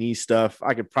G&E stuff,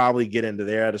 I could probably get into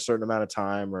there at a certain amount of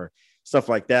time or stuff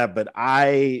like that. But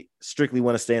I strictly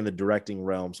want to stay in the directing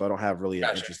realm. So I don't have really an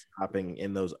interest in hopping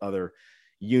in those other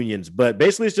unions. But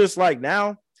basically it's just like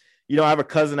now, I have a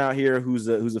cousin out here who's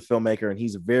a filmmaker and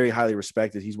he's very highly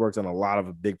respected. He's worked on a lot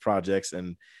of big projects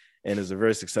and is a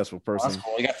very successful person. Oh, that's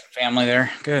cool. You got some family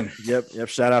there. Good. Yep.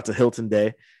 Shout out to Hilton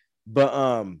Day.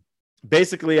 But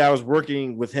basically I was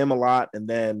working with him a lot. And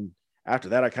then after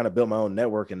that, I kind of built my own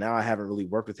network and now I haven't really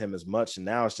worked with him as much. And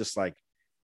now it's just like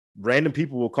random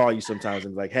people will call you sometimes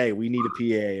and be like, hey, we need a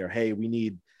PA or, hey, we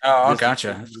need. Oh,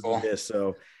 gotcha. That's cool. This.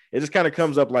 So it just kind of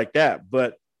comes up like that.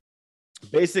 But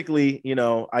basically,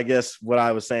 I guess what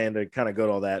I was saying to kind of go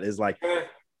to all that is like,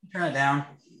 turn it down.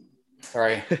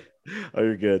 Sorry. Oh,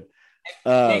 you're good.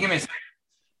 Can you give me a second?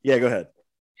 Yeah, go ahead.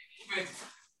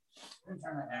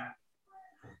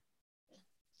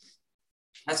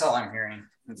 That's all I'm hearing.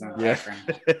 Yeah.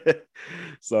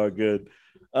 It's all good.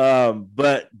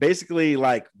 But basically,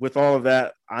 like with all of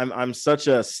that, I'm such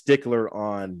a stickler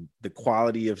on the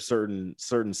quality of certain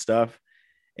stuff.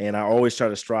 And I always try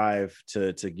to strive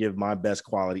to give my best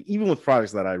quality, even with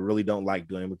projects that I really don't like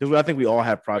doing, because I think we all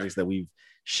have projects that we've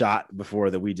shot before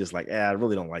that we just like, I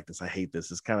really don't like this. I hate this.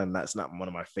 It's kind of not, it's not one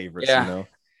of my favorites, Yeah,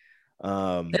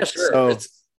 sure. So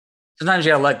sometimes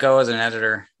you gotta let go as an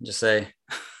editor, just say,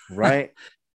 right.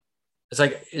 It's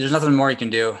like there's nothing more you can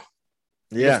do.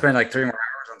 You can spend like 3 more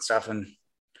hours on stuff and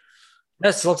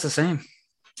this looks the same.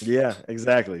 Yeah,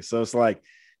 exactly. So it's like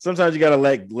sometimes you gotta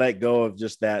let go of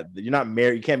just that. You're not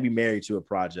married, you can't be married to a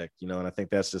project, and I think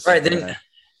that's just right. Then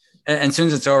and as soon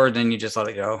as it's over, then you just let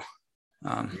it go.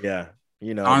 Yeah,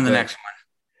 on the next one.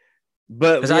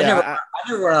 But yeah,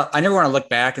 I never want to look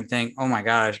back and think, oh my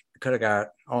gosh, I could have got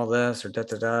all this or da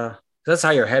da da. That's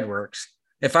how your head works.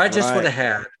 If I just would have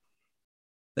had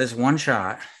this one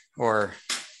shot, or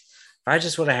if I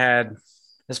just would have had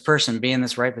this person be in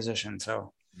this right position.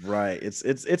 So right,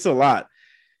 it's a lot.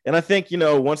 And I think,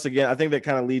 once again, I think that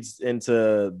kind of leads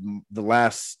into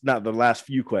not the last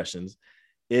few questions,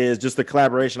 is just the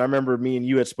collaboration. I remember me and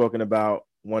you had spoken about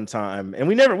one time, and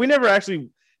we never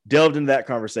actually delved into that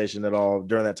conversation at all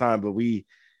during that time. But I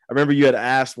remember you had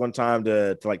asked one time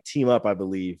to like team up, I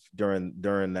believe, during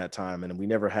that time, and we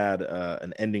never had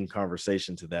an ending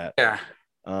conversation to that. Yeah,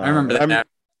 I remember that.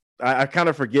 I kind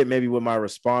of forget maybe what my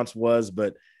response was,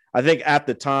 but I think at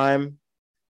the time,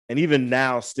 and even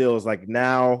now still, is like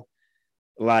now,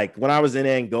 like when I was in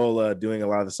Angola doing a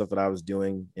lot of the stuff that I was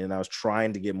doing, and I was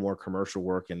trying to get more commercial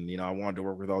work, and I wanted to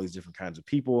work with all these different kinds of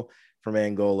people from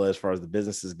Angola as far as the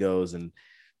businesses goes. And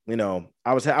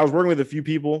I was working with a few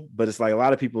people, but it's like a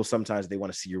lot of people, sometimes they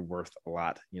want to see your worth a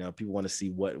lot. People want to see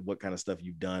what kind of stuff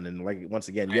you've done. And like, once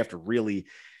again, you have to really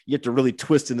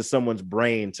twist into someone's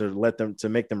brain to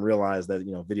make them realize that,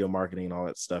 video marketing and all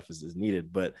that stuff is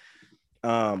needed. But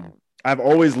I've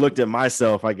always looked at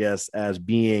myself, I guess, as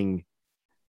being,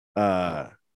 I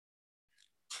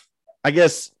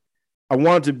guess I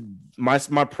wanted to,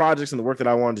 my projects and the work that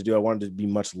I wanted to do, I wanted to be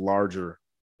much larger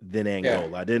than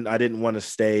Angola. Yeah. I didn't want to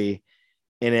stay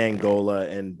in Angola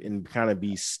and kind of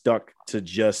be stuck to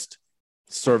just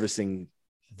servicing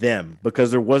them,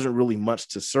 because there wasn't really much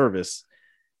to service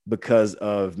because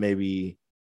of maybe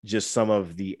just some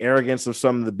of the arrogance of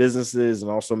some of the businesses,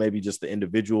 and also maybe just the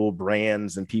individual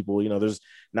brands and people. There's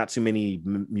not too many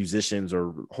musicians or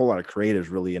a whole lot of creatives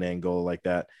really in Angola like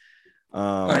that. You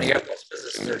got those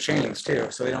businesses or chains too,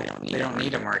 so they don't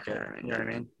need a market. You know what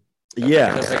I mean?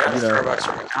 Yeah, because they got Starbucks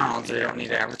or McDonald's, they don't need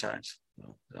to advertise.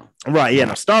 So. Right? Yeah.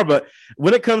 No, Starbucks.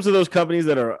 When it comes to those companies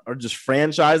that are just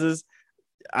franchises,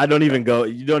 you don't even go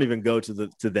to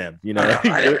them.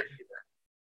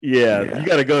 Yeah, you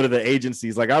got to go to the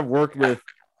agencies. Like I've worked with,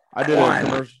 I did a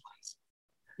commercial.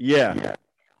 Yeah.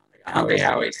 Hungry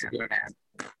Howie's doing that.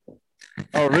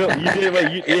 Oh, really? You did?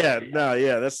 Like, yeah. No.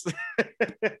 Yeah. That's.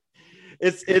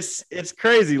 It's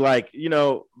crazy. Like, you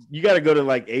got to go to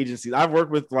like agencies. I've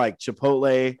worked with like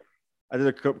Chipotle. I did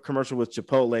a commercial with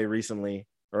Chipotle recently,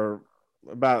 or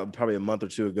about probably a month or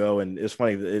two ago. And it's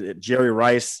funny, Jerry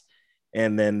Rice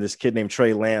and then this kid named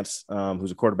Trey Lance,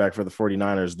 who's a quarterback for the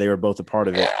 49ers. They were both a part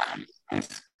of it.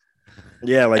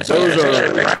 Yeah. Like those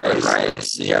are.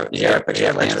 Rice. Yeah. But you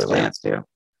have Lance too.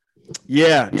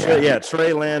 Yeah.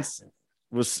 Trey Lance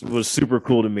was super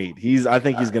cool to meet. I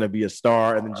think he's going to be a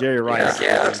star. And then Jerry Rice.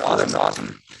 Yeah, that's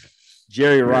awesome.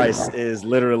 Jerry Rice is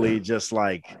literally just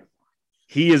like,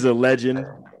 he is a legend.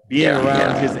 Being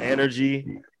around his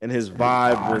energy and his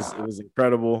vibe was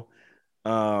incredible.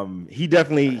 He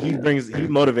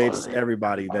motivates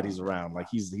everybody that he's around. Like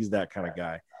he's that kind of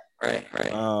guy. Right.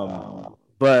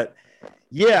 But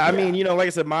yeah, I mean, like I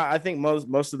said, I think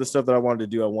most of the stuff that I wanted to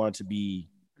do, I wanted to be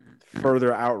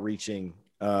further outreaching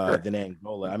than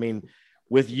Angola. I mean,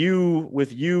 with you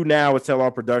now with Tell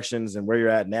All Productions and where you're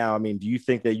at now, I mean, do you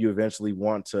think that you eventually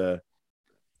want to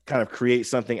kind of create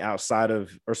something outside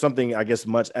of, or something, I guess,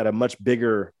 at a much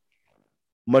bigger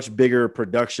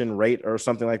production rate or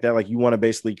something like that? Like you want to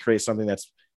basically create something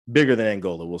that's bigger than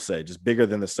Angola, we'll say, just bigger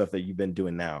than the stuff that you've been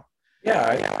doing now.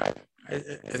 Yeah, I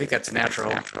think that's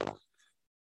natural.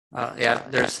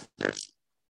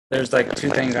 There's like two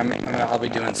things I'll be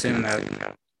doing soon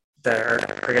that are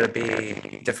going to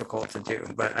be difficult to do,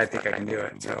 but I think I can do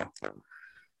it. So,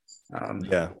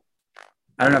 yeah.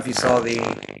 I don't know if you saw the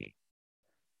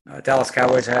Dallas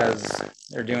Cowboys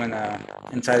they're doing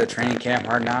inside the training camp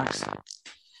Hard Knocks.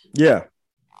 Yeah.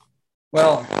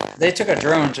 Well, they took a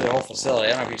drone to the whole facility.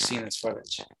 I don't know if you've seen this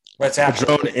footage, but it's A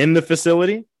drone in the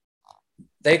facility?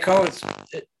 You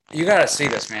got to see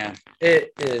this, man.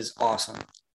 It is awesome.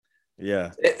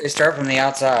 Yeah. They start from the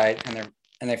outside and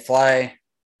they fly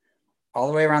all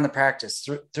the way around the practice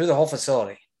through the whole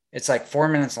facility. It's like 4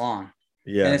 minutes long.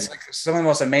 Yeah. And it's like some of the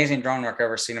most amazing drone work I've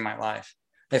ever seen in my life.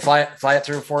 They fly it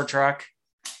through a Ford truck.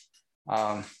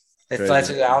 They fly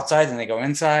to the outside and they go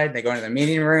inside. They go into the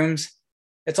meeting rooms.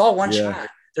 It's all one shot.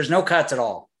 There's no cuts at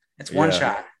all. It's one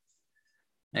shot.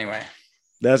 Anyway.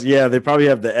 They probably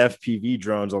have the FPV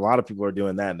drones. A lot of people are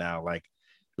doing that now. Like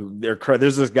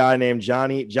there's this guy named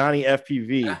Johnny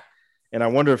FPV. And I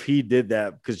wonder if he did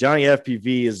that because Johnny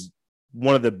FPV is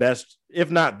one of the best,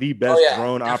 if not the best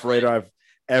drone operator I've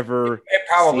ever It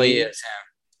probably seen. is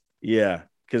him. Yeah.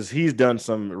 Because he's done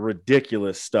some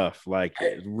ridiculous stuff. Like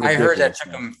I heard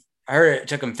it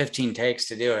took him 15 takes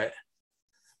to do it.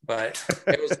 But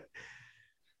it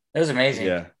was amazing.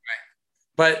 Yeah.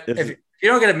 But if you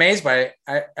don't get amazed by it,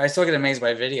 I still get amazed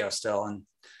by video still. And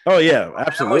oh yeah,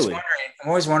 absolutely. I'm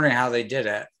always wondering how they did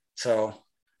it. So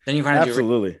then you kind of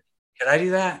absolutely. Could I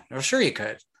do that? Well, sure you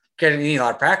could. You need a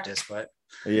lot of practice, but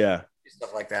yeah,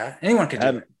 stuff like that. Anyone could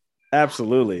do it.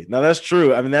 Absolutely. No, that's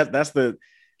true. I mean, that's the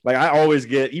like I always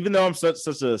get, even though I'm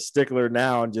such a stickler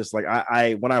now, and just like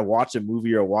I when I watch a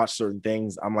movie or watch certain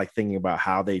things, I'm like thinking about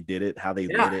how they did it, how they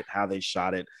lit it, how they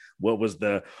shot it. What was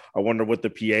I wonder what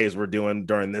the PAs were doing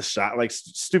during this shot, like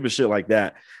stupid shit like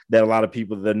that a lot of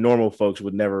people, the normal folks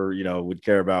would never, would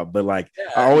care about. But like,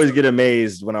 I always get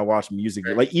amazed when I watch music.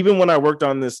 Right. Like even when I worked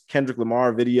on this Kendrick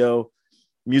Lamar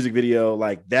music video,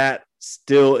 like that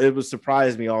still, it was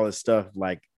surprised me all this stuff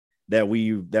like that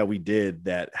we did,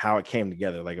 that how it came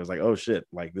together. Like, it was like, oh shit,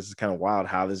 like this is kind of wild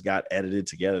how this got edited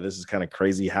together. This is kind of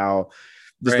crazy how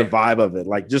just the vibe of it.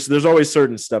 Like just, there's always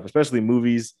certain stuff, especially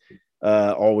movies,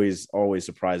 always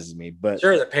surprises me. But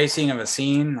sure, the pacing of a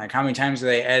scene, like how many times do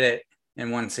they edit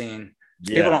in one scene?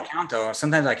 People don't count though.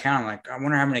 Sometimes I count. I'm like, I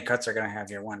wonder how many cuts they're gonna have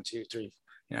here. 1, 2, 3.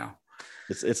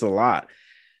 It's a lot.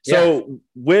 So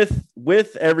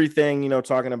with everything,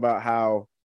 talking about how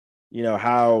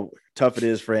tough it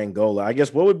is for Angola, I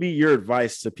guess what would be your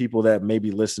advice to people that may be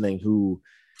listening who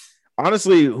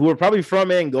are probably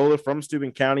from Angola, from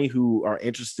Steuben County, who are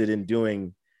interested in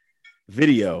doing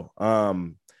video?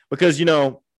 Because,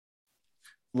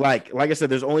 like I said,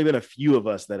 there's only been a few of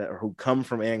us who come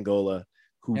from Angola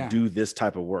who do this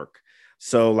type of work.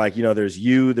 So like, there's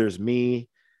you, there's me,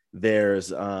 there's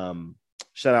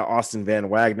shout out Austin Van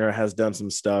Wagner has done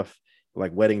some stuff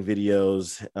like wedding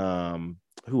videos.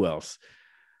 Who else?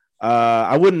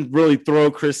 I wouldn't really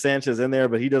throw Chris Sanchez in there,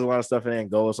 but he does a lot of stuff in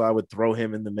Angola, so I would throw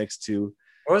him in the mix too.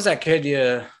 What was that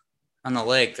kid on the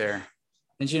lake there?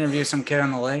 Didn't you interview some kid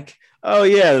on the lake? Oh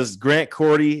yeah, it was Grant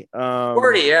Cordy.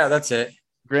 Cordy, yeah, that's it.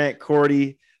 Grant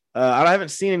Cordy. I haven't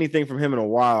seen anything from him in a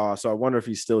while, so I wonder if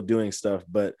he's still doing stuff.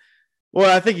 But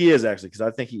I think he is actually, because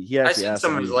I think he actually. I've seen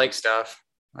some of his lake stuff.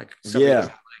 Like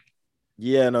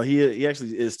yeah, no, he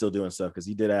actually is still doing stuff, because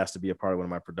he did ask to be a part of one of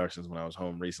my productions when I was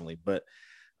home recently. But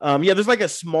there's like a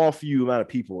small few amount of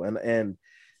people, and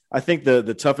I think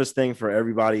the toughest thing for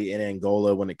everybody in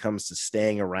Angola when it comes to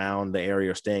staying around the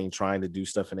area or trying to do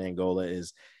stuff in Angola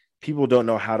is people don't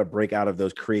know how to break out of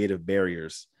those creative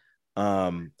barriers.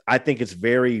 I think it's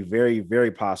very, very,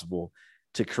 very possible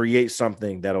to create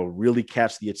something that'll really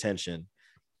catch the attention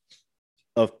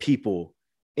of people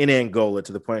in Angola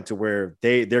to the point to where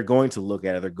they're going to look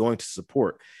at it. They're going to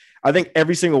support. I think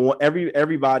every single one,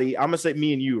 everybody, I'm going to say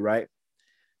me and you, right?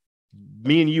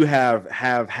 Me and you have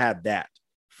had that.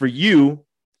 For you,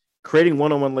 creating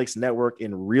One-on-One Lakes Network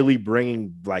and really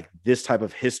bringing like this type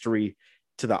of history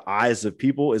to the eyes of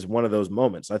people is one of those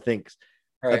moments. I think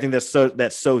that's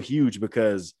so huge,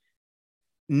 because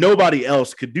nobody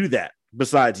else could do that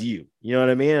besides you. You know what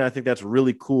I mean? And I think that's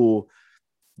really cool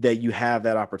that you have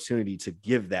that opportunity to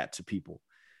give that to people.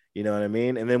 You know what I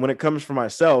mean? And then when it comes for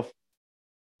myself,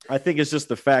 I think it's just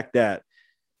the fact that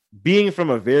being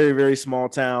from a very, very small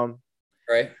town,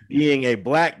 right, being a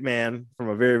Black man from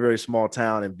a very, very small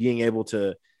town, and being able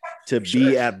to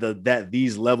be at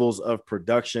these levels of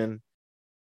production,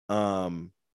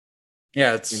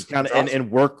 it's kind of awesome.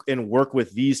 and work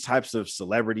with these types of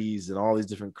celebrities and all these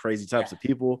different crazy types of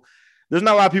people. There's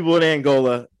not a lot of people in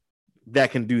Angola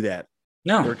that can do that.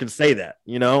 No, or can say that,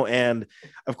 and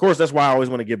of course that's why I always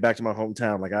want to get back to my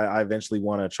hometown. Like I eventually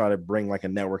want to try to bring like a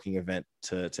networking event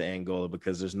to Angola,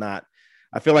 because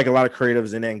I feel like a lot of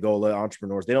creatives in Angola,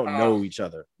 entrepreneurs, they don't know each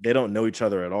other. They don't know each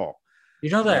other at all. You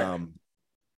know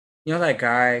that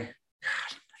guy, God,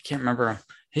 I can't remember him.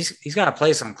 He's got a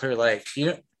place on Clear Lake.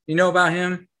 You know about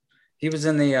him? He was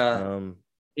in the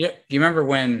you remember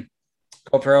when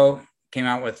GoPro came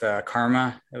out with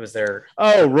Karma? It was their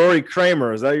Rory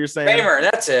Kramer. Is that what you're saying? Kramer,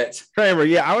 that's it. Kramer,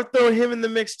 yeah, I would throw him in the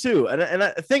mix too. And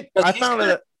I think I found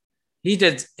that he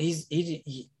got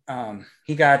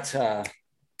the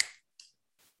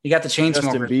chain Justin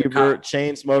smokers. Bieber,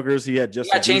 chain smokers. He had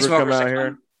Justin Bieber come out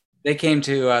here. They came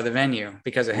to the venue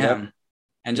because of him. Yep.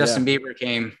 And Justin Bieber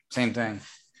came, same thing.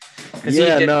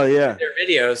 Yeah, their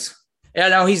videos. Yeah,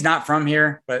 no, he's not from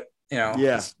here, but but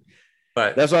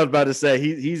that's what I was about to say.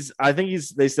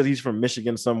 They said he's from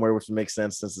Michigan somewhere, which makes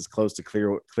sense since it's close to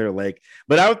Clear Lake.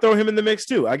 But I would throw him in the mix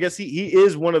too. I guess he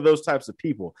is one of those types of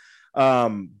people.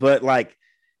 But like,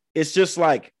 it's just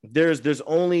like there's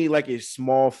only like a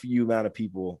small few amount of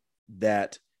people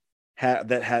that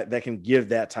can give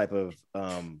that type of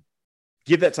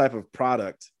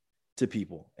product to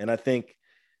people. And I think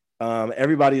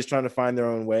everybody is trying to find their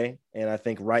own way. And I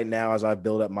think right now, as I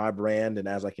build up my brand and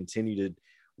as I continue to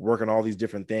work on all these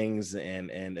different things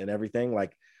and everything,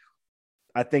 like,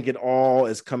 I think it all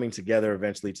is coming together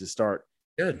eventually to start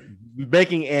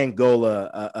making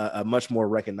Angola a much more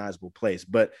recognizable place.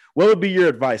 But what would be your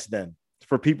advice then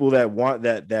for people that want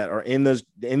that are in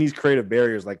these creative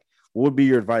barriers? Like, what would be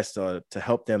your advice to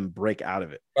help them break out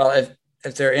of it? Well,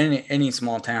 if they're in any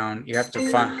small town, you have to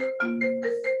find.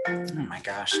 Oh my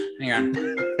gosh! Hang on.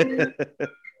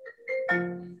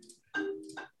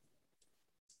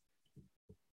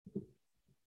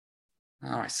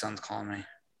 Oh, my son's calling me.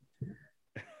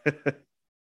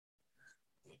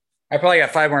 I probably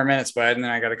got 5 more minutes, bud, and then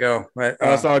I got to go. But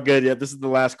that's all good. Yeah, this is the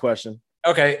last question.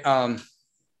 Okay.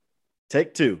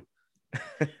 Take 2.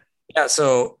 Yeah.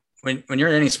 So when you're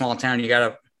in any small town, you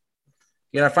gotta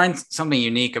find something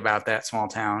unique about that small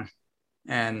town,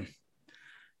 and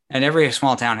every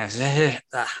small town has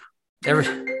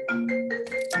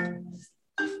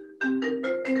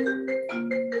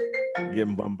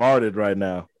Getting bombarded right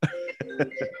now.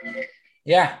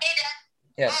 Yeah.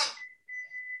 Yes.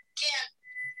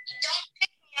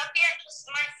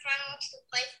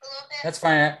 That's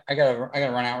fine. I gotta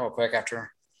run out real quick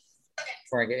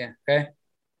before I get you. Okay.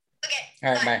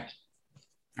 All right. Bye.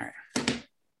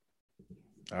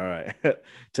 All right.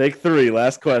 Take 3.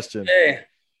 Last question. Hey.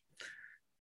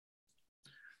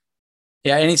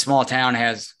 Yeah. Any small town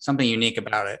has something unique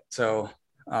about it. So,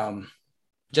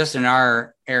 just in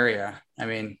our area, I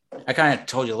mean, I kind of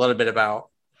told you a little bit about.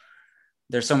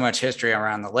 There's so much history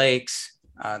around the lakes.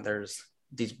 There's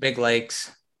these big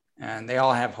lakes. And they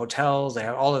all have hotels. They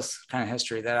have all this kind of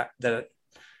history that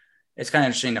it's kind of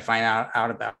interesting to find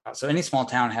out about. So any small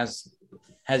town has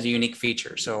a unique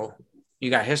feature. So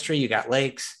you got history, you got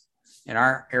lakes in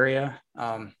our area.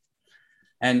 And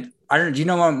do you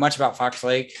know much about Fox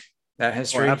Lake, that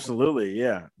history? Oh, absolutely.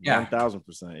 Yeah.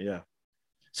 1000%. Yeah.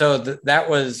 So that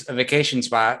was a vacation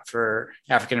spot for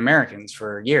African-Americans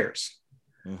for years.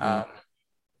 Mm-hmm.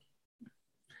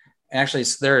 Actually,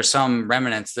 there are some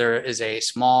remnants. There is a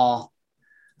small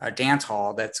dance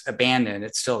hall that's abandoned.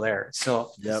 It's still there.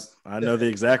 Yep. I know the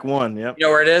exact one. Yep. You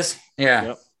know where it is? Yeah.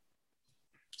 Yep.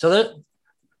 So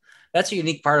that's a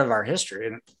unique part of our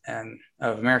history and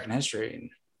of American history. And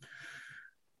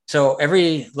so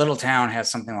every little town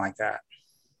has something like that.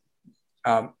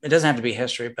 It doesn't have to be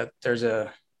history, but there's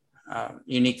a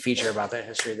unique feature about that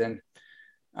history. Then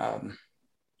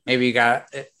maybe you got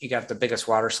the biggest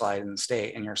water slide in the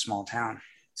state in your small town.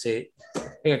 See,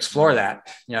 you explore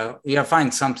that. You got to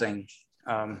find something.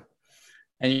 And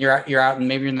you're out and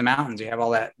maybe you're in the mountains. You have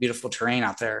all that beautiful terrain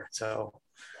out there. So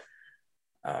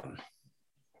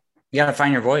you got to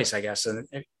find your voice, I guess. And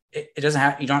it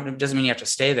doesn't mean you have to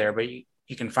stay there, but you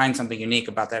can find something unique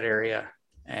about that area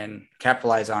and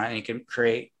capitalize on it, and you can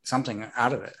create something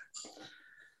out of it.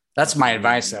 That's my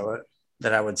advice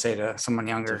that I would say to someone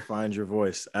younger. To find your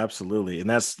voice. Absolutely. And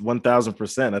that's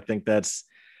 1000%. I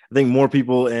think more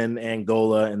people in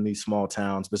Angola and these small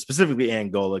towns, but specifically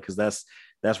Angola, because that's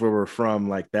where we're from.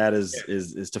 Like that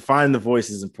is to find the voice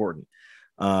is important.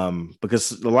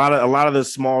 Because a lot of the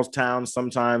small towns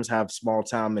sometimes have small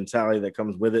town mentality that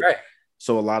comes with it. Right.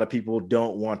 So a lot of people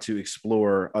don't want to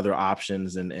explore other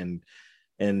options and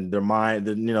their mind,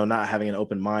 not having an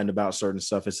open mind about certain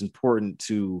stuff. It's important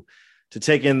to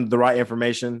take in the right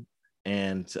information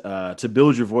and to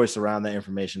build your voice around that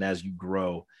information as you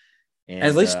grow. And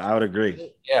at least I would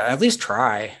agree. Yeah. At least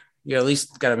try. You at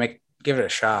least got to give it a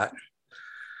shot.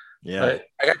 Yeah. But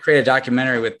I got to create a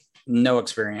documentary with no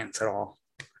experience at all.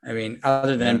 I mean,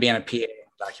 other than being a PA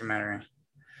documentary.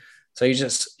 So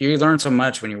you learn so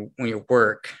much when you're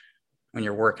working.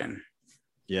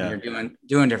 Yeah. When you're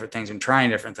doing different things and trying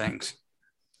different things.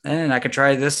 and I could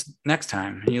try this next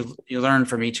time. You learn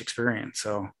from each experience.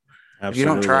 So Absolutely. if you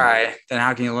don't try, then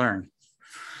how can you learn?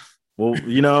 Well,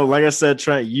 like I said,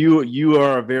 Trent, you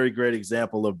are a very great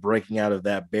example of breaking out of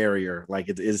that barrier. Like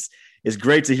it's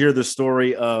great to hear the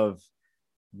story of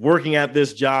working at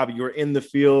this job. You were in the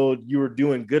field, you were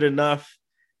doing good enough,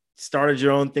 started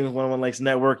your own thing with 101 Lakes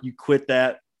Network. You quit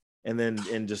that,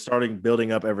 and just starting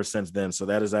building up ever since then. So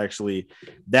that is actually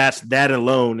that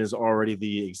alone is already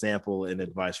the example and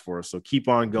advice for us. So keep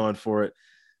on going for it.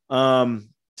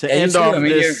 End off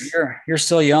this, you're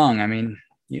still young. I mean,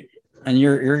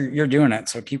 you're doing it.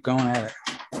 So keep going at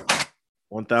it.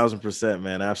 1000%,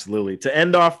 man. Absolutely. To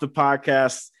end off the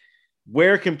podcast,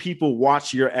 where can people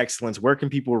watch your excellence? Where can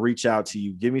people reach out to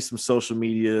you? Give me some social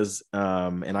medias,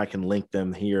 and I can link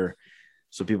them here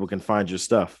so people can find your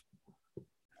stuff.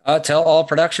 Tell All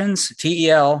Productions,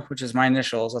 TEL, which is my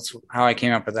initials. That's how I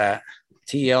came up with that.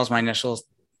 TEL is my initials,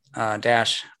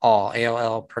 dash all,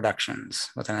 ALL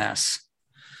Productions with an S.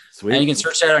 Sweet. And you can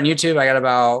search that on YouTube. I got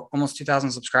about almost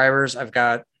 2,000 subscribers. I've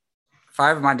got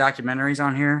 5 of my documentaries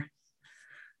on here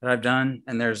that I've done.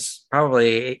 And there's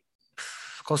probably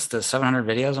close to 700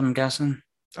 videos, I'm guessing.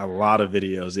 A lot of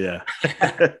videos, yeah.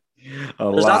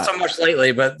 There's not so much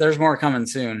lately, but there's more coming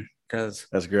soon. Because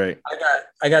that's great.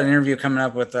 I got an interview coming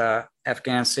up with a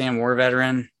Afghanistan war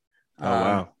veteran. Oh,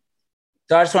 wow.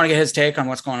 So I just want to get his take on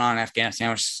what's going on in Afghanistan,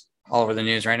 which is all over the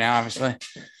news right now, obviously.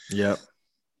 Yep.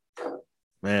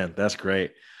 Man, that's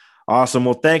great. Awesome.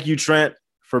 Well, thank you, Trent,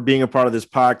 for being a part of this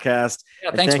podcast.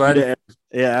 Yeah, thanks, bud.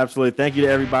 Yeah, absolutely. Thank you to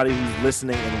everybody who's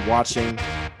listening and watching.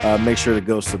 Make sure to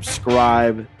go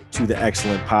subscribe to the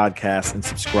Excellent Podcast and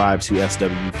subscribe to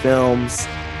SW Films.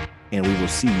 And we will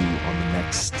see you on the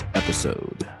next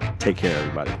episode. Take care,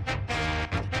 everybody.